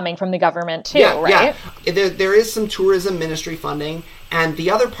funding coming from the government too, right? Yeah. There is some tourism ministry funding. And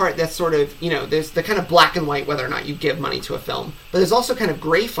the other part that's sort of, there's the kind of black and white whether or not you give money to a film. But there's also kind of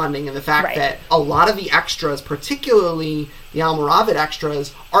gray funding in the fact that a lot of the extras, particularly the Almoravid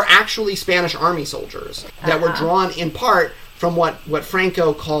extras, are actually Spanish army soldiers that were drawn in part from what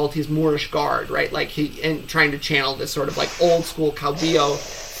Franco called his Moorish Guard, right? And trying to channel this sort of old school caudillo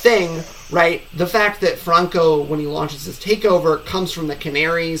thing, right? The fact that Franco, when he launches his takeover, comes from the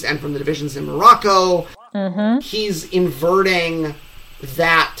Canaries and from the divisions in Morocco, he's inverting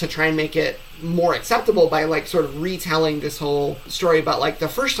that to try and make it more acceptable by like sort of retelling this whole story about like the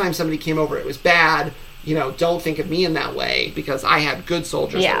first time somebody came over, it was bad. You know, don't think of me in that way because I had good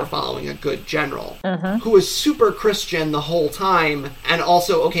soldiers that were following a good general who was super Christian the whole time and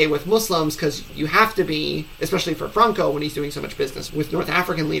also okay with Muslims because you have to be, especially for Franco when he's doing so much business with North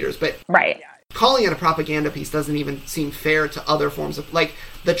African leaders. But calling it a propaganda piece doesn't even seem fair to other forms of, like,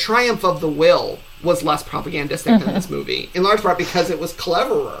 The Triumph of the Will was less propagandistic than this movie, in large part because it was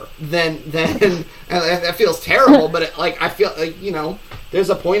cleverer than and that feels terrible, but it, like, I feel like, you know,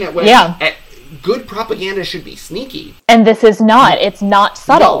 there's a point at which good propaganda should be sneaky. And this is not. It's not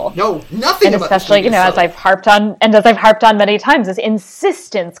subtle. No, nothing and about especially, you know, as I've harped on many times, this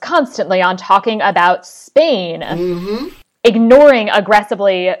insistence constantly on talking about Spain, ignoring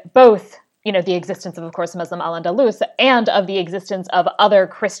aggressively both, you know, the existence of course, Muslim Al-Andalus and of the existence of other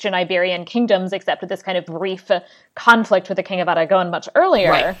Christian Iberian kingdoms, except with this kind of brief conflict with the King of Aragon much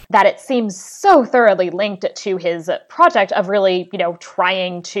earlier, that it seems so thoroughly linked to his project of really, you know,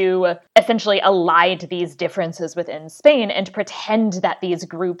 trying to essentially elide these differences within Spain and pretend that these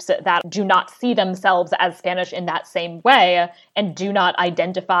groups that do not see themselves as Spanish in that same way and do not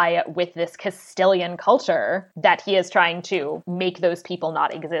identify with this Castilian culture, that he is trying to make those people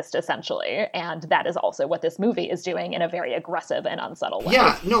not exist, essentially. And that is also what this movie is doing in a very aggressive and unsubtle way.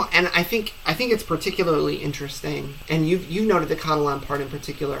 Yeah, no, and I think it's particularly interesting. And you noted the Catalan part in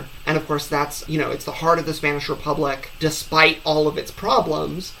particular. And of course that's, you know, it's the heart of the Spanish Republic. Despite all of its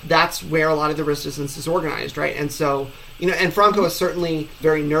problems, that's where a lot of the resistance is organized, right? And so, you know, and Franco is certainly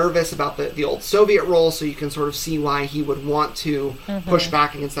very nervous about the old Soviet role, so you can sort of see why he would want to push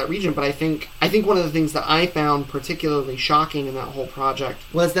back against that region. But I think one of the things that I found particularly shocking in that whole project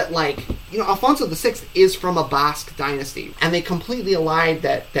was that, like, you know, Alfonso VI is from a Basque dynasty, and they completely allied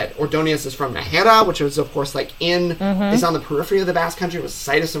that Ordóñez is from Nájera, which is, of course, like is on the periphery of the Basque country, was the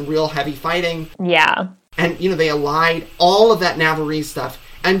site of some real heavy fighting. Yeah. And, you know, they allied all of that Navarrese stuff.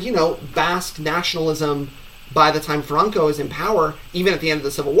 And, you know, Basque nationalism, by the time Franco is in power, even at the end of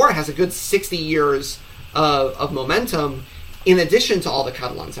the Civil War, has a good 60 years of momentum, in addition to all the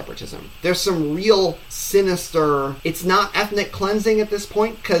Catalan separatism. There's some real sinister... It's not ethnic cleansing at this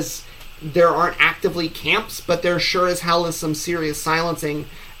point, because there aren't actively camps, but there sure as hell is some serious silencing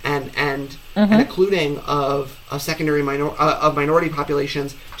and occluding of secondary minority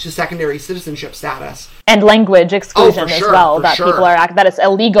populations to secondary citizenship status. And language exclusion as well, that people are that it's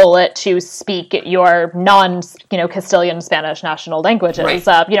illegal to speak your Castilian Spanish national languages.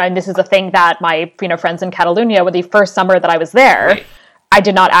 Right. You know, and this is a thing that my, you know, friends in Catalonia, with the first summer that I was there, I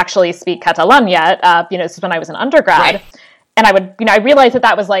did not actually speak Catalan yet. You know, this is when I was an undergrad. Right. And I would, you know, I realized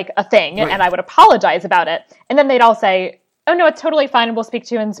that was like a thing, and I would apologize about it. And then they'd all say, oh no, it's totally fine, we'll speak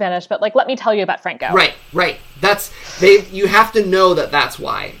to you in Spanish, but like, let me tell you about Franco. Right. You have to know that that's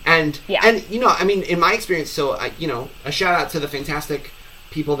why. And, you know, I mean, in my experience, so, you know, a shout out to the fantastic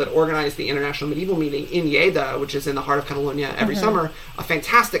people that organize the International Medieval Meeting in Lleida, which is in the heart of Catalonia every summer, a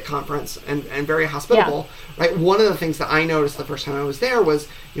fantastic conference and very hospitable, right? One of the things that I noticed the first time I was there was,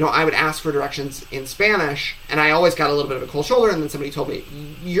 you know, I would ask for directions in Spanish, and I always got a little bit of a cold shoulder, and then somebody told me,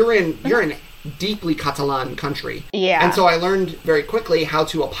 you're in deeply Catalan country. Yeah. And so I learned very quickly how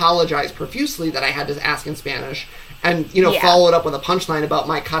to apologize profusely that I had to ask in Spanish, and, you know, follow it up with a punchline about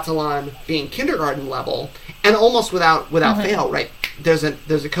my Catalan being kindergarten level, and almost without fail, right? There's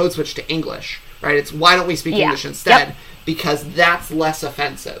a code switch to English, right? It's why don't we speak English instead? Because that's less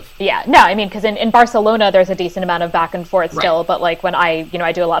offensive. Yeah, no, I mean, because in Barcelona, there's a decent amount of back and forth still, but like when I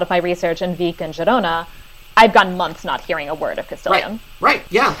do a lot of my research in Vic and Girona, I've gone months not hearing a word of Castilian. Right,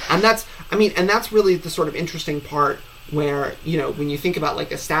 yeah. And that's really the sort of interesting part where, you know, when you think about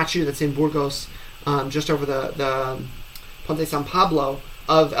like a statue that's in Burgos, just over the Ponte San Pablo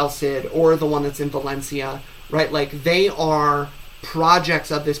of El Cid, or the one that's in Valencia, right? Like, they are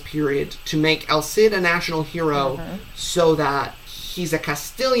projects of this period to make El Cid a national hero so that he's a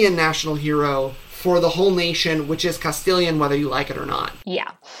Castilian national hero for the whole nation, which is Castilian whether you like it or not.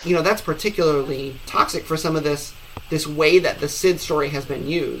 Yeah. You know, that's particularly toxic for some of this way that the Cid story has been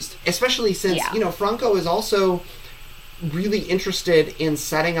used, especially since, you know, Franco is also really interested in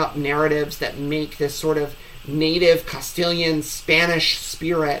setting up narratives that make this sort of native Castilian Spanish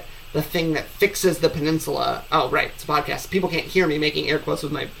spirit the thing that fixes the peninsula. Oh, right, it's a podcast. People can't hear me making air quotes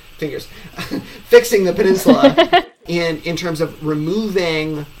with my fingers. Fixing the peninsula in terms of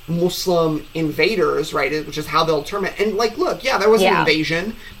removing Muslim invaders, right, which is how they'll term it. And, like, look, there was an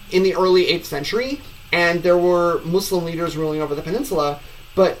invasion in the early 8th century, and there were Muslim leaders ruling over the peninsula,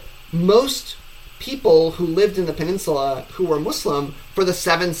 but most people who lived in the peninsula who were Muslim for the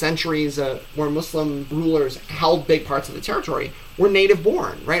 7 centuries where Muslim rulers held big parts of the territory, were native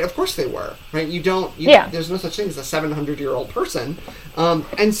born, right? Of course they were, right? There's no such thing as a 700-year-old person.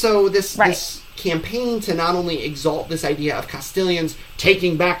 And so this campaign to not only exalt this idea of Castilians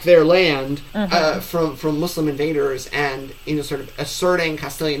taking back their land from Muslim invaders and sort of asserting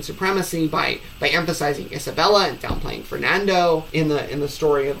Castilian supremacy by emphasizing Isabella and downplaying Fernando in the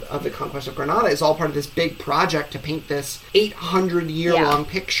story of the conquest of Granada is all part of this big project to paint this 800-year-long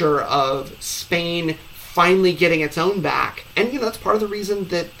picture of Spain finally getting its own back. And, that's part of the reason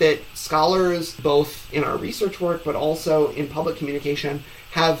that scholars, both in our research work but also in public communication,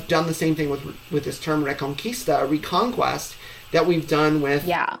 have done the same thing with this term reconquista, reconquest, that we've done with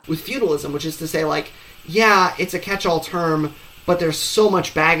feudalism, which is to say, like, it's a catch-all term, but there's so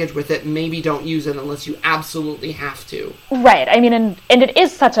much baggage with it, maybe don't use it unless you absolutely have to. Right. I mean, and it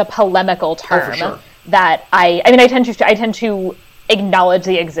is such a polemical term that I tend to acknowledge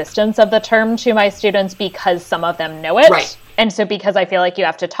the existence of the term to my students because some of them know it. Right. And so because I feel like you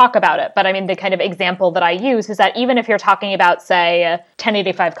have to talk about it. But I mean, the kind of example that I use is that even if you're talking about, say,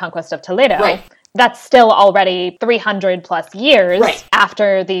 1085 Conquest of Toledo, that's still already 300 plus years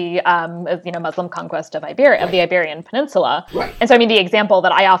after the Muslim conquest of the Iberian Peninsula. Right. And so, I mean, the example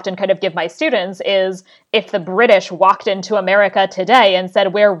that I often kind of give my students is if the British walked into America today and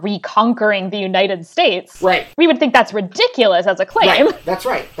said, we're reconquering the United States, we would think that's ridiculous as a claim. Right. That's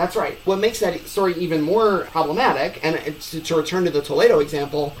right. What makes that story even more problematic, and to return to the Toledo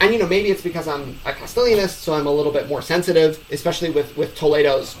example, and maybe it's because I'm a Castilianist, so I'm a little bit more sensitive, especially with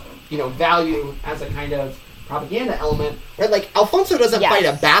Toledo's value as a kind of propaganda element, right? Like, Alfonso doesn't fight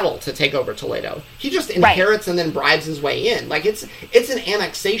a battle to take over Toledo. He just inherits and then bribes his way in. Like, it's an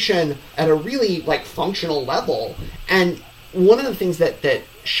annexation at a really, like, functional level. And one of the things that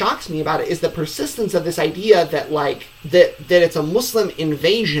shocks me about it is the persistence of this idea that, like, that it's a Muslim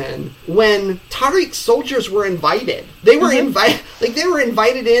invasion when Tariq's soldiers were invited. They were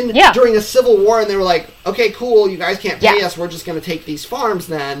invited in during a civil war, and they were like, okay, cool, you guys can't pay us, we're just going to take these farms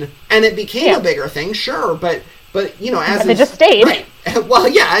then. And it became a bigger thing, sure, but as they just stayed. Right. Well,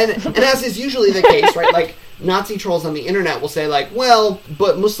 and as is usually the case, right, like, Nazi trolls on the internet will say, like, well,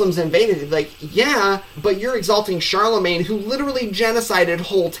 but Muslims invaded. Like, yeah, but you're exalting Charlemagne, who literally genocided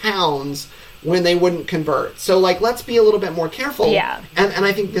whole towns when they wouldn't convert. So, like, let's be a little bit more careful. Yeah. And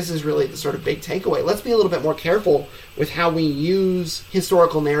I think this is really the sort of big takeaway. Let's be a little bit more careful with how we use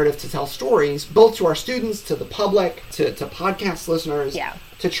historical narrative to tell stories, both to our students, to the public, to podcast listeners,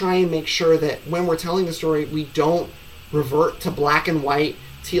 to try and make sure that when we're telling the story, we don't revert to black and white,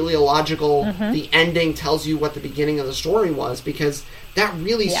 teleological, the ending tells you what the beginning of the story was, because that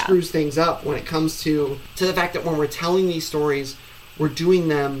really screws things up when it comes to the fact that when we're telling these stories, we're doing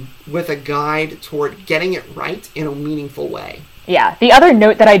them with a guide toward getting it right in a meaningful way. Yeah. The other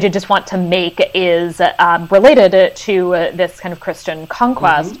note that I did just want to make is related to this kind of Christian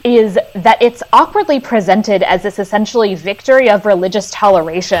conquest is that it's awkwardly presented as this essentially victory of religious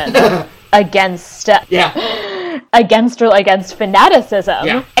toleration against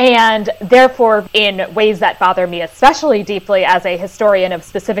fanaticism, and therefore in ways that bother me especially deeply as a historian of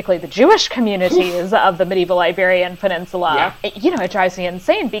specifically the Jewish communities of the medieval Iberian Peninsula. It drives me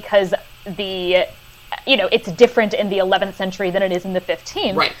insane because it's different in the 11th century than it is in the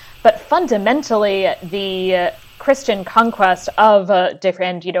 15th, but fundamentally the Christian conquest of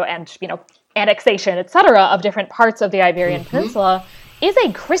different, annexation, etc., of different parts of the Iberian Peninsula is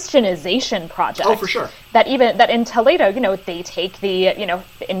a Christianization project. Oh, for sure. That in Toledo, they take the,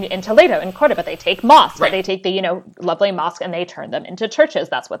 in Toledo, in Cordoba, they take mosques, they take the, lovely mosque and they turn them into churches.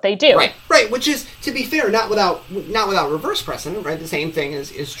 That's what they do. Right. Which is, to be fair, not without reverse precedent, right? The same thing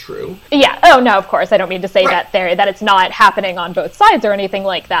is true. Yeah. Oh, no, of course. I don't mean to say that it's not happening on both sides or anything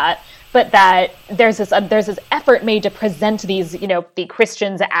like that. But that there's this effort made to present these, the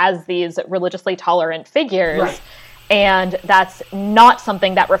Christians as these religiously tolerant figures. Right. And that's not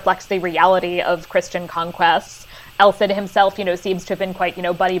something that reflects the reality of Christian conquests. El Cid himself, seems to have been quite,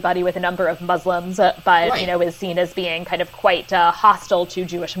 buddy-buddy with a number of Muslims, but, is seen as being kind of quite hostile to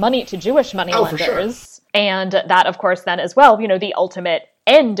Jewish money lenders. For sure. And that, of course, then as well, the ultimate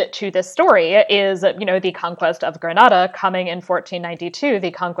end to this story is, the conquest of Granada coming in 1492,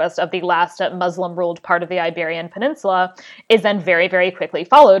 the conquest of the last Muslim-ruled part of the Iberian Peninsula, is then very, very quickly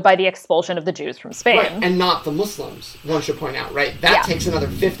followed by the expulsion of the Jews from Spain. Right, and not the Muslims, one should point out, right? That takes another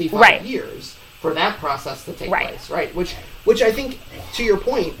 55 years for that process to take place, right? Which I think, to your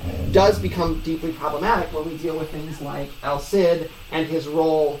point, does become deeply problematic when we deal with things like El Cid and his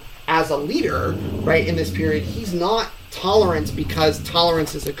role as a leader, right, in this period. He's not tolerant because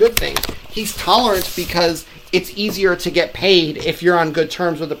tolerance is a good thing. He's tolerant because it's easier to get paid if you're on good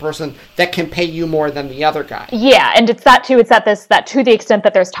terms with the person that can pay you more than the other guy. Yeah, and it's that too. It's that to the extent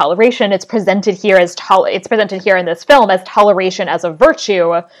that there's toleration, it's presented here as it's presented here in this film as toleration as a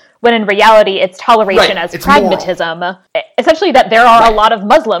virtue, when in reality it's toleration as it's pragmatism. Moral. Essentially, that there are a lot of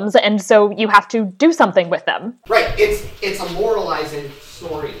Muslims, and so you have to do something with them. Right. It's a moralizing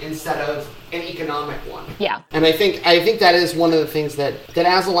story instead of an economic one. Yeah. And I think that is one of the things that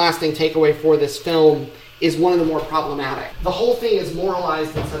as a lasting takeaway for this film is one of the more problematic. The whole thing is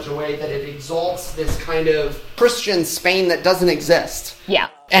moralized in such a way that it exalts this kind of Christian Spain that doesn't exist. Yeah.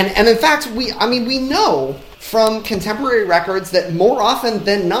 And in fact, we know from contemporary records that more often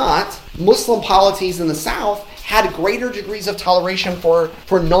than not, Muslim polities in the South had greater degrees of toleration for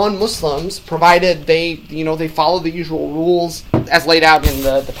non-Muslims, provided they follow the usual rules as laid out in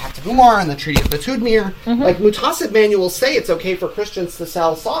the Pact of Umar and the Treaty of Batudmir. Mm-hmm. Like Mutasib manuals say it's okay for Christians to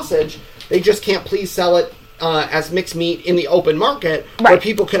sell sausage, they just can't please sell it as mixed meat in the open market, where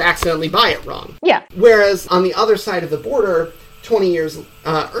people could accidentally buy it wrong. Yeah. Whereas on the other side of the border, 20 years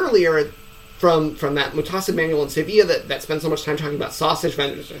earlier, from that Mutasib manual in Sevilla that spends so much time talking about sausage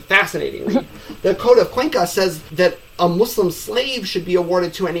vendors, fascinatingly, the Code of Cuenca says that a Muslim slave should be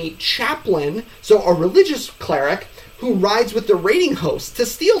awarded to any chaplain, so a religious cleric, who rides with the raiding host to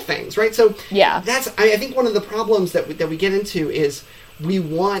steal things, right? So that's, I think one of the problems that we get into is we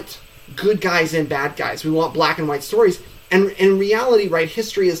want good guys and bad guys. We want black and white stories. And in reality, right,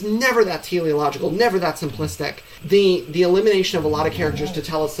 history is never that teleological, never that simplistic. The elimination of a lot of characters to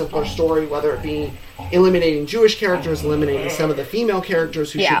tell a simpler story, whether it be eliminating Jewish characters, eliminating some of the female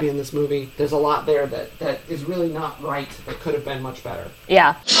characters who should be in this movie, there's a lot there that is really not right, that could have been much better.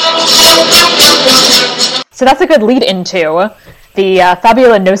 Yeah. So that's a good lead into the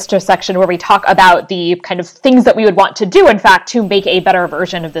Fabula Nostra section, where we talk about the kind of things that we would want to do, in fact, to make a better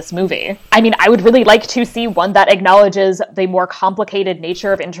version of this movie. I mean, I would really like to see one that acknowledges the more complicated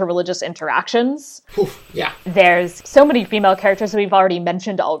nature of interreligious interactions. Oof, yeah. There's so many female characters that we've already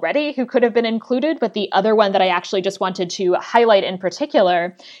mentioned already who could have been included, but the other one that I actually just wanted to highlight in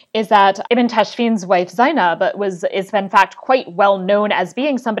particular is that Ibn Tashfin's wife Zainab is in fact quite well known as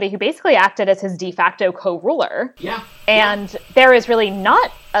being somebody who basically acted as his de facto co-ruler. Yeah. And there is really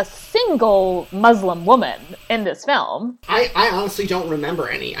not a single Muslim woman in this film. I honestly don't remember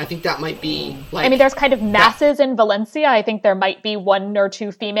any. I think that might be like... I mean, there's kind of masses in Valencia. I think there might be one or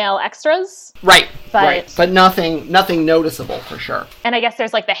two female extras. Right. But nothing noticeable for sure. And I guess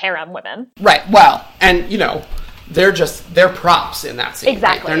there's like the harem women. Right. Well, and they're props in that scene.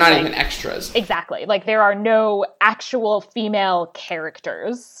 Exactly. Right? They're not even extras. Exactly. Like there are no actual female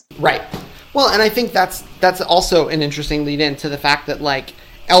characters. Right. Well, and I think that's also an interesting lead in to the fact that, like,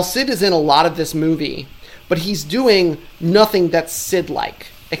 El Cid is in a lot of this movie, but he's doing nothing that's Cid-like,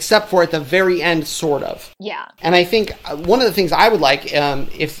 except for at the very end, sort of. Yeah. And I think one of the things I would like,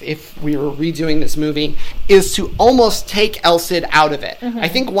 if we were redoing this movie, is to almost take El Cid out of it. Mm-hmm. I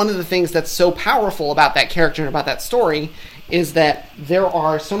think one of the things that's so powerful about that character and about that story is that there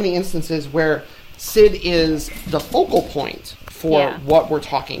are so many instances where Cid is the focal point for what we're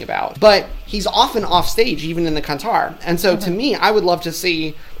talking about. But he's often off stage, even in the Cantar. And so to me, I would love to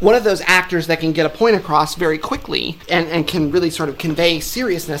see one of those actors that can get a point across very quickly and can really sort of convey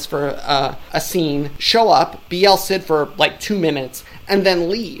seriousness for a scene, show up, be El Cid for like 2 minutes, and then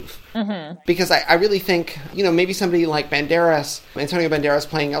leave. Mm-hmm. Because I really think, maybe somebody like Banderas, Antonio Banderas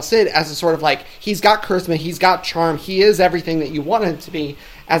playing El Cid as a sort of like, he's got charisma, he's got charm, he is everything that you want him to be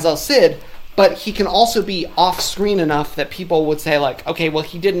as El Cid, but he can also be off-screen enough that people would say, like, okay, well,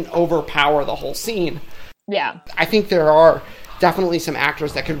 he didn't overpower the whole scene. Yeah. I think there are definitely some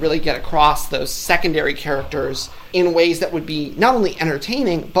actors that could really get across those secondary characters in ways that would be not only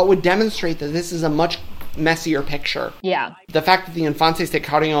entertaining, but would demonstrate that this is a much messier picture. Yeah. The fact that the Infantes de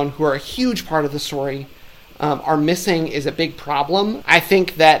Carrion, who are a huge part of the story, are missing is a big problem. I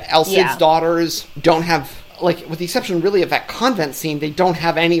think that El Cid's daughters don't have... like, with the exception really of that convent scene, they don't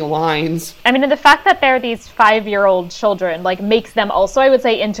have any lines. I mean, and the fact that they're these 5-year-old children, like, makes them also, I would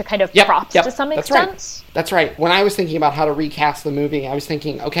say, into kind of props to some extent. That's right. When I was thinking about how to recast the movie, I was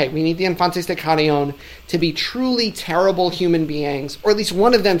thinking, okay, we need the Infantes de Carrion to be truly terrible human beings, or at least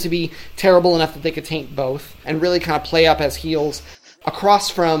one of them to be terrible enough that they could taint both, and really kind of play up as heels. Across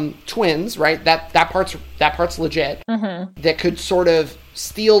from twins, right? That part's legit. Mm-hmm. That could sort of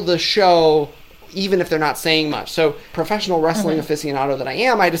steal the show, even if they're not saying much. So, professional wrestling aficionado that I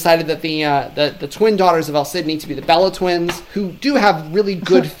am, I decided that the twin daughters of El Cid need to be the Bella twins, who do have really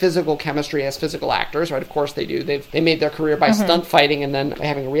good physical chemistry as physical actors, right? Of course they do. They made their career by stunt fighting and then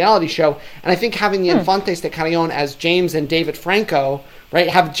having a reality show. And I think having the Infantes de Carrion as James and David Franco right?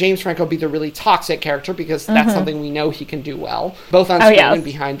 Have James Franco be the really toxic character, because that's something we know he can do well, both on screen and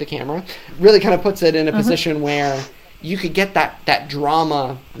behind the camera. Really kind of puts it in a position where you could get that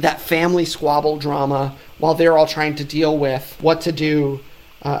drama, that family squabble drama, while they're all trying to deal with what to do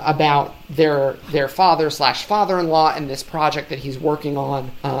about their father/father-in-law and this project that he's working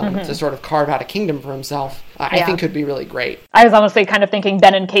on to sort of carve out a kingdom for himself. I think could be really great. I was honestly kind of thinking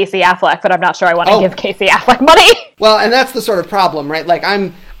Ben and Casey Affleck, but I'm not sure I want to give Casey Affleck money. Well, and that's the sort of problem, right? Like,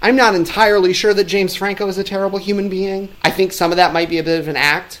 I'm not entirely sure that James Franco is a terrible human being. I think some of that might be a bit of an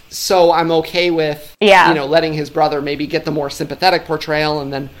act. So I'm okay with, letting his brother maybe get the more sympathetic portrayal,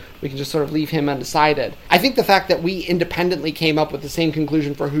 and then we can just sort of leave him undecided. I think the fact that we independently came up with the same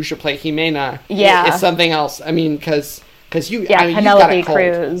conclusion for who should play Jimena is something else. I mean, because you, Penelope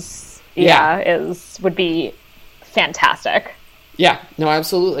Cruz, would be fantastic. Yeah, no,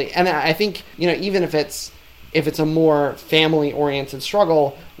 absolutely. And I think, even if it's a more family-oriented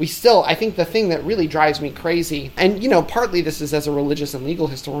struggle, I think the thing that really drives me crazy, and, partly this is as a religious and legal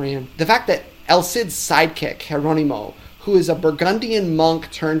historian, the fact that El Cid's sidekick, Geronimo, who is a Burgundian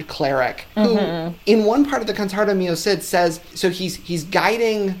monk turned cleric, who in one part of the Cantar Mio Cid says, so he's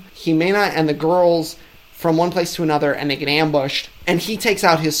guiding Jimena and the girls from one place to another, and they get ambushed, and he takes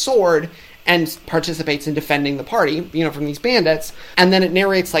out his sword and participates in defending the party, from these bandits. And then it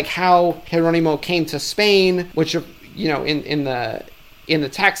narrates like how Geronimo came to Spain, which, in the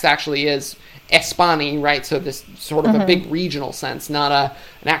text actually is Espani, right? So this sort of a big regional sense, not an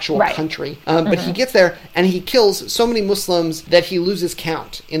actual country. But he gets there and he kills so many Muslims that he loses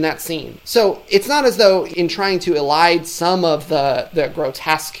count in that scene. So it's not as though in trying to elide some of the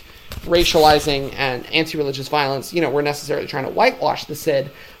grotesque racializing and anti-religious violence, we're necessarily trying to whitewash the Cid.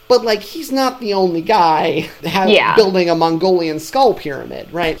 But, like, he's not the only guy building a Mongolian skull pyramid,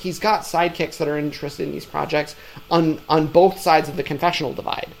 right? He's got sidekicks that are interested in these projects on both sides of the confessional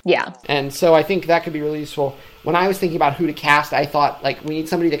divide. Yeah. And so I think that could be really useful. When I was thinking about who to cast, I thought, like, we need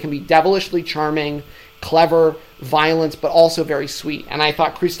somebody that can be devilishly charming, clever, violent, but also very sweet. And I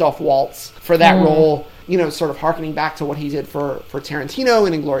thought Christoph Waltz for that role, sort of hearkening back to what he did for Tarantino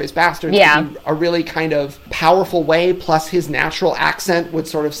in Inglourious Basterds, would be a really kind of powerful way, plus his natural accent would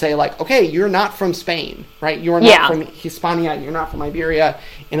sort of say, like, okay, you're not from Spain, right? You're not from Hispania, you're not from Iberia,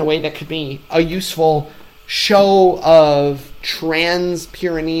 in a way that could be a useful show of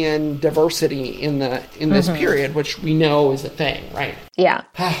trans-Pyrenean diversity in this period, which we know is a thing, right? Yeah.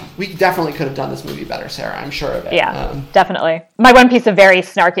 We definitely could have done this movie better, Sarah. I'm sure of it. Yeah, definitely. My one piece of very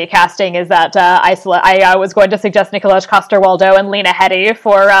snarky casting is that I was going to suggest Nicolás Coster-Waldau and Lena Headey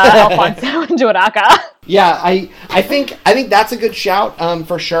for Alfonso and Juanaca. Yeah, I think that's a good shout,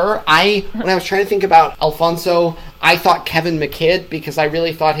 for sure. When I was trying to think about Alfonso, I thought Kevin McKidd, because I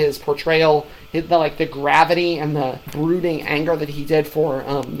really thought his portrayal, the gravity and the brooding anger that he did for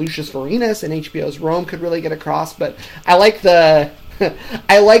Lucius Vorenus in HBO's Rome could really get across. But I like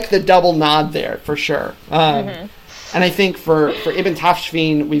the double nod there for sure. And I think for Ibn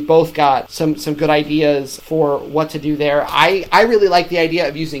Tafshfin, we've both got some good ideas for what to do there. I really like the idea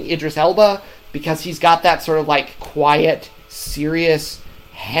of using Idris Elba, because he's got that sort of like quiet, serious,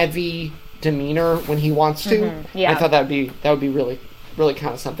 heavy demeanor when he wants to. I thought that would be really, really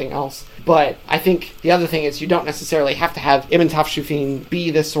kind of something else. But I think the other thing is you don't necessarily have to have Ibn Tafshfin be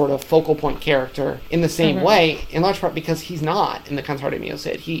this sort of focal point character in the same way, in large part because he's not in the Cantar de Mio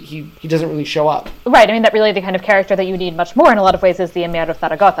Cid. He doesn't really show up. Right, I mean, that really the kind of character that you need much more in a lot of ways is the Emir of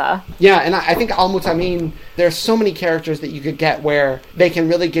Zaragoza. Yeah, and I think Al-Mutamin, there's so many characters that you could get where they can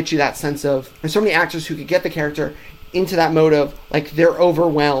really get you that sense of, there's so many actors who could get the character into that mode of, like, they're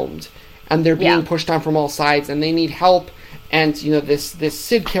overwhelmed and they're being pushed on from all sides and they need help. And, this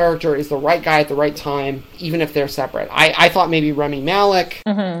Cid character is the right guy at the right time, even if they're separate. I thought maybe Rami Malek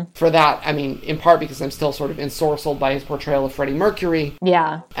for that. I mean, in part because I'm still sort of ensorcelled by his portrayal of Freddie Mercury.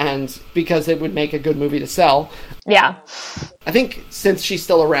 Yeah. And because it would make a good movie to sell. Yeah. I think since she's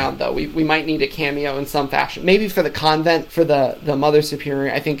still around, though, we might need a cameo in some fashion. Maybe for the convent, for the Mother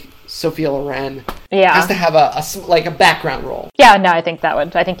Superior, I think Sophia Loren has to have a background role. Yeah, no, I think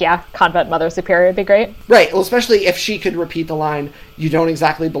Convent Mother Superior would be great. Right, well, especially if she could repeat the line, "You don't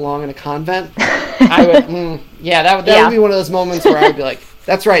exactly belong in a convent." I would, that would be one of those moments where I'd be like,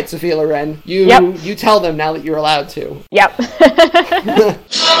 "That's right, Sophia Loren. You tell them now that you're allowed to." Yep.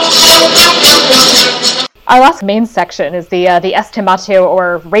 Our last main section is the estimatio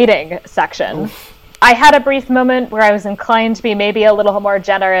or rating section. Oof. I had a brief moment where I was inclined to be maybe a little more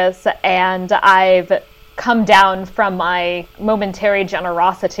generous, and I've come down from my momentary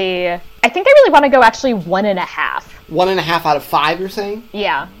generosity. I think I really want to go actually 1.5. 1.5 out of 5, you're saying?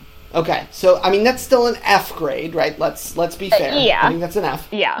 Yeah. Okay, so I mean that's still an F grade, right? Let's be fair. Yeah. I think that's an F.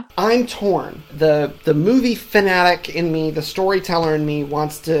 Yeah. I'm torn. The movie fanatic in me, the storyteller in me,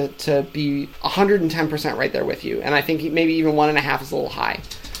 wants to be 110% right there with you, and I think maybe even 1.5 is a little high.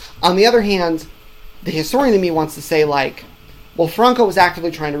 On the other hand, the historian in me wants to say, like, well, Franco was actively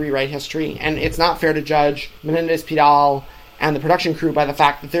trying to rewrite history, and it's not fair to judge Menendez-Pidal and the production crew by the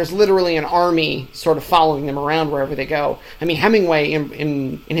fact that there's literally an army sort of following them around wherever they go. I mean, Hemingway,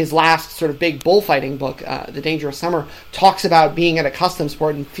 in his last sort of big bullfighting book, The Dangerous Summer, talks about being at a customs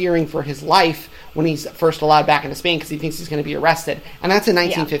port and fearing for his life when he's first allowed back into Spain because he thinks he's going to be arrested. And that's in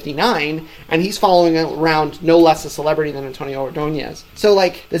 1959, and he's following around no less a celebrity than Antonio Ordóñez. So,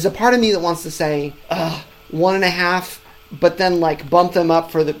 like, there's a part of me that wants to say, 1.5, but then, like, bump them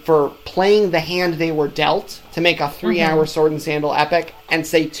up for playing the hand they were dealt to make a 3-hour sword and sandal epic, and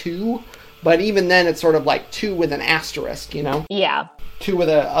say 2. But even then, it's sort of like 2 with an asterisk, you know? Yeah. 2 with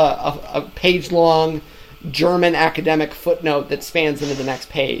a page-long German academic footnote that spans into the next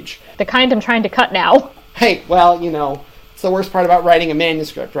page. The kind I'm trying to cut now. Hey, well, you know, it's the worst part about writing a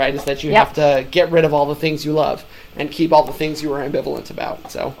manuscript, right? Is that you have to get rid of all the things you love and keep all the things you were ambivalent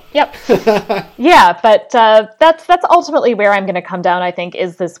about. So. Yep. Yeah, but that's ultimately where I'm going to come down, I think,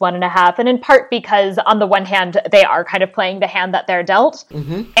 is this 1.5. And in part because, on the one hand, they are kind of playing the hand that they're dealt.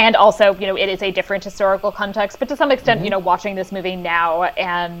 Mm-hmm. And also, you know, it is a different historical context. But to some extent, you know, watching this movie now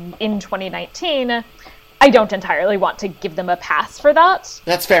and in 2019... I don't entirely want to give them a pass for that.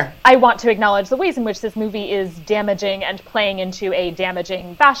 That's fair. I want to acknowledge the ways in which this movie is damaging and playing into a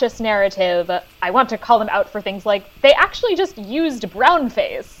damaging fascist narrative. I want to call them out for things like they actually just used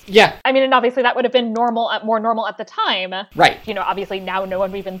brownface. Yeah. I mean, and obviously that would have been more normal at the time. Right. You know, obviously now no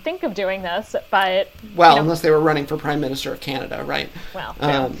one would even think of doing this, but... Well, you know, unless they were running for Prime Minister of Canada, right? Well,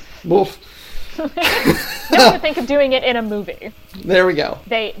 Wolf. No one would think of doing it in a movie. There we go.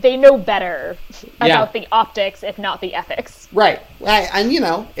 They know better about the optics, if not the ethics. Right. And, you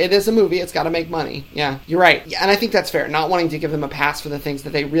know, it is a movie. It's got to make money. Yeah, you're right. And I think that's fair. Not wanting to give them a pass for the things that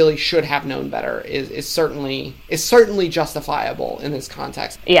they really should have known better is certainly justifiable in this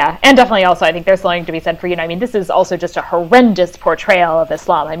context. Yeah, and definitely also I think there's something to be said for, you know, I mean, this is also just a horrendous portrayal of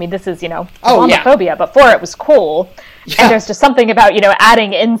Islam. I mean, this is, you know, Islamophobia. Before it was cool. Yeah. And there's just something about, you know,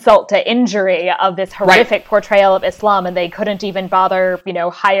 adding insult to injury of this horrific portrayal of Islam, and they couldn't even bother, you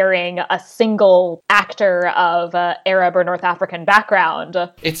know, hiring a single actor of Arab or North African background.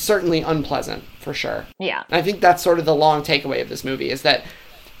 It's certainly unpleasant, for sure. Yeah. And I think that's sort of the long takeaway of this movie, is that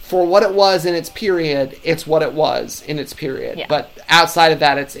for what it was in its period, it's what it was in its period. Yeah. But outside of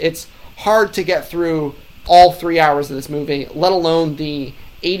that, it's hard to get through all 3 hours of this movie, let alone the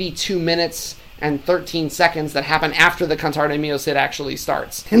 82 minutes and 13 seconds that happen after the Cantar de Mio Cid actually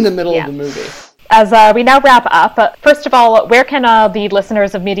starts in the middle of the movie. As we now wrap up, first of all, where can the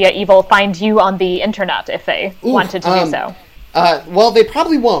listeners of Media Evil find you on the internet if they wanted to do so? Well, they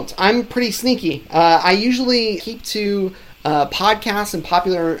probably won't. I'm pretty sneaky. I usually keep to podcasts and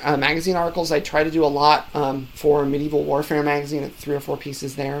popular magazine articles. I try to do a lot for Medieval Warfare magazine, 3 or 4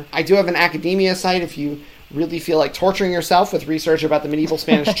 pieces there. I do have an academia site if you really feel like torturing yourself with research about the medieval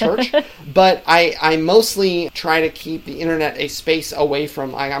Spanish church. But I mostly try to keep the internet a space away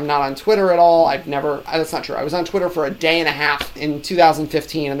from, I'm not on Twitter at all. That's not true. I was on Twitter for a day and a half in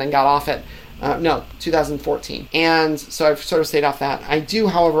 2015 and then got off it. 2014. And so I've sort of stayed off that. I do,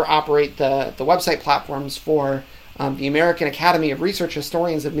 however, operate the website platforms for the American Academy of Research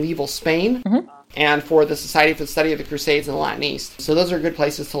Historians of Medieval Spain, and for the Society for the Study of the Crusades in the Latin East. So those are good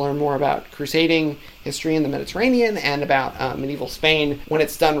places to learn more about crusading history in the Mediterranean and about medieval Spain when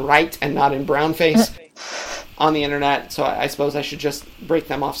it's done right and not in brownface on the internet. So I suppose I should just break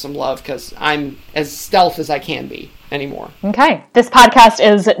them off some love because I'm as stealth as I can be anymore. Okay. This podcast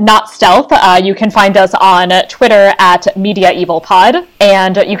is not stealth. You can find us on Twitter at MediaEvilPod,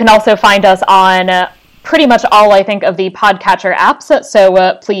 and you can also find us on pretty much all, I think, of the podcatcher apps.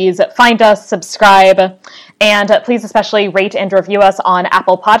 So please find us, subscribe, and please especially rate and review us on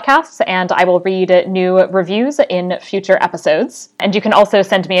Apple Podcasts, and I will read new reviews in future episodes. And you can also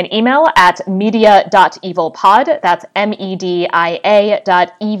send me an email at media.evilpod, that's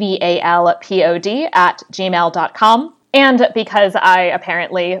media.evilpod@gmail.com. And because I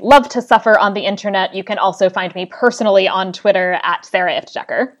apparently love to suffer on the internet, you can also find me personally on Twitter at Sarah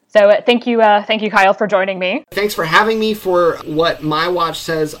Iftdecker. So thank you, Kyle, for joining me. Thanks for having me for what my watch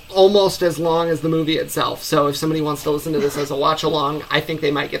says almost as long as the movie itself. So if somebody wants to listen to this as a watch along, I think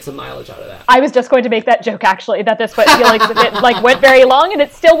they might get some mileage out of that. I was just going to make that joke, actually, that this went very long, and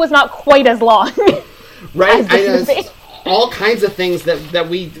it still was not quite as long. Right? All kinds of things that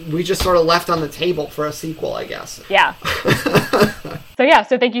we just sort of left on the table for a sequel, I guess. Yeah.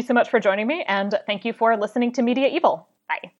 So thank you so much for joining me, and thank you for listening to Media Evil. Bye.